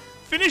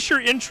 Finish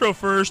your intro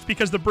first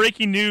because the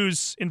breaking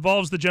news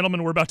involves the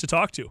gentleman we're about to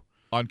talk to.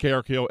 On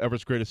KRKO,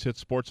 Everett's Greatest Hits,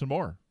 Sports, and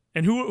More.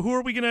 And who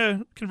are we going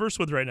to converse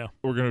with right now?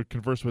 We're going to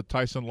converse with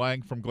Tyson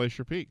Lang from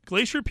Glacier Peak.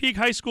 Glacier Peak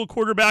High School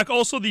quarterback,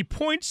 also the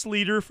points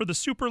leader for the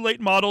super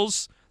late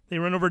models. They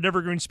run over at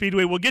Evergreen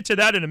Speedway. We'll get to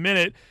that in a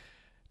minute.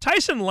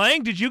 Tyson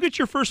Lang, did you get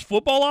your first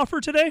football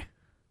offer today?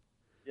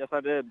 Yes, I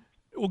did.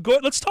 Well,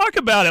 let's talk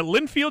about it.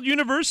 Linfield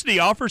University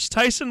offers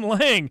Tyson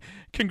Lang.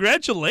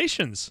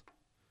 Congratulations.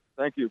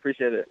 Thank you.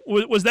 Appreciate it.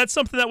 Was that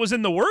something that was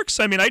in the works?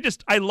 I mean,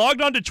 I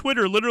logged onto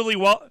Twitter literally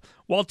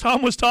while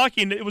Tom was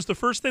talking. It was the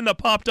first thing that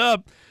popped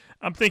up.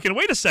 I'm thinking,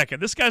 wait a second,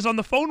 this guy's on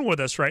the phone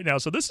with us right now,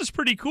 so this is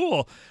pretty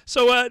cool.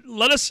 So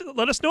let us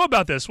know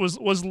about this. Was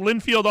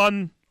Linfield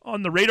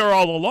on the radar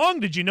all along?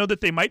 Did you know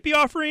that they might be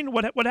offering?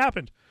 What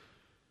happened?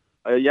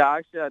 Yeah, I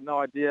actually had no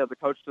idea. The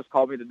coach just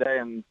called me today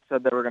and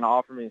said they were going to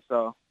offer me,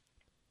 so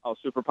I was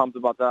super pumped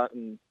about that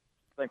and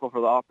thankful for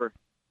the offer.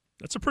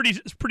 That's a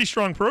pretty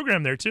strong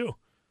program there too.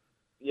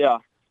 Yeah.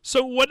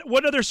 So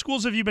what other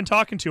schools have you been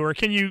talking to, or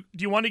do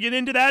you want to get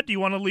into that? Do you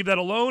want to leave that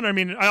alone? I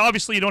mean,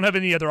 obviously you don't have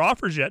any other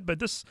offers yet, but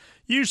this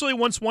usually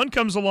once one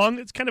comes along,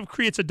 it kind of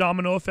creates a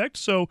domino effect.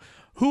 So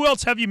who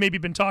else have you maybe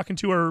been talking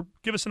to, or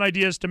give us an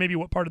idea as to maybe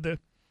what part of the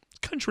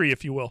country,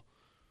 if you will?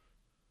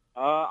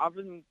 I've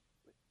been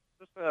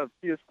just a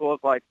few schools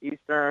like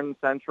Eastern,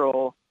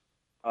 Central,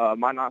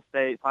 Minot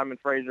State, Simon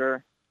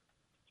Fraser,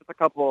 just a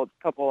couple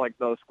like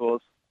those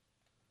schools.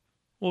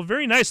 Well,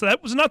 very nice.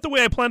 That was not the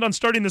way I planned on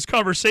starting this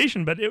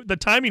conversation, but the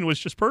timing was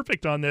just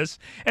perfect on this.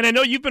 And I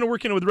know you've been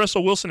working with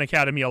Russell Wilson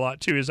Academy a lot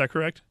too. Is that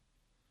correct?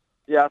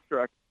 Yeah, that's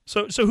correct.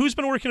 So who's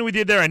been working with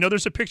you there? I know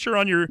there's a picture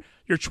on your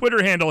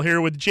Twitter handle here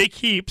with Jake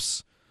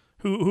Heaps,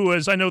 who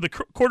is, I know, the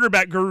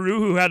quarterback guru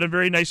who had a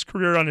very nice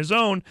career on his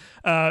own.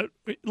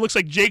 It looks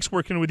like Jake's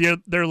working with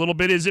you there a little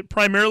bit. Is it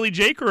primarily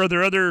Jake, or are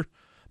there other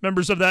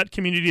members of that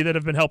community that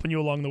have been helping you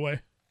along the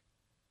way?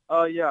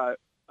 Yeah.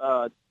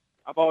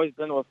 I've always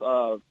been with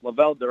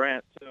Lavelle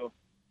Durant, too.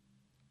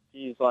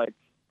 He's, like,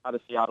 out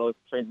of Seattle,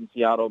 trains in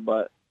Seattle.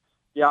 But,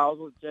 yeah, I was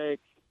with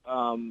Jake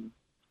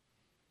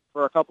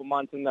for a couple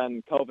months, and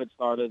then COVID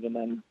started, and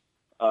then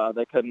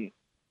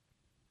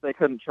they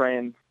couldn't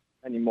train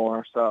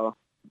anymore. So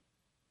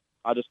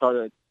I just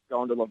started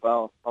going to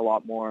Lavelle a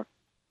lot more.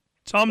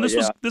 Tom,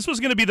 this was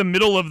going to be the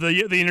middle of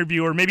the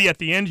interview, or maybe at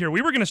the end here.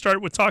 We were going to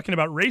start with talking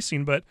about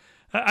racing, but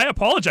I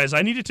apologize.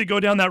 I needed to go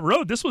down that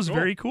road. This was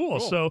very cool.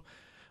 So,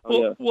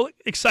 well,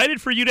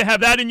 excited for you to have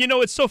that. And,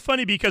 it's so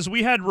funny because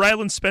we had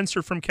Rylan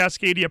Spencer from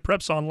Cascadia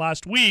Preps on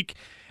last week,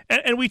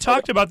 and we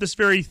talked about this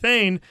very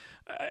thing.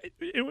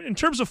 In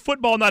terms of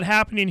football not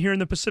happening here in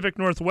the Pacific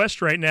Northwest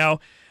right now,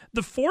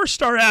 the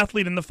 4-star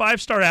athlete and the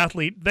 5-star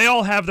athlete, they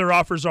all have their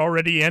offers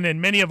already in,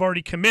 and many have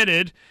already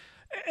committed.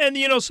 And,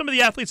 some of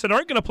the athletes that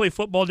aren't going to play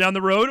football down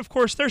the road, of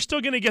course, they're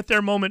still going to get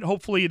their moment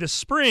hopefully this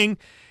spring.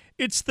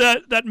 It's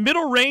that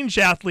middle range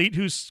athlete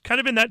who's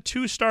kind of in that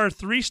 2-star,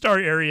 3-star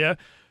area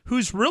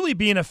who's really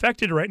being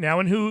affected right now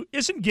and who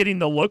isn't getting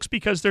the looks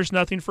because there's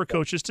nothing for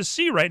coaches to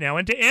see right now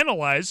and to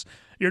analyze.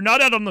 You're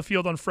not out on the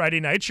field on Friday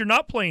nights. You're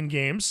not playing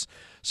games.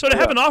 So to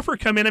have an offer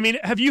come in, I mean,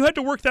 have you had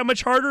to work that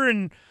much harder?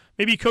 And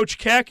maybe Coach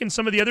Keck and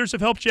some of the others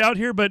have helped you out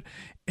here, but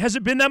has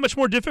it been that much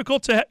more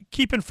difficult to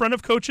keep in front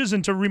of coaches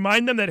and to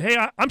remind them that, hey,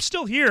 I'm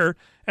still here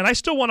and I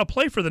still want to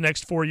play for the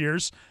next 4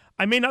 years.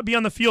 I may not be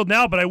on the field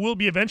now, but I will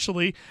be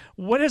eventually.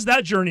 What has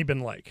that journey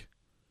been like?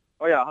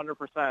 Oh, yeah,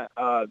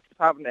 100%. Just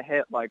having to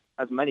hit, like,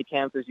 as many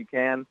camps as you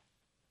can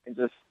and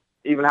just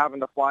even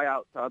having to fly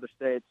out to other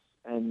states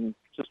and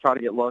just try to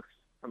get looks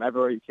from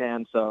everywhere you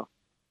can. So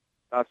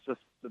that's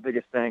just the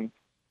biggest thing.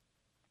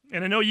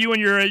 And I know you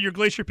and your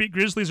Glacier Peak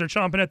Grizzlies are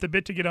chomping at the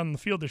bit to get on the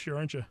field this year,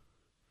 aren't you?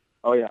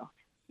 Oh, yeah.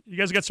 You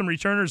guys got some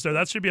returners there.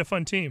 That should be a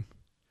fun team.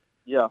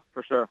 Yeah,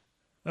 for sure.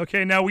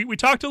 Okay, now we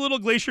talked a little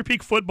Glacier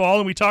Peak football,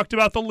 and we talked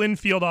about the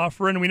Linfield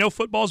offer, and we know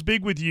football's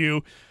big with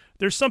you.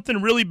 There's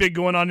something really big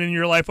going on in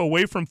your life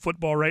away from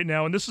football right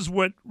now, and this is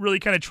what really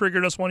kind of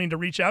triggered us wanting to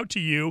reach out to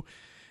you.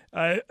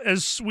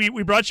 As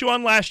we brought you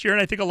on last year,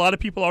 and I think a lot of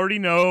people already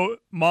know,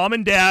 Mom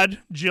and Dad,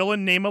 Jill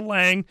and Naima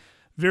Lang,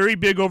 very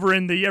big over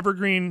in the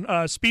Evergreen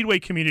Speedway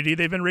community.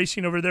 They've been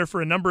racing over there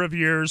for a number of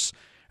years.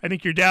 I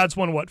think your dad's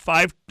won,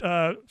 five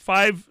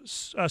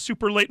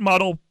super late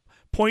model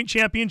point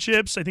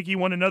championships. I think he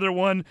won another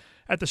one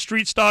at the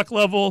street stock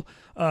level.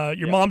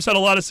 Your mom's had a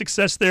lot of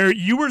success there.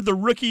 You were the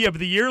Rookie of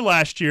the Year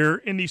last year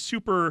in the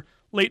super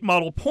late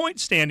model point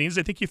standings.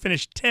 I think you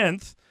finished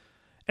 10th.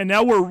 And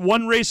now we're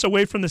one race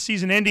away from the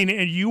season ending,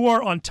 and you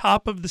are on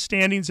top of the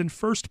standings in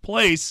first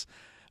place.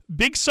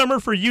 Big summer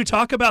for you.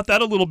 Talk about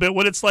that a little bit,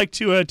 what it's like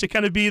to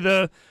kind of be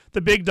the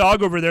big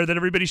dog over there that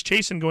everybody's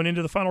chasing going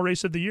into the final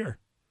race of the year.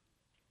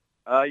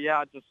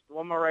 Yeah, just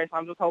one more race.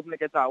 I'm just hoping to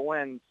get that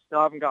win.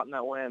 Still haven't gotten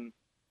that win.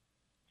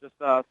 Just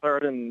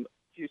third and a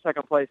few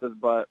second places,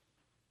 but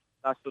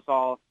that's just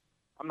all.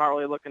 I'm not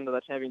really looking to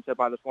the championship.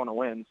 I just want to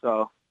win.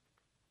 So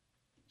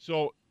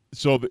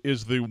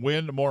is the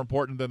win more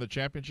important than the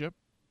championship?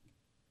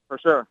 For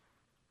sure.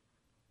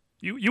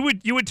 You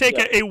would take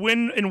a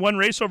win in one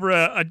race over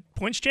a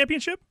points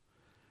championship?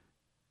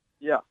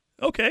 Yeah.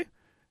 Okay.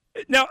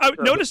 Now,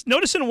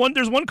 notice in one,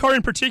 there's one car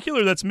in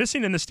particular that's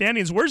missing in the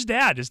standings. Where's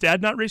Dad? Is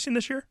Dad not racing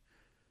this year?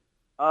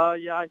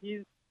 Yeah,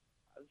 he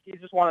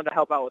just wanted to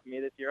help out with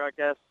me this year, I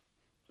guess,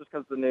 just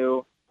because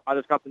I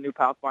just got the new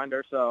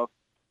Pathfinder, so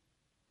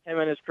him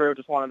and his crew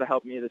just wanted to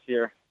help me this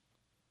year.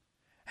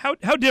 How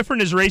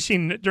different is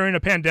racing during a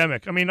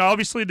pandemic? I mean,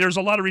 obviously there's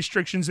a lot of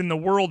restrictions in the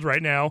world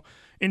right now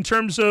in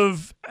terms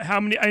of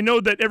how many. I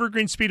know that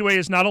Evergreen Speedway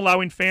is not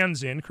allowing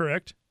fans in,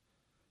 correct?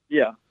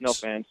 Yeah, no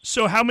fans.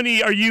 So how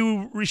many are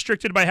you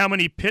restricted by? How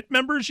many pit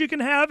members you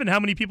can have, and how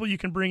many people you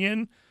can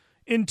bring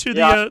into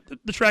the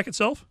track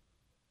itself?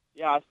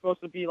 Yeah, it's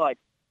supposed to be like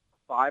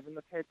 5 in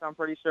the pits, I'm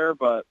pretty sure,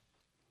 but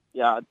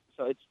yeah,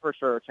 so it's for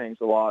sure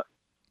changed a lot.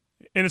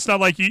 And it's not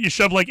like you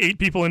shove like 8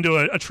 people into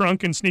a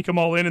trunk and sneak them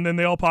all in, and then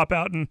they all pop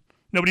out, and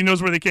nobody knows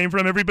where they came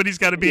from. Everybody's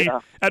got to be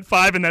at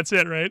 5, and that's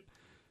it, right?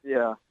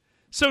 Yeah.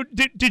 So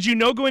did you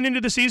know going into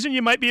the season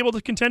you might be able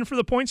to contend for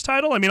the points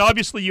title? I mean,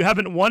 obviously you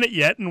haven't won it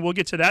yet, and we'll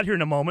get to that here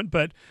in a moment.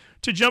 But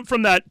to jump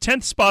from that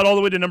 10th spot all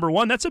the way to number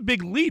 1, that's a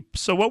big leap.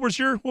 So what was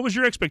your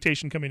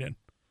expectation coming in?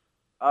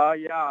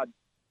 Yeah,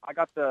 I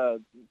got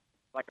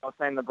like I was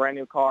saying, the brand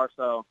new car,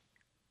 so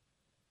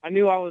I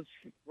knew I was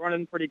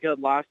running pretty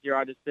good last year.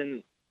 I just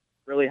didn't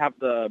really have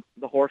the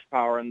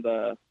horsepower, and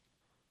the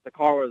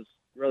car was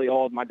really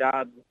old. My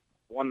dad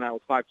won that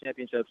with 5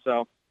 championships,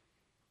 so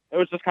it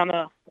was just kind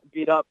of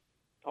beat up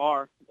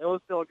car. It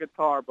was still a good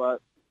car, but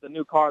the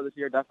new car this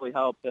year definitely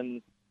helped,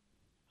 and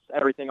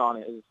everything on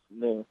it is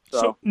new.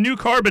 So new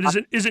car, but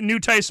is it new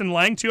Tyson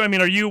Lang too? I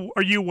mean, are you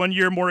 1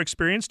 year more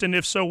experienced, and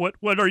if so,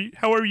 what are you?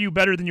 How are you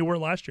better than you were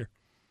last year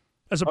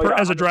as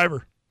a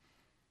driver?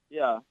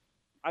 Yeah,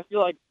 I feel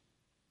like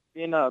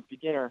being a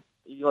beginner,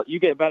 you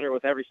get better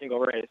with every single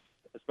race,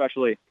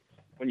 especially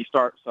when you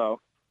start. So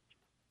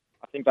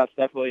I think that's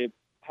definitely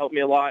helped me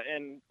a lot,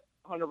 and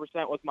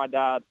 100% with my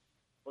dad,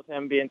 with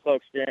him being so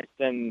experienced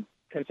and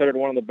considered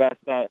one of the best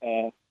at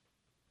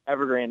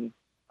Evergreen.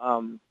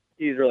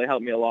 He's really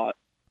helped me a lot.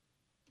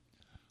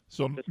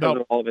 So just because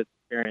of all of his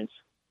experience.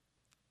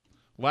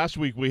 Last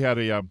week we had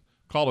a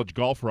college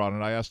golfer on,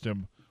 and I asked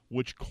him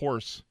which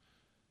course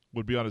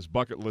would be on his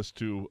bucket list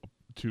to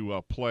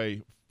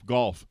play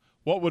golf.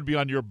 What would be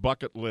on your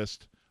bucket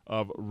list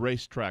of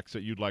racetracks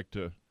that you'd like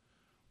to?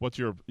 What's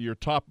your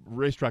top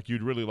racetrack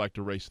you'd really like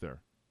to race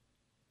there?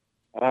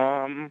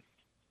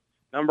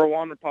 Number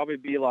 1 would probably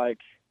be like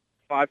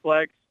Five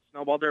Flags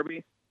Snowball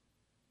Derby.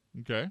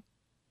 Okay.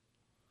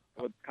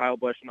 With Kyle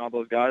Busch and all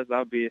those guys,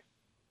 that'd be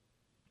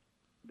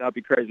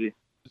crazy.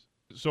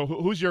 So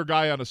who's your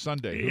guy on a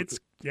Sunday? It's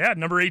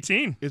number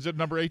 18. Is it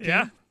number 18?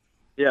 Yeah.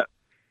 Yeah.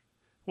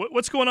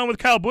 What's going on with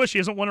Kyle Busch? He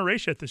hasn't won a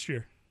race yet this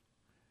year.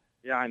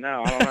 Yeah, I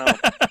know. I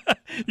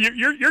don't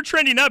know. You're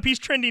trending up. He's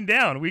trending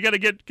down. We got to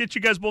get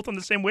you guys both on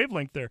the same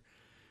wavelength there.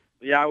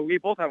 Yeah, we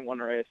both haven't won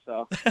a race,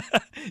 so.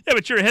 Yeah,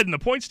 but you're ahead in the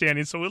point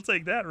standing, so we'll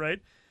take that, right?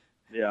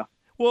 Yeah.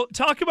 Well,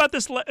 talk about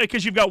this,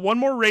 because you've got one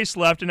more race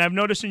left, and I've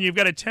noticed you've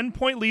got a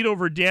 10-point lead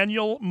over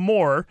Daniel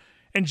Moore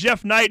and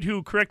Jeff Knight,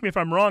 who, correct me if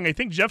I'm wrong, I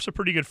think Jeff's a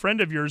pretty good friend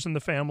of yours in the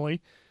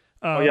family.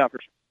 Yeah, for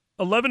sure.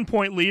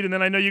 11-point lead, and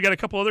then I know you got a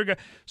couple other guys.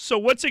 So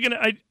what's it going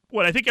to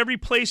I think every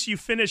place you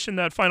finish in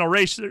that final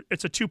race,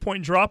 it's a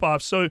 2-point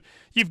drop-off. So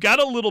you've got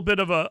a little bit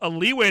of a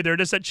leeway there.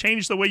 Does that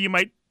change the way you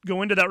might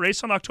go into that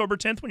race on October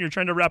 10th when you're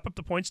trying to wrap up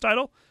the points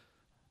title?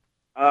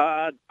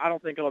 I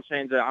don't think it'll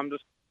change it.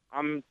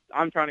 I'm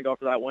trying to go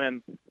for that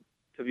win,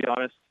 to be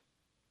honest.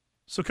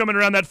 So coming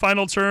around that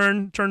final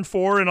turn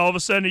 4, and all of a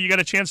sudden you got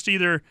a chance to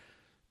either,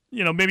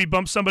 maybe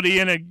bump somebody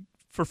in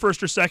for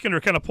first or second,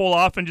 or kind of pull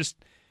off and just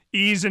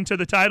ease into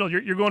the title.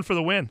 You're going for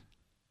the win.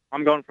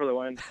 I'm going for the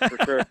win, for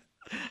sure.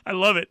 I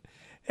love it.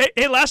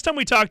 Hey, last time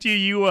we talked to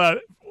you,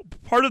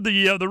 part of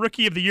the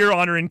Rookie of the Year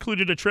honor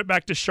included a trip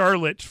back to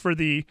Charlotte for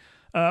the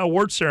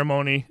award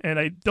ceremony, and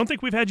I don't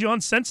think we've had you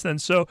on since then.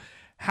 So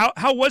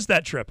how was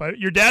that trip?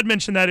 Your dad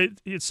mentioned that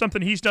it's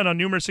something he's done on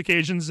numerous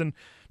occasions, and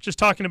just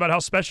talking about how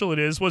special it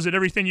is. Was it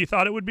everything you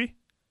thought it would be?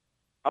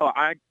 Oh,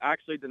 I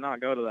actually did not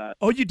go to that.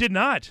 Oh, you did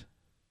not?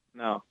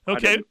 No.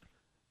 Okay.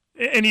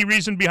 Any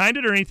reason behind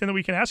it or anything that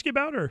we can ask you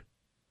about? Or?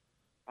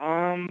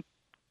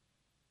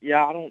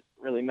 Yeah, I don't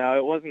really know.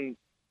 It wasn't,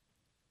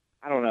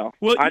 I don't know.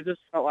 Well, I just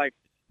felt like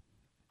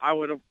I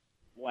would have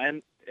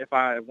went if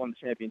I won the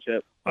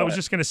championship. I was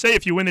just going to say,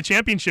 if you win the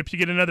championship, you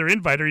get another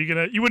invite.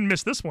 You wouldn't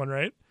miss this one,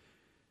 right?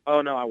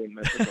 Oh, no, I wouldn't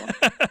miss this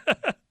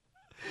one.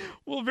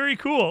 Well, very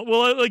cool.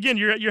 Well, again,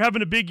 you're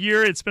having a big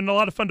year. It's been a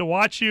lot of fun to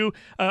watch you.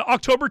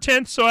 October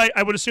 10th, so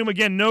I would assume,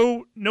 again,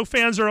 no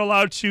fans are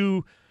allowed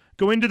to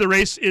go into the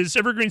race. Is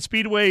Evergreen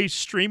Speedway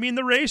streaming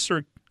the race?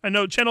 Or I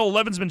know Channel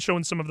 11's been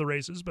showing some of the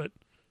races, but...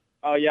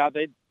 Oh, yeah,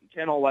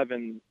 Channel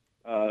 11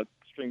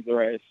 streams the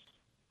race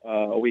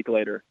a week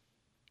later.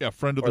 Yeah,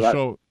 friend of the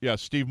show. Yeah,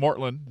 Steve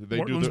Mortland.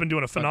 Mortland's been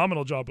doing a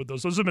phenomenal job with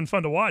those. Those have been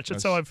fun to watch.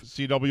 That's how I've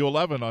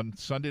CW11 on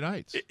Sunday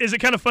nights. Is it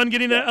kind of fun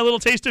getting a little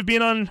taste of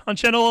being on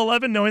Channel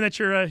 11, knowing that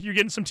you're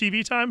getting some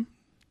TV time?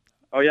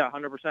 Oh yeah,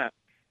 100%.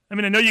 I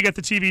mean, I know you got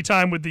the TV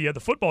time with the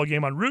football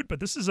game on Root, but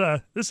this is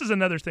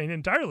another thing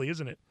entirely,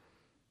 isn't it?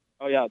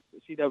 Oh yeah,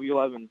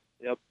 CW11.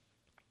 Yep.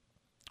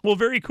 Well,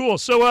 very cool.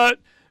 So,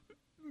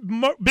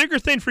 bigger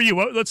thing for you.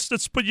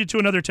 Let's put you to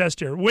another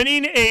test here.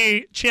 Winning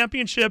a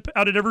championship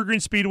out at Evergreen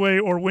Speedway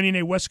or winning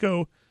a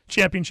Wesco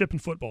championship in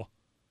football?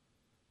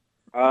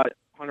 100%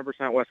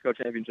 Wesco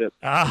championship.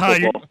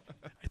 I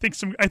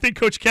think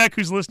Coach Keck,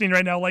 who's listening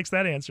right now, likes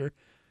that answer.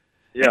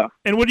 Yeah.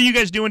 And what are you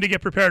guys doing to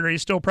get prepared? Are you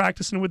still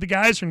practicing with the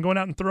guys and going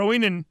out and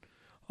throwing and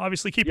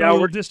obviously keeping a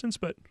little distance?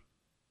 But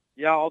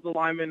yeah, all the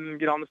linemen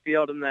get on the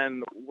field, and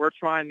then we're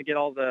trying to get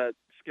all the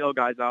skill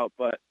guys out,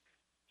 but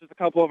just a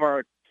couple of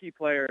our key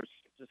players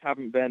just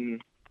haven't been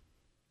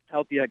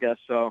healthy, I guess,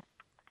 so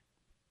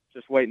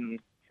just waiting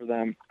for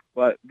them.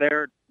 But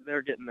they're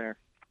getting there.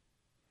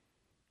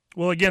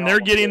 Well, again, they're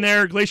getting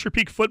there. Glacier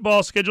Peak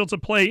football scheduled to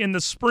play in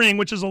the spring,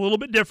 which is a little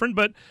bit different,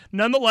 but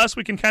nonetheless,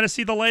 we can kind of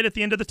see the light at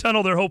the end of the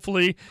tunnel there,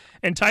 hopefully.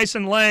 And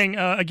Tyson Lang,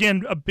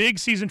 again, a big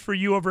season for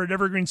you over at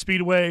Evergreen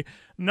Speedway.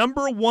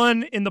 Number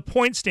 1 in the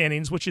point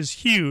standings, which is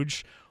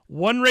huge.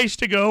 1 race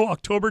to go,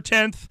 October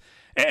 10th.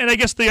 And I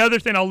guess the other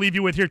thing I'll leave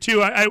you with here,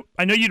 too, I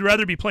know you'd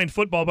rather be playing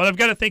football, but I've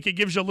got to think it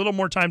gives you a little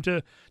more time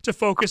to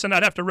focus and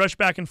not have to rush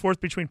back and forth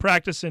between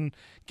practice and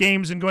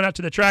games and going out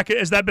to the track.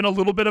 Has that been a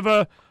little bit of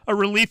a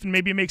relief and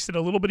maybe it makes it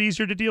a little bit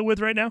easier to deal with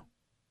right now?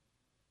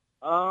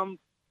 To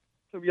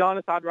be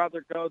honest, I'd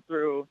rather go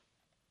through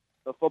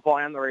the football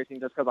and the racing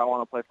just because I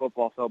want to play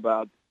football so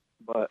bad.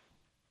 But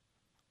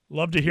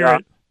love to hear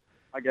it.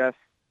 I guess.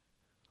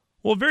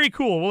 Well, very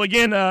cool. Well,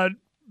 again,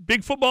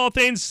 big football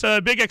things,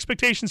 big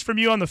expectations from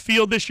you on the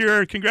field this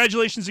year.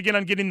 Congratulations again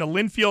on getting the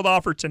Linfield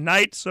offer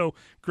tonight. So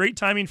great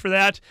timing for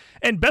that.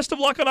 And best of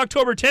luck on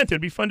October 10th.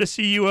 It'd be fun to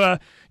see you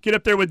get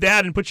up there with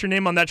Dad and put your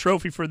name on that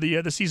trophy for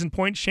the season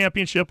points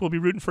championship. We'll be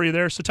rooting for you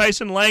there. So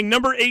Tyson Lang,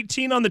 number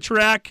 18 on the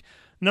track,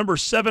 number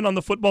 7 on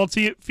the football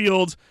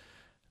field,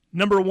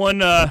 number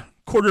 1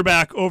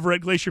 quarterback over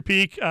at Glacier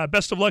Peak.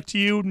 Best of luck to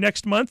you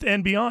next month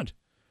and beyond.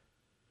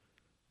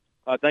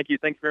 Thank you.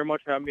 Thanks very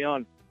much for having me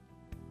on.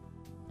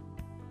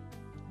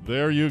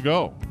 There you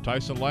go.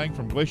 Tyson Lang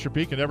from Glacier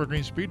Peak and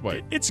Evergreen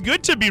Speedway. It's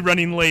good to be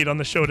running late on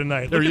the show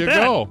tonight. There you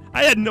go.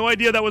 I had no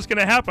idea that was going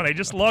to happen. I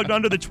just logged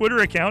onto the Twitter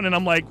account, and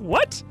I'm like,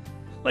 what?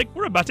 Like,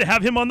 we're about to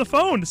have him on the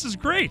phone. This is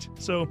great.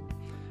 So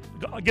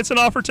gets an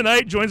offer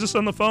tonight, joins us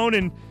on the phone,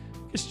 and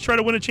just try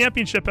to win a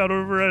championship out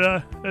over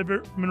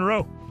at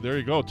Monroe. There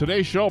you go.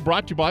 Today's show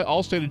brought to you by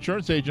Allstate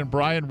Insurance Agent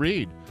Brian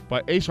Reed,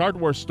 by Ace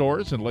Hardware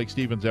Stores in Lake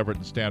Stevens, Everett,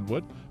 and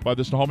Stanwood, by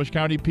the Snohomish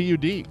County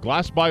PUD,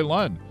 Glass by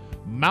Lund,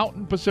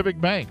 Mountain Pacific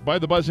Bank, by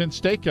the Buzz Inn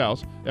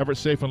Steakhouse, Everett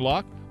Safe and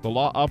Lock, the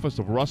Law Office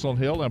of Russell &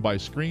 Hill, and by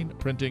Screen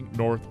Printing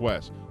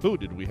Northwest. Who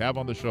did we have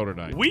on the show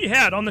tonight? We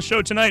had on the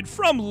show tonight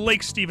from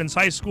Lake Stevens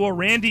High School,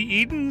 Randy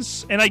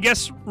Edens, and I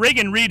guess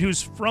Reagan Reed,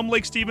 who's from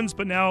Lake Stevens,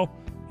 but now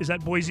is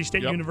at Boise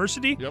State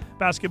University,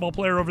 basketball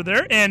player over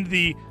there, and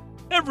the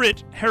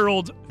Everett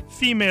Herald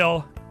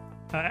female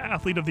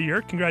Athlete of the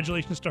Year.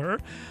 Congratulations to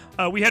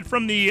her. We had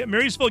from the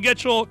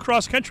Marysville-Getchell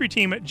cross-country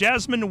team,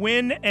 Jasmine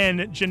Wynn and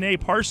Janae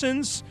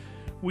Parsons.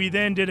 We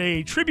then did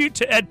a tribute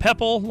to Ed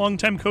Peppel,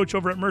 longtime coach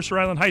over at Mercer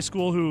Island High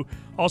School, who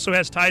also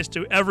has ties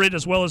to Everett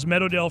as well as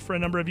Meadowdale for a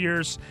number of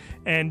years.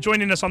 And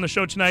joining us on the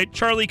show tonight,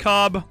 Charlie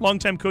Cobb,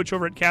 longtime coach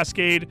over at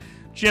Cascade,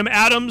 Jim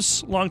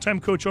Adams, longtime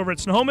coach over at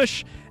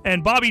Snohomish,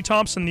 and Bobby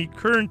Thompson, the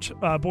current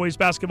boys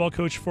basketball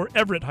coach for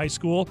Everett High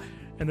School.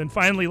 And then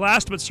finally,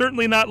 last but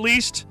certainly not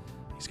least,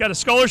 he's got a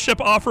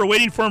scholarship offer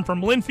waiting for him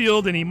from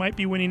Linfield, and he might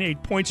be winning a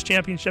points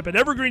championship at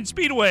Evergreen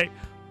Speedway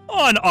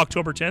on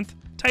October 10th.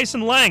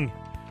 Tyson Lang,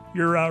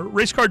 your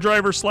race car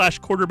driver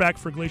 / quarterback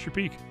for Glacier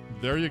Peak.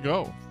 There you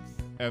go.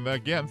 And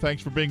again,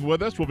 thanks for being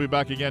with us. We'll be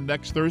back again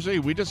next Thursday.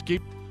 We just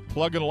keep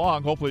plugging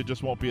along. Hopefully it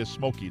just won't be as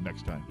smoky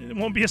next time. It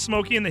won't be as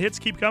smoky, and the hits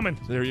keep coming.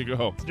 There you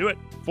go. Let's do it.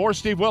 For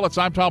Steve Willits,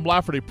 I'm Tom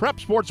Lafferty. Prep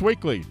Sports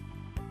Weekly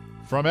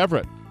from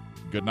Everett.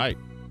 Good night.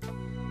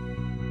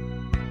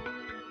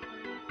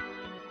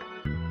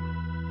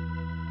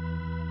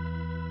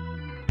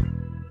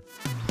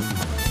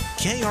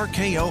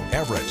 KRKO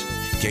Everett,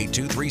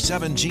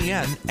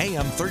 K237GN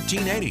AM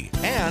 1380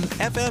 and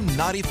FM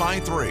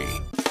 95.3.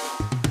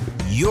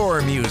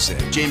 Your music.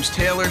 James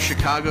Taylor,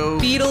 Chicago.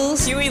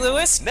 Beatles. Huey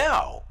Lewis.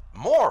 Now,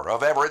 more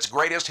of Everett's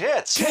greatest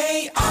hits.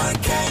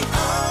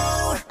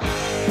 KRKO.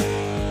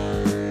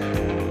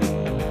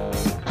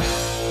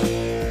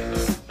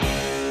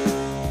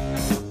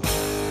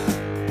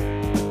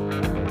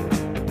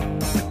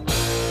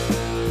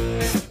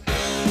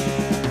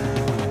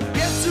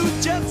 Guess who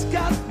just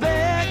got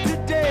back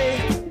today?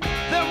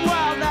 Them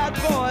wild-eyed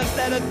boys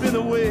that had been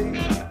away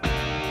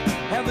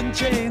haven't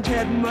changed,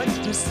 had much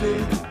to say.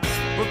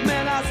 But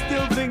man, I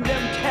still think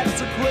them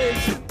cats are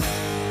crazy.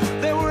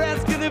 They were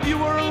asking if you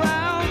were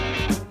around,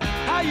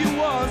 how you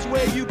was,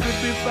 where you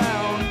could be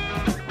found.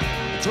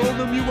 I told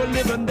them you were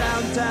living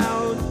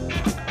downtown,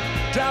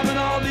 driving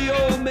all the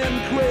old men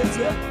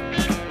crazy.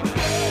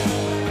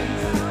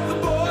 The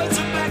boys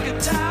are back in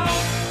town.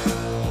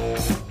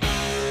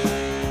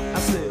 I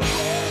said,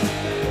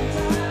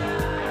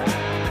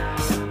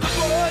 the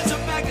boys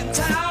are back in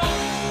town.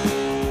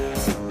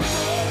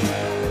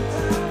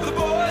 The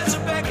boys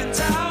are back in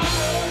town.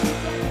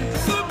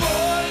 The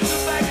boys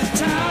are back in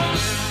town.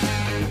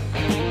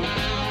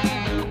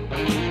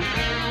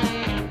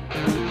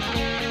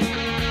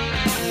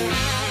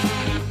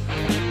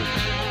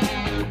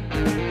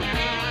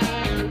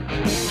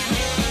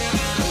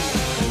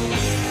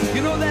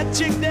 You know that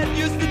chick that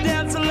used to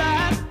dance a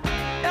lot?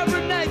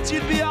 Every night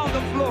she'd be on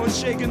the floor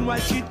shaking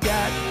what she'd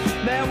got.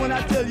 Man, when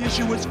I tell you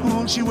she was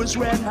cool, she was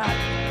red hot.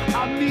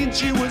 I mean,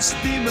 she was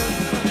steaming.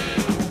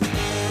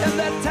 And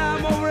that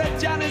time over at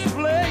Johnny's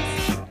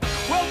place,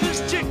 well,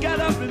 this chick got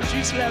up and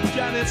she slapped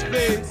Johnny's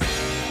face.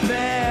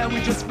 Man,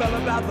 we just fell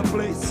about the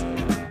place.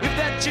 If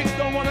that chick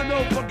don't wanna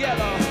know, forget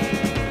her.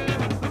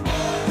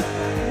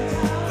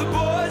 The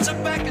boys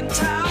are back in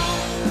town.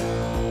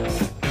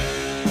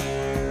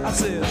 I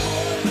said,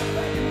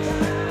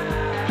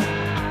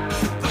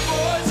 the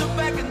boys are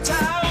back in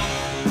town.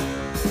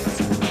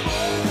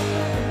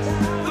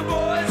 The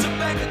boys are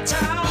back in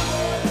town.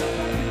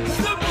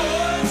 The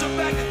boys are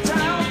back in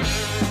town.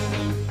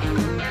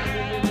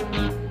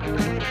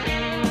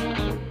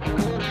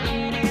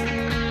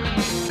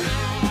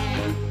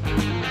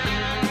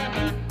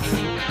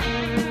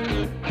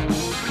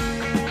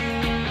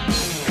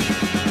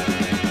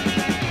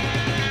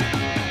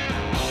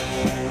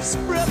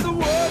 Spread the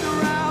word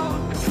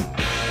around.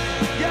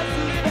 Guess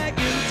who's back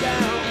in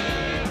town?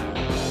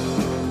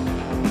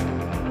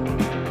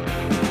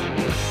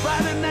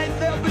 Friday night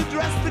they'll be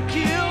dressed to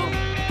kill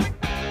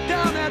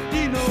down at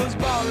Dino's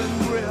Bar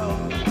and Grill.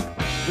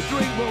 The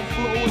drink will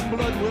flow and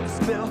blood will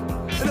spill.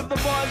 And if the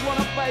boys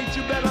wanna fight,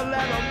 you better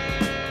let them.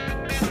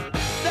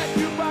 That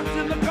jukebox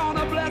in the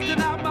corner blasting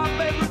out my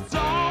favorite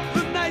song.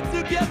 The nights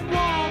will get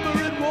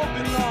warmer, it won't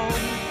be long.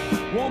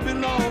 Won't be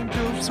long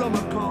till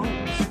summer comes.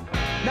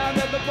 Now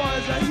that the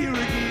boys are here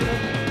again.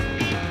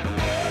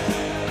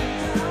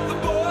 The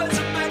boys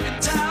are back in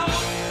town.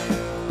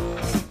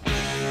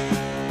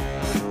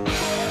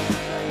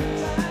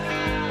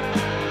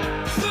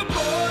 The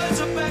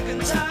boys are back in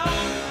town.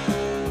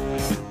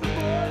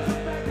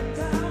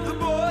 The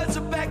boys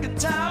are back in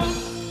town.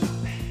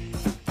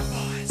 The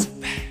boys are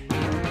back.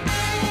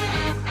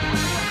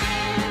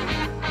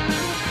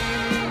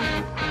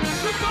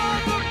 The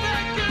boys are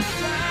back in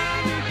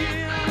town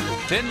again.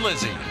 Thin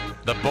Lizzy,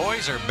 the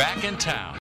boys are back in town.